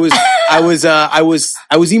 But I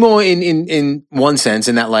was emo in one sense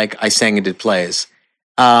in that like I sang and did plays.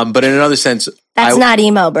 But in another sense, that's not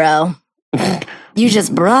emo, bro. You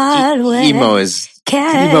just Broadway. Emo is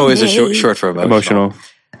a short for emotional.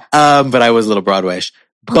 But I was a little Broadway-ish.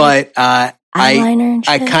 But I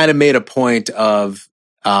kind of made a point of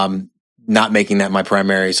not making that my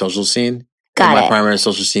primary social scene. My primary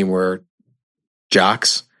social scene were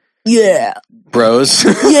jocks. Yeah. Bros.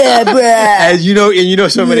 Yeah, bro. And you know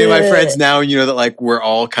so many of my friends now, and you know that like we're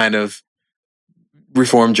all kind of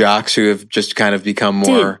reformed jocks who have just kind of become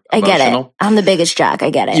more I emotional. get it. I'm the biggest jock. I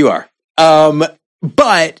get it. You are.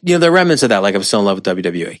 But you know, there are remnants of that. Like I'm still in love with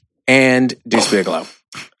WWE and Deuce Bigalow.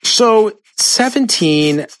 So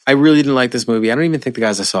 17, I really didn't like this movie. I don't even think the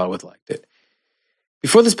guys I saw it with liked it.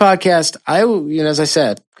 Before this podcast, as I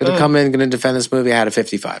said, going to come in, going to defend this movie. I had a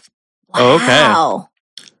 55. Wow. Okay.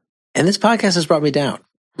 And this podcast has brought me down.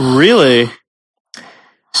 Really?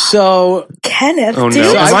 So, Kenneth, oh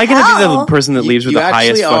no! Am I going to be the person that leaves with the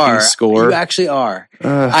highest fucking score? You actually are.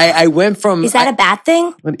 I went from. Is that a bad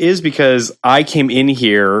thing? It is because I came in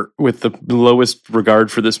here with the lowest regard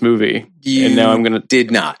for this movie, and now I'm going to. Did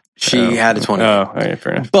not. She had a 20. Oh, all right,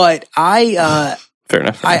 fair enough. But fair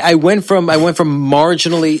enough. I went from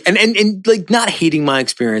marginally and like not hating my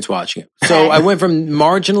experience watching it. So I went from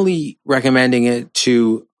marginally recommending it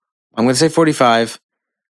to I'm going to say 45.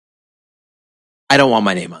 I don't want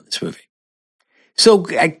my name on this movie. So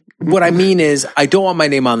what I mean is I don't want my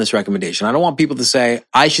name on this recommendation. I don't want people to say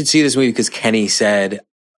I should see this movie because Kenny said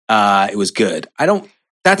it was good. I don't.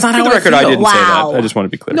 That's not how the record. I didn't say that. I just want to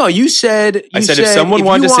be clear. No, you said. I said if someone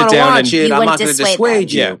wanted to sit down and I'm not going to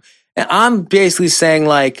dissuade you. Yeah. And I'm basically saying,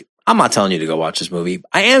 like, I'm not telling you to go watch this movie.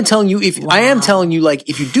 I am telling you, like,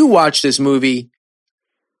 if you do watch this movie,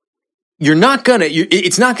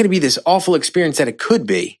 it's not gonna be this awful experience that it could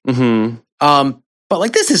be. Mm-hmm. But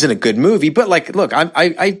like, this isn't a good movie. But like, look,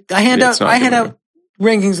 I hand out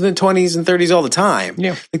rankings in the 20s and 30s all the time.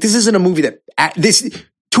 Yeah. Like, this isn't a movie that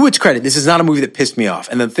to its credit, this is not a movie that pissed me off.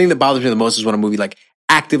 And the thing that bothers me the most is when a movie like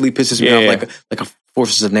actively pisses me off, like a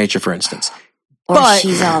Forces of Nature, for instance. Or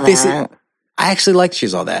She's All That. I actually like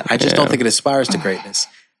She's All That. I just don't think it aspires to greatness.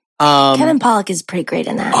 Kevin Pollak is pretty great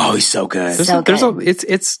in that. Oh, he's so good.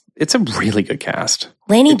 It's a really good cast.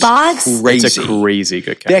 Laney Boggs? Crazy. It's a crazy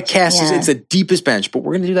good cast. That cast is, it's the deepest bench, but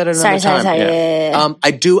we're going to do that at another time. Sorry.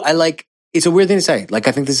 Yeah. It's a weird thing to say. Like,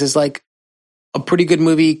 I think this is like a pretty good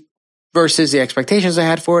movie versus the expectations I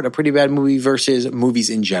had for it, a pretty bad movie versus movies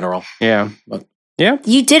in general. Yeah. But, yeah.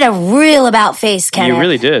 You did a real about face, Kenneth. You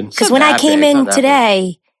really did. Because when I came in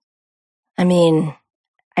today, I mean,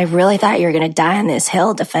 I really thought you were going to die on this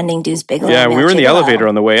hill defending Deuce Bigalow. Yeah, we were in the elevator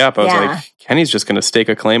on the way up. I was like, Kenny's just going to stake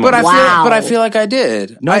a claim on it. But I feel like I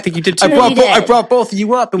did. No, I think you did too. I brought both of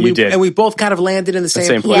you up, and we both kind of landed in the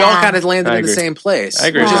same place. We all kind of landed in the same place. I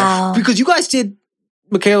agree. Wow. Because you guys did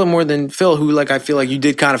Michaela more than Phil, who, like, I feel like you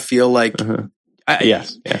did kind of feel like...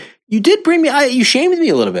 Yes. You did bring me... you shamed me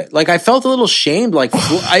a little bit. Like, I felt a little shamed. Like,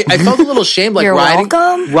 I felt a little shamed, like, You're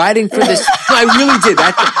welcome. riding for this... No, I really did.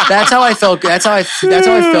 That's how I felt. That's how I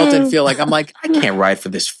felt and feel like, I'm like, I can't ride for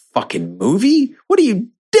this fucking movie. What are you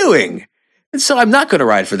doing? And so I'm not going to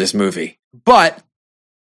ride for this movie. But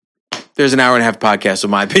there's an hour and a half podcast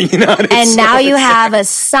with my opinion on it. And now you have a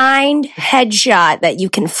signed headshot that you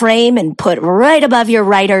can frame and put right above your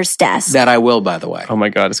writer's desk. That I will, by the way. Oh my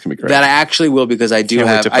God, it's going to be great. That I actually will, because I do Can't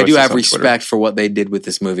wait to post this have on respect Twitter. for what they did with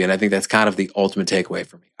this movie. And I think that's kind of the ultimate takeaway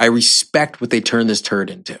for me. I respect what they turned this turd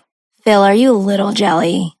into. Phil, are you a little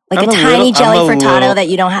jelly? Like I'm a a tiny little- jelly I'm a furtado little- that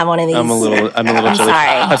you don't have one of these? I'm a little I'm jelly.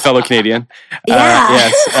 sorry. A fellow Canadian. Yeah.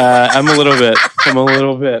 Yes. I'm a little bit.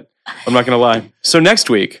 I'm not going to lie. So next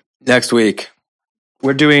week,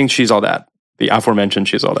 we're doing She's All That. The aforementioned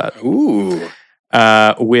She's All That. Ooh.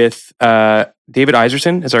 With David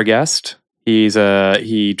Iserson as our guest. He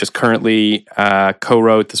just currently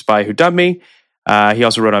co-wrote The Spy Who Dubbed Me. He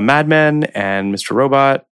also wrote on Mad Men and Mr.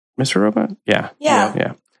 Robot. Mr. Robot? Yeah.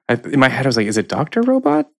 In my head, I was like, is it Dr.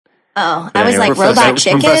 Robot? Oh, I was like, Robot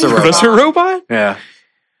Chicken? Professor Robot? Yeah.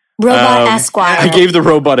 Robot Esquire. I gave the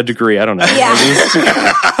robot a degree. I don't know. Yeah. Wait,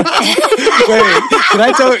 can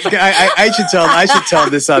I tell? I should tell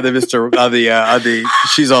this on the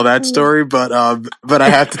She's All That story, but I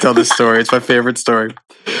have to tell this story. It's my favorite story.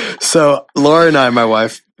 So Laura and I, my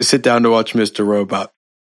wife, sit down to watch Mr. Robot.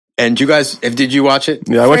 And you guys, did you watch it?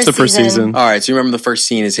 Yeah, I watched the first season. All right, so you remember the first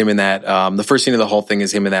scene is him in that. The first scene of the whole thing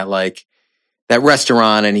is him in that, like, that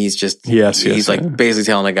restaurant, and he's just he's basically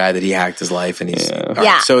telling a guy that he hacked his life, and he's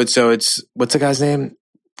right, so it's what's the guy's name?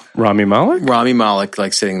 Rami Malek,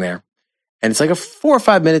 like sitting there, and it's like a 4 or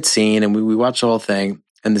 5 minute scene, and we watch the whole thing,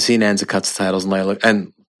 and the scene ends, it cuts the titles,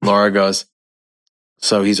 and Laura goes,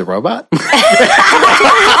 "So he's a robot?"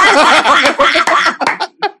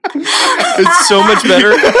 It's so much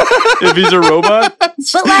better if he's a robot.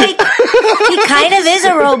 But like, he kind of is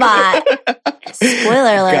a robot.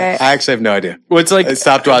 Spoiler alert. I actually have no idea. Well, it's like I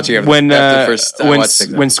stopped watching it when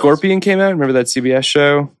when Scorpion came out. Remember that CBS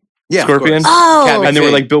show? Yeah, Scorpion. Oh, And there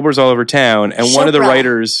were like billboards all over town, and one of the Chopra.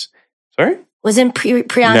 writers. Sorry. Wasn't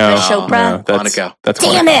Priyanka Chopra? No, that's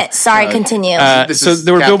Damn Monica. it! Sorry, continue. So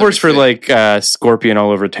there were billboards for like Scorpion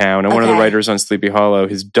all over town, and one of the writers on Sleepy Hollow,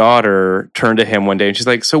 his daughter turned to him one day and she's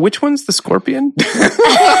like, "So which one's the Scorpion?"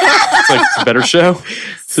 It's like, it's a better show.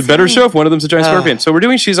 It's a better show if one of them's a giant scorpion. So we're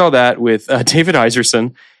doing She's All That with David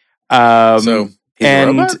Iserson. So he's a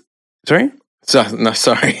robot? Sorry.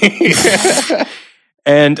 Sorry.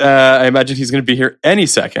 And I imagine he's going to be here any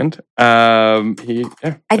second. I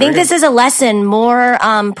think this is a lesson. More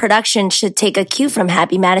production should take a cue from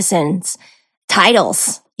Happy Madison's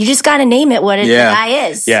titles. You just got to name it what the guy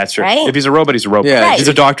is. Yeah, it's true. Right? If he's a robot, he's a robot. Yeah, If he's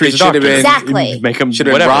a doctor, he's a doctor. Exactly. Make him Should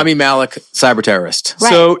have been Rami Malek, cyber terrorist. Right.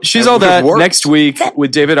 So She's All That worked. next week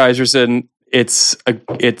with David Iserson. It's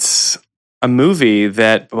a movie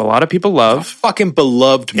that a lot of people love. Fucking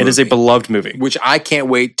beloved movie. It is a beloved movie, which I can't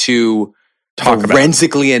wait to talk about.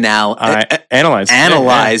 forensically Analyze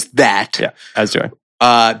that. Yeah, as doing.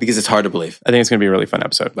 Because it's hard to believe. I think it's going to be a really fun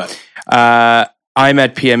episode. But I'm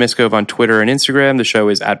at PM Iskov on Twitter and Instagram. The show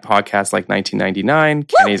is at Podcast Like 1999.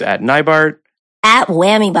 Kenny's at Nybart. At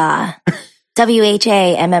Whammyba.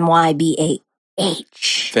 WHAMMYBAH.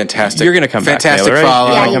 Fantastic. You're going to come Fantastic back, Taylor, right?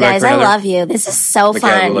 follow. Yeah, you guys, I love you. This is so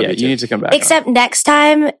fun. Yeah, you need to come back. Except next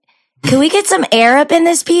time, Can we get some air up in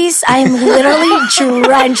this piece? I'm literally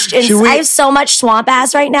drenched in. I have so much swamp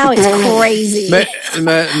ass right now. It's crazy.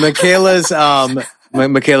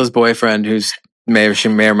 Michaela's boyfriend, who's she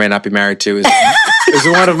may or may not be married to, is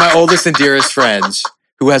one of my oldest and dearest friends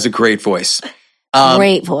who has a great voice.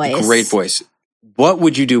 Great voice. What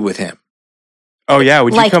would you do with him? Oh yeah,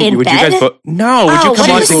 would you like come? in Would bed? you guys? No, would you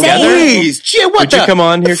come on together? Please, Jim, Would you come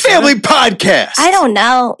on here? Family podcast. I don't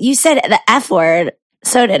know. You said the F word.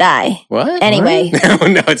 So did I. What? Anyway.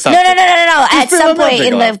 No, it's not. No. At some point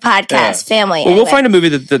in the podcast, family. Well, we'll find a movie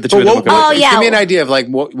that the two of them will go. Oh, yeah. Give me an idea of like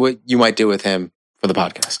what you might do with him for the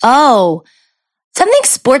podcast. Oh, something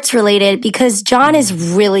sports related because John is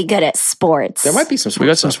really good at sports. There might be some sports. We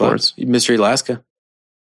got some sports. Mystery Alaska.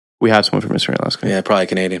 We have someone from Mystery Alaska. Yeah, probably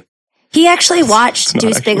Canadian. He actually watched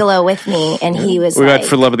Deuce Bigelow with me, and he was We like, got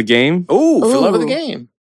For Love of the Game. Oh, For Love of the Game.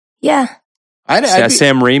 Yeah.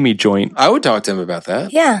 Sam Raimi joint. I would talk to him about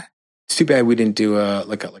that. Yeah. It's too bad we didn't do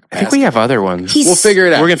like a I think we have other ones. We'll figure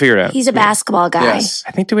it out. We're going to figure it out. He's a basketball guy. Yes.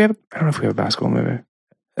 I think, I don't know if we have a basketball movie.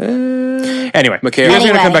 Anyway, Michaela. you guys are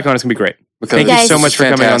going to come back on. It's going to be great. Thank you so much for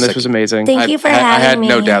coming on. This was amazing. Thank you for I having had me.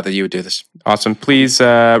 no doubt that you would do this. Awesome. Please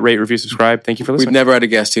rate, review, subscribe. Thank you for listening. We've never had a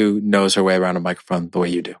guest who knows her way around a microphone the way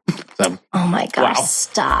you do. So, oh my gosh,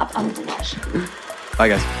 stop. I'm blushing. Bye,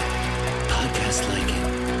 guys. Podcast like it.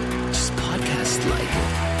 Just podcast like it.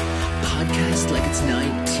 Podcast like it's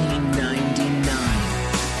 1999.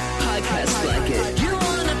 Podcast like it. You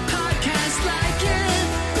want a podcast like it?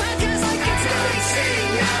 Podcast like it's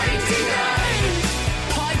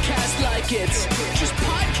 1999. Podcast like it. Just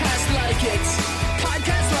podcast like it.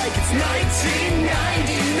 Podcast like it's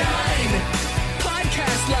 1999.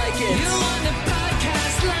 Podcast like it. You want a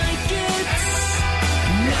podcast like it?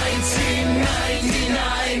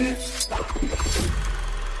 1999.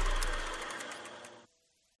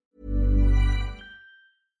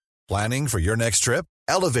 Planning for your next trip?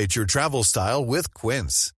 Elevate your travel style with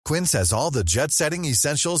Quince. Quince has all the jet-setting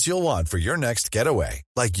essentials you'll want for your next getaway,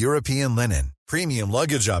 like European linen, premium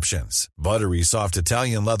luggage options, buttery soft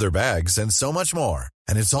Italian leather bags, and so much more.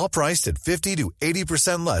 And it's all priced at 50 to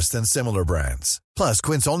 80% less than similar brands. Plus,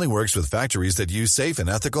 Quince only works with factories that use safe and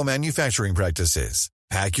ethical manufacturing practices.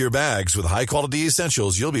 Pack your bags with high-quality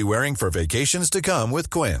essentials you'll be wearing for vacations to come with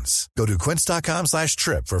Quince. Go to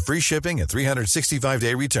quince.com/trip for free shipping and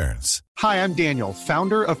 365-day returns. Hi, I'm Daniel,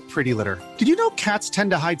 founder of Pretty Litter. Did you know cats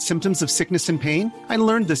tend to hide symptoms of sickness and pain? I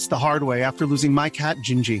learned this the hard way after losing my cat,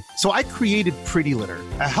 Gingy. So I created Pretty Litter,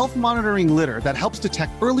 a health monitoring litter that helps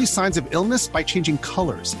detect early signs of illness by changing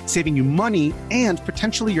colors, saving you money and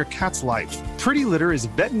potentially your cat's life. Pretty Litter is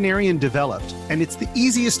veterinarian developed, and it's the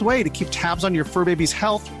easiest way to keep tabs on your fur baby's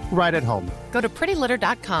health right at home. Go to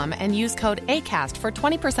prettylitter.com and use code ACAST for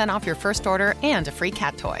 20% off your first order and a free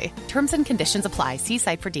cat toy. Terms and conditions apply. See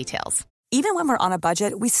site for details. Even when we're on a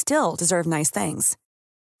budget, we still deserve nice things.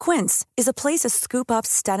 Quince is a place to scoop up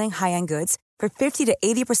stunning high-end goods for 50 to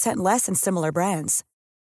 80% less than similar brands.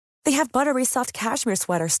 They have buttery soft cashmere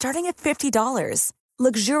sweaters starting at $50,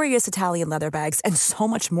 luxurious Italian leather bags, and so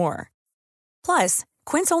much more. Plus,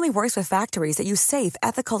 Quince only works with factories that use safe,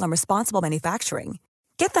 ethical, and responsible manufacturing.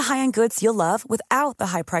 Get the high-end goods you'll love without the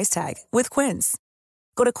high price tag with Quince.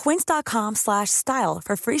 Go to quince.com/style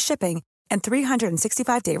for free shipping and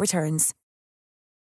 365-day returns.